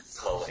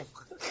 slowly.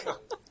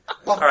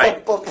 All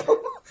right.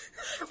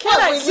 Can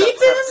I keep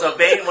him? So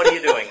Bane, what are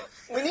you doing?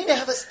 We need to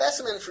have a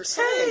specimen for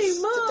science Hey,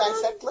 to Mom.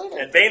 dissect later.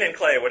 And Bane and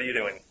Clay, what are you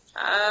doing?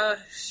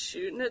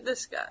 Shooting at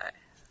this guy.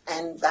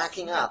 And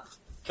backing up.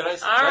 Can I? All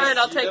can I right,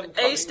 I'll see take them a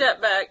coming?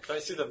 step back. Can I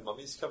see the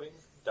mummies coming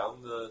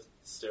down the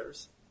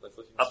stairs? Like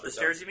looking Up the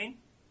straight down? stairs, you mean?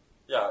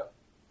 Yeah.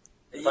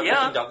 If I'm Yeah.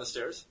 looking down the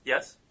stairs,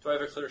 Yes. do I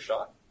have a clear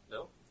shot?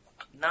 No.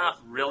 Not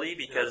really,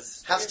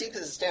 because How steep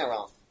is the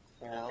stairwell?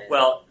 You know?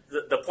 well,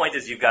 the point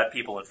is you've got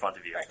people in front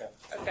of you.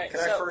 Okay, Can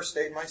I so first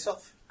aid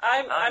myself?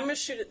 I'm gonna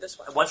shoot it this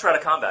way. Once we're out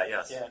of combat,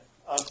 yes. Yeah.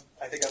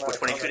 I think I'm. Which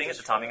one are you shooting at?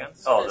 The Tommy gun?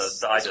 Oh,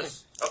 the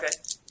Ibis. Okay.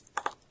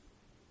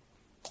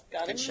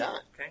 Got him. Good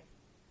shot. Okay.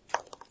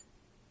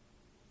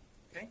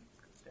 Okay.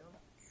 Goes down.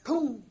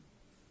 Boom.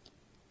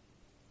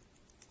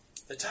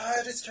 The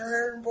tide is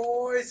turning,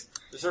 boys.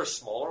 Is there a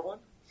smaller one?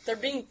 They're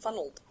being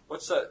funneled.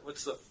 What's that?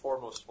 What's the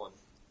foremost one?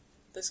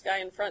 This guy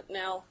in front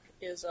now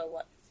is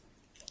what?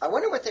 I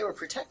wonder what they were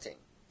protecting.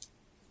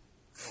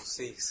 We'll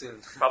see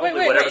soon. Probably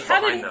Wait. whatever's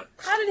How behind did them.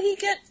 how did he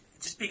get?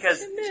 Just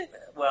because,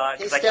 well, He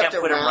because I can't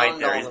stepped put him right around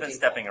there. all He's the been people.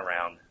 stepping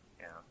around.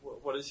 Yeah.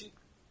 What is he?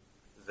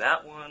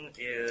 That one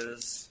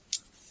is.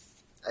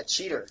 A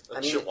cheater.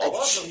 A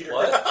chihuahua? cheater.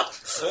 What?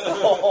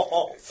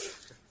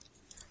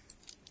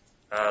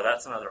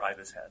 That's another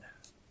Ibis head.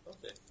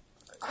 Okay.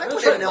 I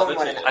would have known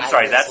what an I'm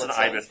sorry, ibis that's an looks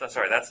like. Ibis. I'm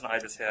sorry, that's an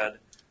Ibis head.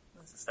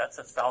 That's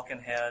a falcon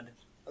head.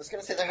 I was going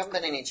to say there haven't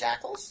been any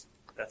jackals.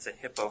 That's a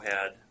hippo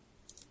head.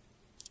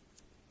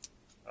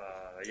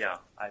 Yeah.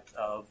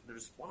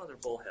 There's one other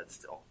bull head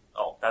still.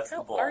 Oh, that's the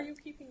How bull. are you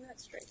keeping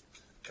that straight?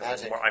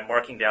 'Cause I'm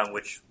marking down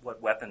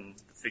what weapon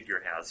the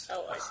figure has.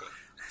 Oh, I see.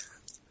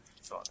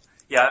 So,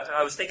 yeah,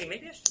 I was thinking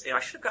maybe I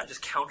should have gotten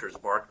just counters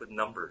marked with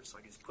numbers, so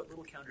I can just put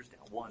little counters down.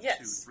 1, Yes.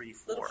 2, 3,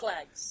 4. Little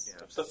flags.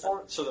 Yeah. So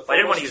the I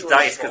didn't want to use foremost two are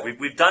dice because small.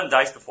 we've done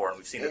dice before and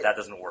we've seen that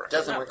doesn't work.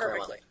 Doesn't Not work very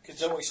well. perfectly. Because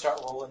then we start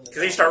rolling. Because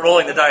then you start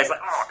rolling the dice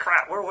like, oh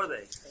crap, where were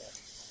they?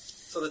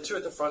 So the two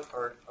at the front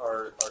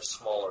are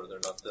smaller. They're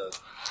not the.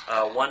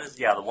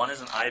 The one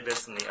is an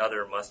ibis, and the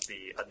other must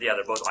be.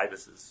 They're both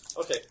ibises.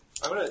 Okay,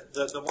 I'm gonna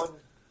the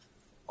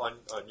one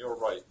on your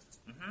right.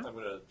 Mm-hmm. I'm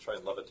gonna try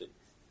and levitate.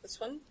 This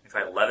one? If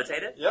I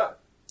levitate it, Yeah.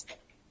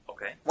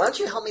 okay. Why don't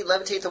you help me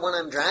levitate the one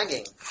I'm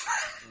dragging?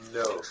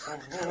 No.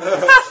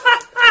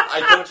 I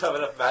don't have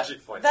enough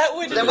magic points. That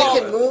would Then we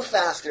can move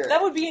faster.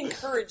 That would be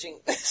encouraging.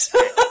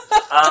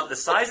 The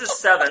size is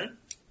 7.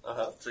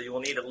 Uh-huh. So you'll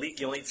need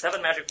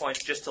 7 magic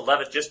points just to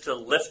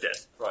lift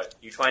it. Right.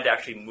 You trying to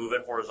actually move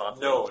it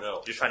horizontally? No.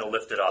 You're just trying to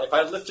lift it up. If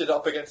I lift it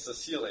up against the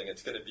ceiling,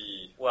 it's going to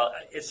be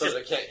it's so just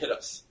that it can't hit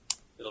us.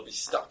 It'll be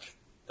stuck.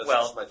 That's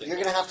my thinking. You're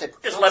going to have to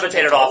just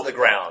levitate it off the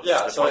ground. Yeah,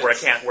 to the so point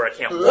where it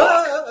can't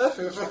walk.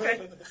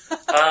 Okay.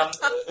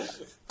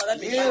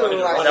 That'd be You fun.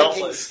 are That'll-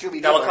 thinking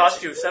Scooby-Doo. That will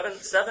cost you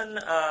 7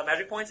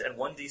 magic points and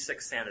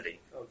 1d6 sanity.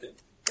 Okay.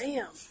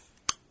 Damn.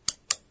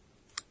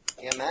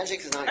 Yeah, magic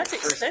is not That's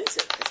your first.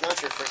 expensive. It's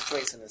not your first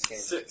choice in this game.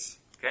 6.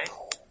 Okay.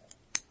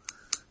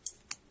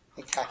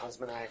 He tackles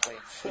maniacally.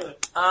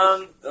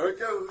 There it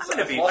goes. I'm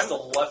gonna I've be- lost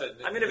I'm- 11.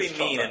 I'm going to be in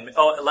mean combat.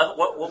 and 11.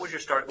 What was your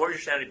start? What was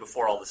your sanity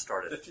before all this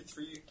started?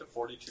 53 to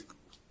 42.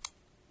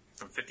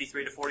 From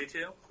 53 to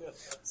 42?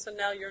 So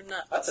now you're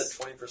nuts. That's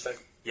a 20%.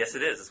 Yes,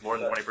 it is. It's more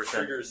than That 20%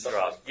 triggers something.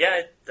 drop. Yeah,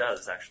 it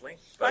does actually.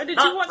 But Why did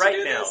not you want right to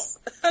do now. this?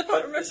 I don't But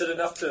remember. is it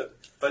enough to?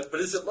 But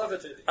is it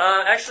levitating?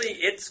 Actually,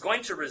 it's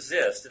going to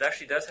resist. It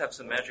actually does have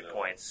some magic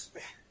points.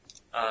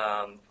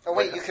 Oh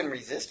wait, you can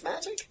resist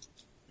magic?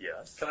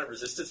 Yes. Can I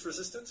resist its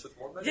resistance with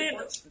more magic Yeah,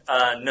 points?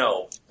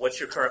 no. What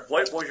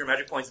was your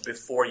magic points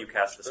before you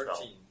cast the spell?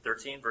 13.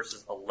 13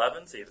 versus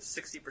 11, so you have a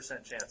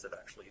 60% chance of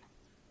actually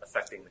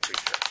affecting the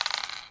creature.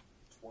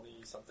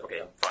 20 something. Okay,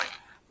 Yeah. fine.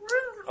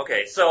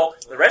 Okay, so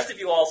the rest of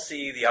you all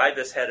see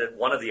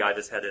one of the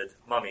ibis-headed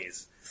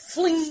mummies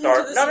Fling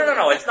start. to the No.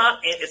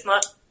 ceiling. It's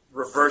not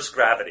reverse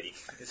gravity.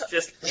 It's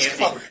just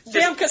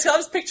Damn, because I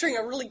was picturing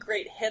a really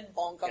great head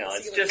bonk on You know,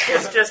 the it's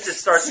ceiling. just it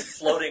starts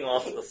floating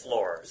off the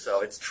floor. So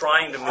it's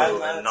trying to I'm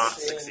move and not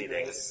seeing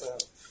succeeding. this,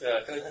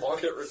 Yeah, can I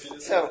bonk it repeatedly?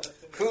 So,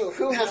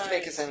 who has to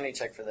make a sanity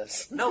check for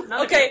this? No,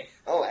 none Okay,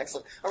 Oh,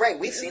 excellent. All right,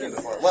 we've seen it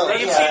before. Well, of you.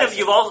 You've Yeah. seen him.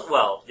 You've all.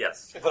 Well,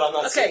 yes. but I'm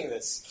not Okay. seeing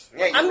this.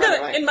 yeah, you I'm run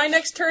gonna away. in my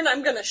next turn.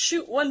 I'm gonna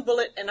shoot one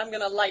bullet, and I'm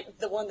gonna light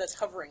the one that's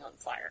hovering on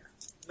fire.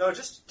 No,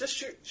 just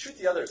shoot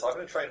the others. I'm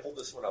going to try and hold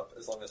this one up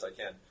as long as I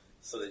can,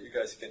 so that you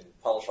guys can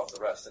polish off the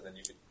rest, and then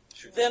you can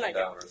shoot this Then one I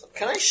down or something.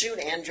 Can I shoot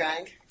and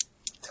drag?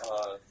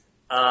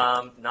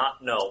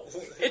 No.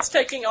 It's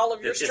taking all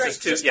of your This is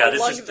strength. too. just Yeah, to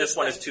lug this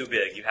one is thing. too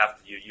big. You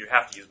have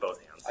to use both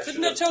hands. I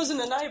Couldn't have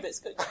chosen an ibis,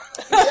 could you?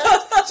 Yeah,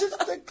 just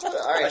all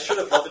I right. should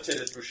have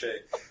levitated Boucher.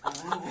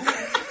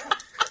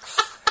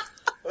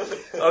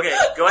 Okay,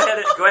 go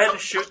ahead and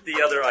shoot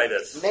the other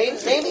ibis.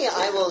 Maybe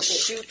I will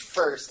shoot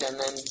first and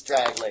then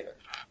drag later.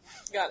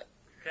 Got it.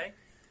 Okay,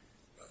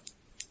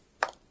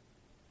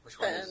 Which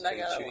one is And I are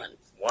you got a shooting? one.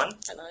 one.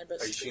 An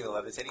ibis. Are you shooting the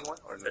levitating one?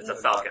 Or It's a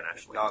falcon,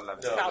 actually.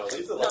 Non-levitating. No, Falcon.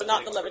 leave the No,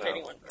 not the levitating one for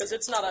levitating now. one, because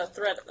it's not a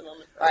threat at the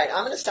moment. All right,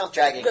 I'm going to stop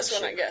dragging. This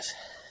and one, I shoot. guess,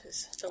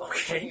 is the one I'm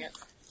Okay. shooting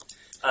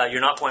at.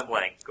 You're not point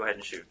blank. Go ahead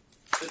and shoot.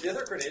 Did the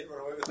other grenade run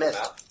away with Missed. the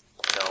map?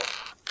 No.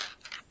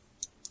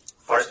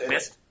 First aid.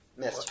 Missed.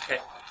 Missed. Okay,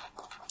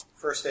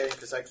 First aid,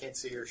 because I can't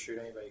see or shoot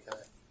anybody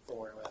kind of from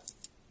where I'm at.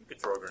 you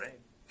could throw a grenade.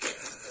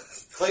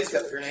 Clay's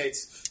got the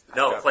grenades.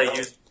 No, Clay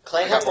used.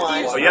 Clay has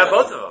one. Oh, you have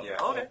both of them.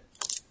 Yeah. Okay.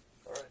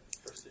 Alright,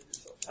 first aid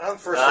yourself. I'm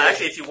first aid.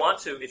 Actually, if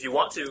you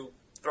want to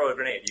throw a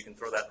grenade, you can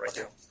throw that right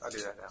Okay, now. I'll do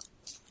that now.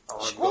 I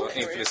want to go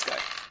Okay. aim for this guy.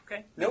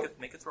 Okay. Nope.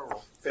 Make a throw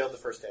roll. Failed the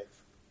first aid.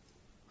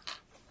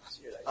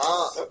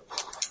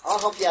 I'll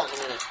help you out in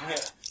a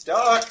minute. Yeah.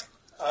 Doc,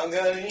 I'm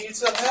going to need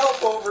some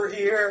help over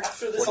here.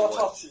 After this 41.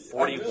 autopsy. I'm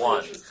really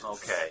 41. interested.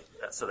 Okay.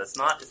 So it's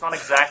not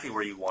exactly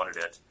where you wanted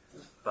it,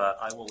 but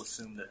I will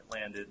assume that it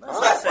landed. Oh,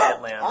 Let's say it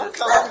I'm landed.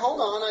 coming.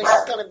 Hold on. I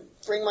just got to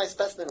bring my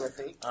specimen with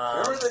me.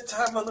 Remember that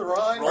time on the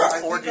ride? roll I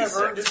think I've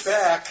 4d6. earned it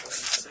back.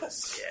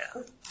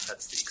 Yeah,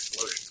 that's the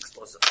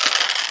explosive.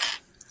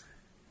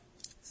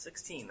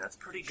 16. That's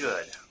pretty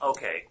good.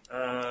 Okay.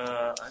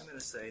 I'm going to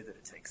say that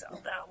it takes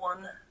out that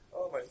one.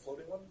 Oh, my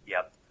floating one?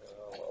 Yep.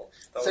 Oh, well.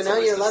 That So was now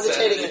always you're the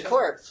levitating a sanity.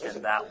 corpse.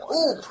 And that one.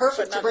 Ooh,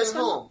 perfect But to not bring this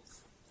one? home.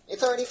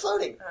 It's already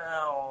floating.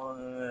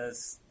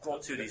 Roll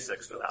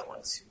 2d6 for that one.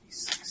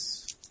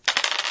 2d6.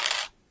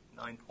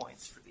 9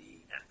 points for the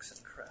axe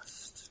and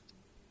crest.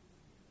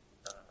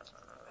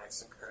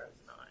 Axe and crest.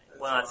 9.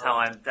 Well,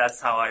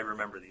 that's how I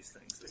remember these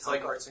things. It's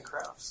like arts and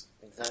crafts.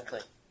 Exactly.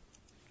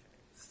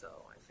 So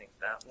I think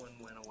that one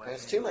went away.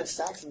 There's too much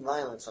Saxon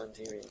violence on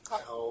TV.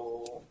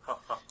 Oh. And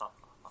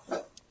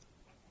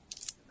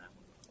that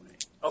one went away.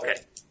 Okay.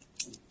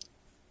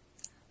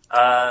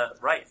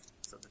 Right.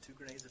 So the 2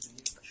 grenades have been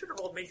used. I should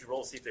have made you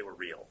roll to see if they were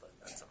real, but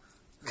that's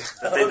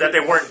that they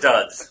weren't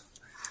duds.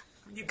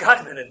 You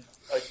got them in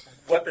a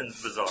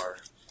weapons bazaar.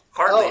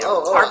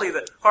 Hardly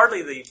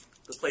the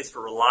place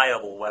for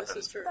reliable weapons.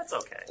 This is true. That's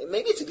okay.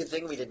 Maybe it's a good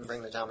thing we didn't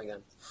bring the Tommy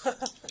gun.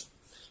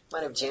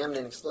 Might have jammed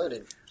and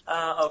exploded.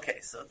 Okay,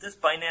 so this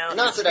by now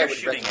Not that I you're would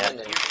shooting at recommend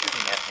it. you're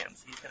shooting at him.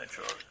 So he's going to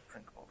try to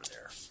drink over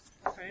there.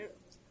 Right.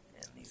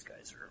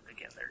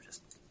 again, they're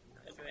just.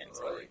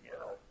 Advanced.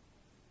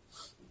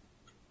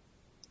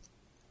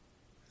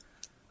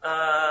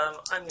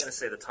 I'm going to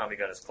say the Tommy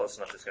gun is close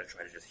enough. It's going to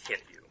try to just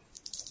hit you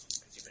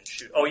because you've been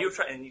shooting. Oh, you were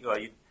trying.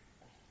 You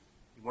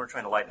weren't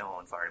trying to light no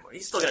on fire anymore.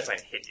 He's still going to try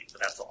and hit you,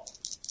 but that's all.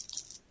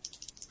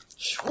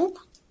 Swoop.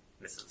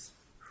 Misses.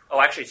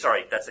 Oh, actually,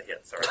 sorry, that's a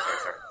hit. Sorry.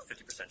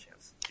 50%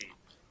 chance. Gee.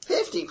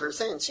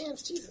 50%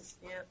 chance, Jesus.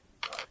 Yeah.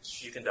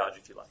 You can dodge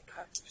if you like.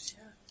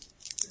 Yeah.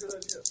 Good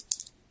idea.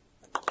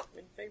 I'm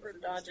in favor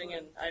of dodging,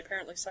 and I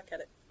apparently suck at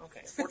it.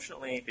 Okay.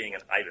 Fortunately, being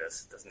an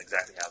ibis doesn't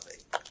exactly have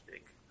a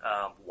big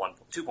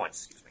 2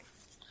 points. Excuse me.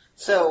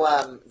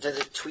 So, does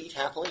it tweet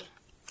happily?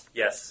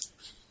 Yes.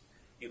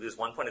 You lose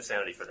 1 point of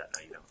sanity for that.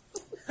 Now you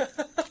know.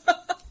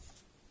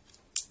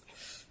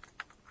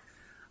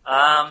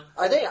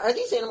 Are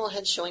these animal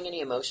heads showing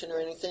any emotion or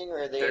anything, or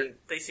are they?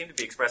 They seem to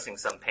be expressing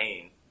some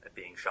pain at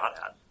being shot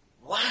at.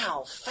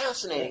 Wow,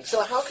 fascinating.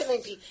 So how can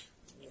they be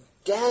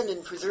dead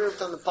and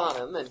preserved on the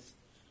bottom? And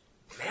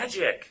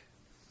Magic.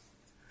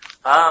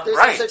 there's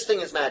Right. no such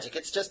thing as magic.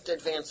 It's just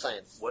advanced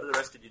science. What are the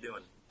rest of you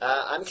doing?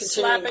 I'm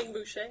continuing. Slapping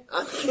Boucher.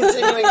 I'm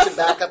continuing to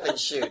back up and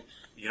shoot.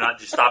 You're not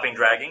just stopping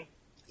dragging?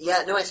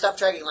 Yeah, no, I stopped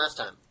dragging last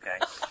time. Okay.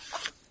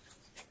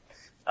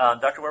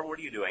 Dr. Webb, what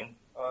are you doing?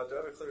 Do I have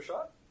a clear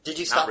shot? Did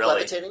you stop really.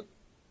 levitating?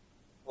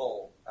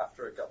 Well,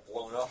 after it got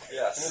blown up,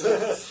 yes.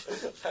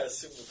 I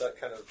assume that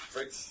kind of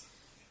breaks.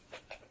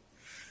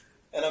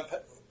 And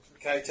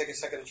can I take a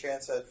second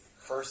chance at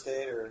first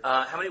aid or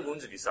How many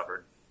wounds have you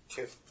suffered?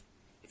 2?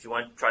 If you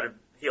want to try to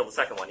heal the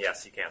second one,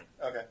 yes, you can.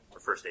 Okay. Or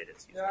first aid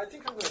it. Yeah, I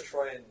think I'm going to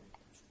try and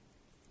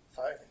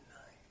 5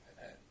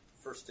 and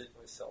first aid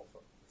myself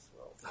as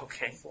well.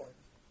 Okay. 4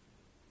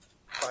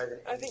 5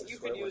 8. I think you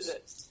could use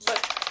it.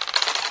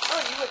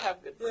 But, you would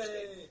have good first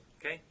aid. Yay!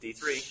 Okay,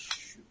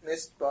 D3.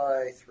 Missed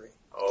by 3.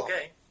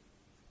 Okay.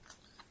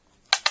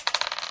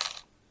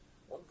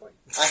 1 point.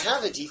 I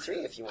have a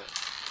D3 if you want.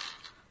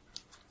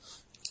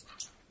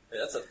 Hey,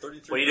 that's a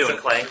 33. What are you doing,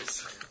 Clay?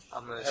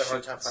 I'm I gonna had a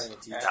hard shoot time finding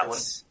a D. That one?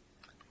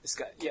 This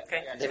guy. Yeah.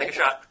 Okay, They take make a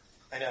shot.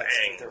 I know.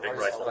 Bang, They're big hard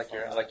rifle. to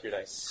I like your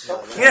dice.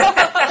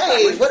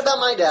 Hey, what about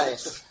my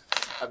dice?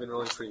 I've been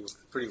rolling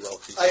pretty well.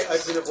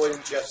 I've been avoiding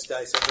Jeff's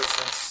dice ever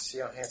since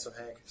Handsome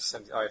Hank.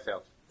 I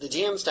failed. The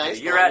GM's dice.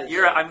 You're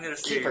I'm going to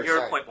say Keeper, you're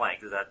sorry. point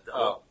blank. Is that?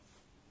 Oh.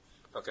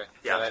 Okay.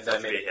 Yeah, Then I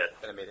that's made a it. hit.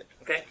 Then I made it.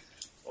 Okay.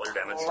 Roll your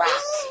damage.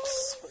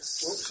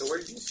 So where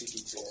do you see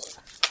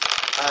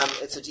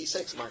D2? It's a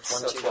D6, Mark. 1,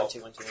 So 2, 1, 12.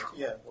 2, 1, 2, 1,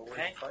 2. Yeah, well, where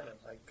do Okay. you find them?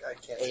 I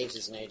can't.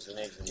 Ages and ages and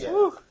ages.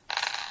 Yeah.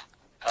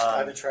 I've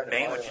Um, been trying to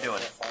Bane, find what you them. I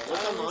doing? can't find What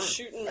them. am I'm I?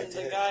 shooting I the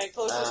did. guy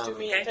closest to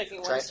me and Okay.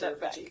 taking Try one step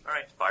back. therapy. All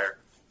right, fire.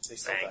 They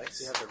sell Bang.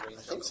 dice. You have the range.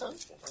 I think so.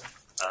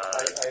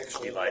 I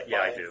actually you like- ended up yeah,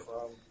 I buying do.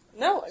 from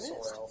No, I somewhere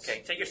missed. else.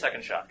 Okay, take your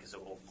second shot because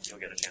you'll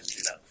get a chance to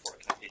do that before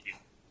it can hit you.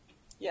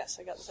 Yes,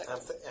 I got the second.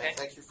 And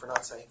thank you for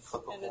not saying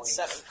flip a And coin. it's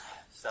 7.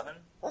 7.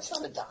 That's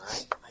not a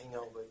die. I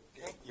know, but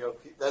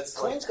that's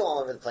like Coins go all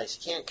over the place.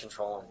 You can't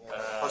control them.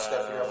 plus you got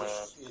to figure out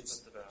which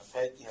it's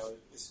head.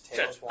 It's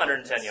tails.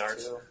 110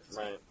 yards.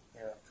 Right.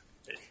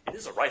 It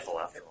is a rifle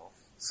after all.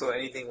 So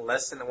anything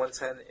less than the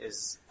 110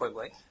 is point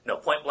blank. No,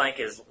 point blank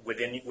is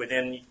within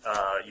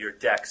your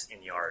decks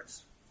in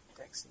yards.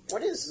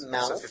 What is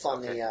mouth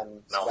on the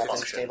weapons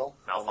Malfunction. table?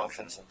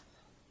 Malfunction.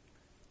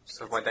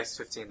 So if my dice is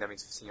 15, that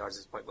means 15 yards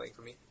is point blank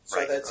for me. So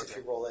Right, that's okay. if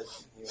you roll it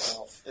in your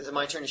mouth. Is it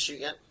my turn to shoot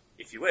yet?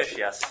 If you wish,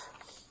 yes.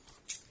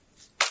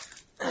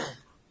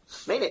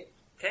 Made it.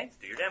 Okay,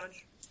 do your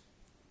damage.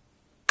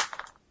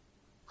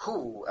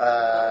 Whew,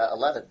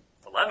 11.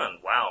 11.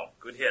 Wow,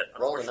 good hit.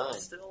 Roll a Unfortunately,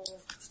 9.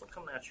 Still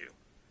coming at you.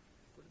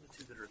 What are the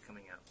two that are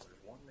coming out? There's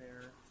one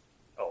there.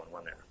 Oh, and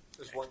one there.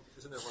 There's one.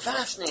 Isn't there one?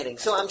 Fascinating.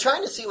 So I'm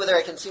trying to see whether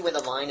I can see where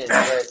the line is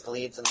where it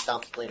bleeds and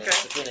stops bleeding.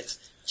 Okay. Between its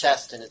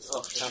chest and its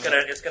tummy.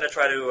 It's gonna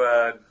try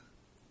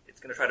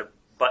to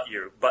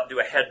do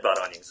a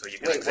headbutt on you, so you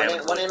can Wait, examine.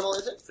 what animal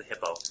is it? It's a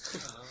hippo.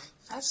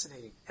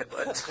 Fascinating.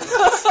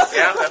 Headbutt.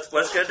 Yeah, that's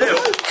what it's gonna do.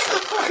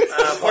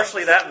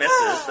 Fortunately, that misses.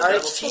 But Are that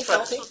its will teeth still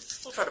healthy?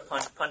 try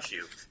to punch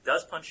you.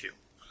 Does punch you.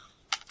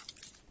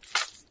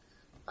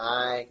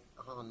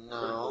 Oh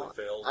no.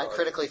 Critically failed. I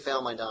critically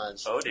fail my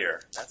dodge. Oh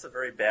dear, that's a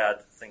very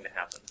bad thing to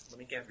happen. Let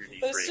me have your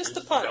D3. But it's just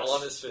a punch. Fell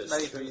on his fist.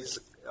 93 is.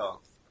 Oh.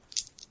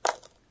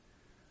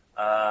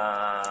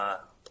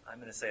 I'm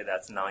going to say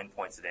that's 9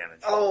 points of damage.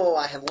 Oh,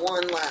 I have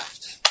 1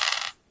 left.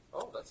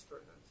 Oh, that's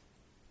very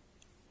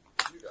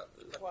nice. You got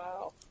this.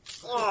 Wow.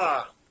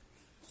 Ah.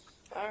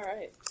 All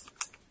right.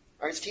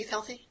 Are its teeth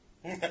healthy?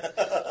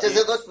 Does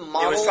it look It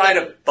mottled? was trying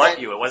to and- butt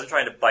you. It wasn't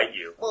trying to bite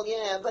you. Well,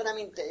 yeah, but I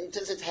mean,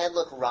 does its head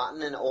look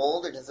rotten and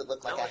old, or does it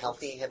look like No, a it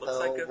healthy looks hippo,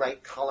 like a-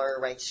 right color,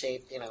 right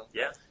shape, you know?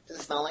 Yeah. Does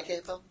it smell like a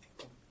hippo?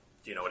 Do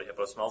you know what a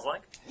hippo smells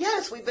like?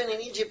 Yes, we've been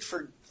in Egypt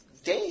for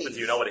days. But do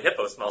you know what a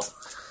hippo smells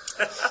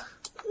like?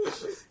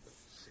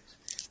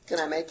 Can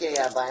I make a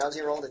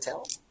biology roll to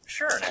tell?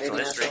 Sure, natural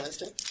Maybe history. natural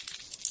history?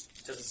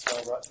 Does it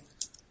smell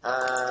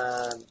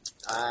rotten?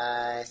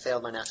 I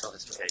failed my natural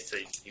history. Okay, so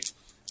you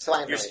So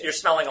I have no You're, idea. you're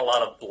smelling a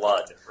lot of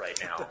blood right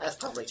now, That's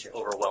probably true.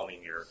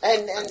 overwhelming your.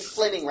 And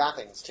flaming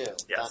wrappings, too.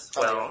 Yes, That's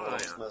probably well,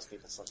 what yeah. most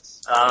people's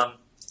sense.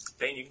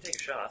 Bane, you can take a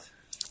shot.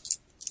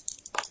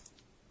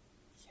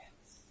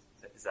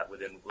 Is that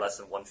within less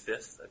than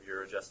 1/5 of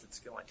your adjusted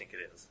skill? I think it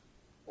is.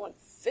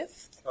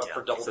 1/5. Yeah.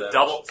 For double so damage.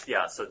 double.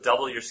 Yeah, so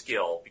double your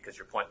skill because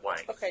you're point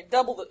blank. Okay,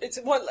 double the. It's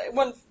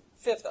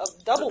 1/5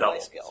 of double my double.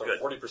 skill. So Good.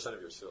 40%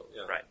 of your skill.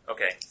 Yeah. Right.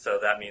 Okay. So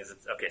that means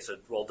it's okay. So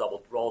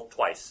roll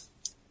twice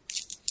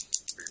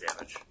for your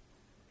damage.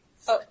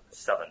 Oh.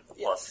 7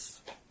 Yeah.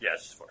 plus. Yeah,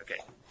 it's just 4. Okay.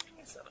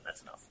 7.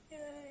 That's enough.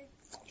 Yay.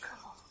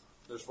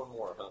 There's one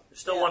more, huh? There's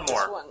still Yeah, one this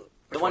more. one.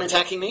 The one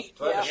attacking me?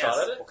 Do I have a Yeah. shot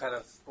Yes. at it? What kind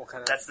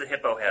of? That's the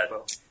hippo head.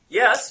 Hippo.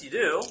 Yes, you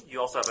do. You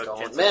also have a Don't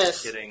chance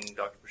miss. of hitting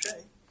Dr. Boucher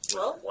with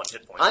Well, 1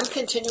 hit point. I'm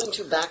continuing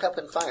to back up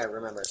and fire,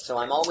 remember, so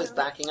I'm always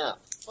backing up.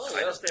 Oh, I yeah.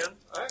 understand.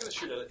 I'm going to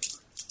shoot at it.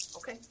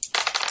 Okay.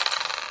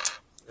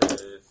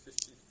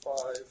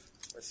 55.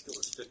 My skill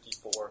is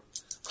 54.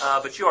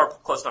 But you are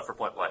close enough for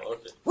point blank. Oh,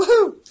 okay.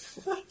 Woohoo!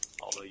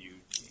 Although you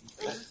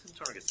some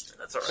targets.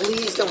 That's all right.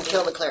 Please don't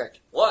kill the cleric.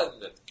 1.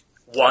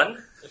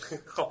 1.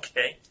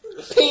 Okay.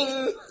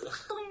 Ping!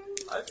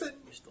 I've been...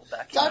 You're still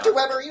backing Dr. up.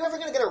 Weber, are you ever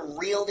going to get a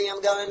real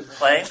damn gun?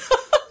 Clay,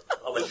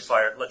 I'll let you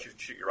fire. Let you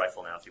shoot your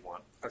rifle now if you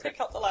want. Take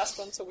out the last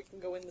one so we can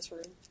go in this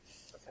room.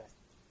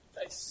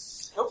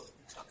 Nice. Oh.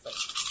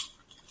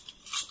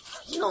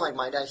 You don't like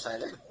my dice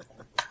either.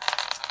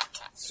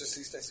 It's just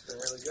these dice have been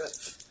really good.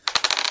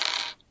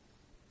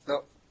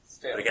 No.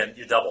 But again,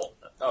 you double.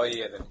 Oh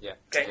yeah, then yeah.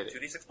 Okay, Hit it.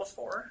 2d6 plus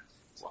 4.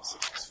 6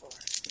 plus 4.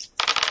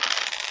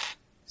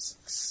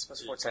 6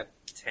 plus 4, 10.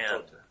 10.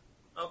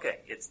 Okay,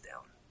 it's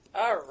down.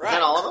 All Is right.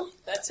 that all of them?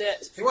 That's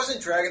it. He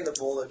wasn't dragging the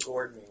bull that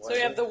gored me, was So we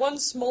he? have the one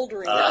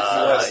smoldering.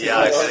 Yes, Yeah,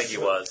 I think he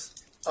was.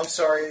 I'm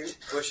sorry,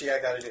 Bushy, I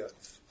gotta do it.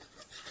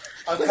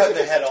 I'm cutting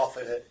the head off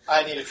of it.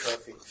 I need a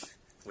trophy.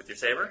 With your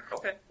saber?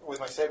 Okay. With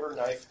my saber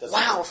knife. doesn't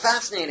Wow, work.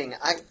 fascinating.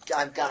 I've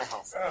got to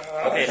help.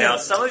 Okay, now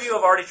some of you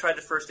have already tried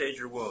to first aid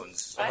your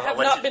wounds. I I'll have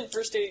let not you- been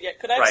first aided yet.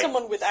 Could I have Right.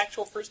 someone with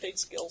actual first aid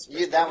skills?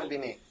 That would be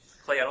me.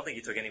 Clay, I don't think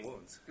you took any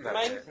wounds. No.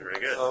 Mine? Very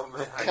good.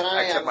 Can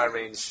I I, kept my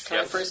range. Can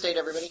I first aid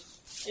everybody?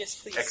 Yes,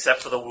 please.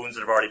 Except for the wounds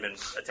that have already been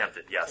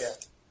attempted, yes.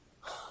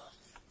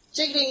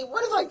 Yeah. JD,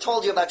 what have I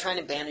told you about trying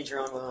to bandage your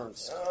own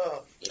wounds?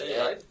 Oh, Hey,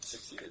 Yeah. I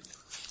succeeded.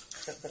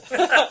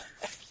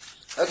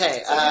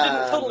 Okay, So you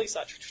didn't totally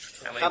such.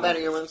 how bad are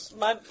your wounds?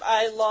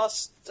 I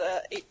lost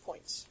 8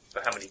 points.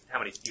 But how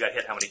many, you got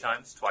hit how many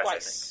times? Twice,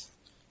 Twice.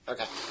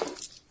 Okay. I think.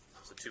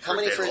 So 2 How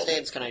many aid first rolls.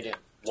 aids can I do?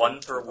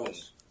 1 per wound.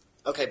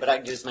 Okay, but I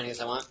can do as many as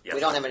I want? Yes.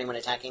 We don't have anyone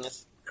attacking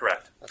us?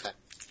 Correct. Okay.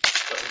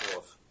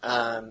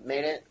 That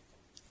Made it.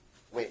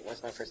 Wait,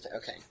 what's my first aid?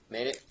 Okay,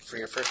 made it for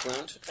your first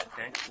wound.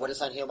 Okay. What does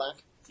that heal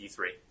back? D3.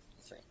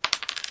 3.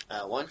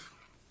 1.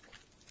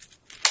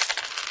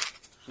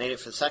 Made it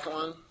for the second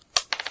one.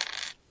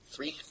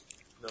 3.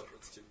 No,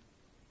 it's 2.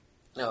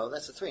 No,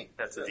 that's a 3.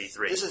 That's a Yes.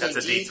 D3. This is That's a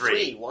a D3.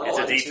 D3. One, It's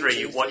a one, two, D3.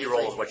 two, What you three,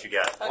 roll three. is what you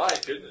get. My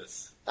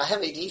goodness. I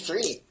have a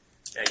D3.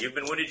 Yeah, you've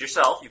been wounded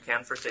yourself. You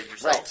can first aid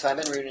yourself. Right, so I've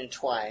been wounded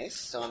twice,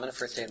 so I'm going to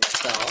first aid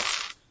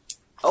myself.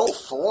 Oh,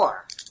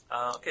 4.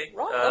 Okay.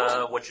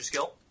 Right. What's your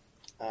skill?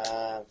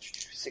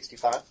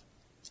 65.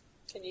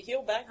 Can you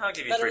heal back I'll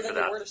give you better 3 than for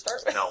you that. were to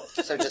start with? No,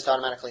 So just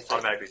automatically 3.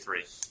 automatically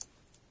 3.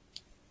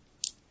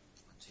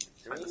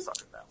 Trying to suck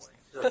it that way.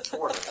 You're at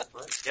 4 now,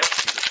 right? Yep, you get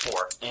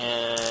 4.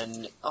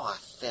 And, I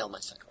failed my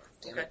second one.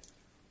 Damn Okay. it.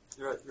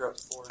 You're at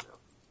 4 now.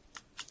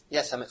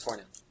 Yes, I'm at 4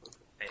 now.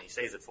 And he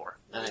stays at 4.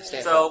 And I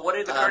stay So, what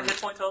are the current Um,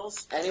 hit point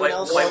totals? anyone Clay-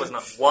 else? Clay was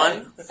not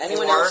 1,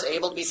 Anyone 4, else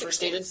able to be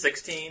first aided?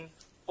 16,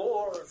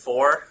 4.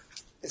 4,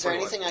 Is there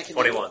 41. anything I can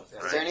 41. do?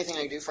 Right. Is there anything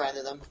I can do for either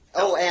of them?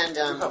 Oh, and,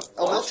 You have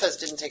Milchus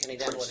didn't take any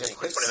damage, did he?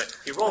 Wait a minute.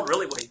 He rolled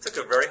really well. He took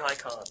a very high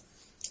con.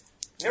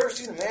 never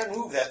seen a man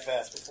move that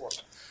fast before.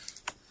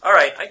 All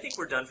right, I think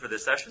we're done for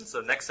this session. So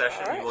next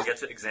session, All right. we will get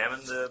to examine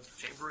the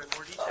chamber in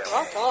more detail.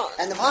 Rock on.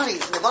 And the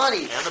bodies, and the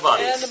bodies! And the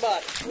bodies. And the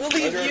body. We'll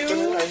leave Under you.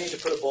 equipment, I need to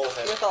put a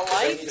bullhead. with a 'cause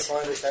I light. need to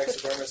find a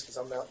taxidermist because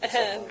I'm not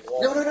And- on the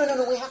wall.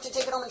 No, we have to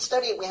take it home and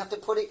study it. We have to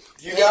put it...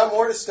 You got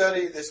more to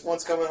study. This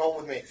one's coming home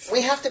with me.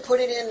 We have to put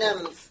it in,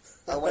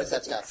 what is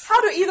that stuff? How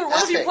do either one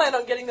of you Aspect. plan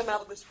on getting them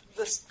out of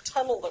this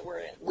tunnel that we're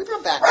in? We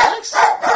brought backpacks.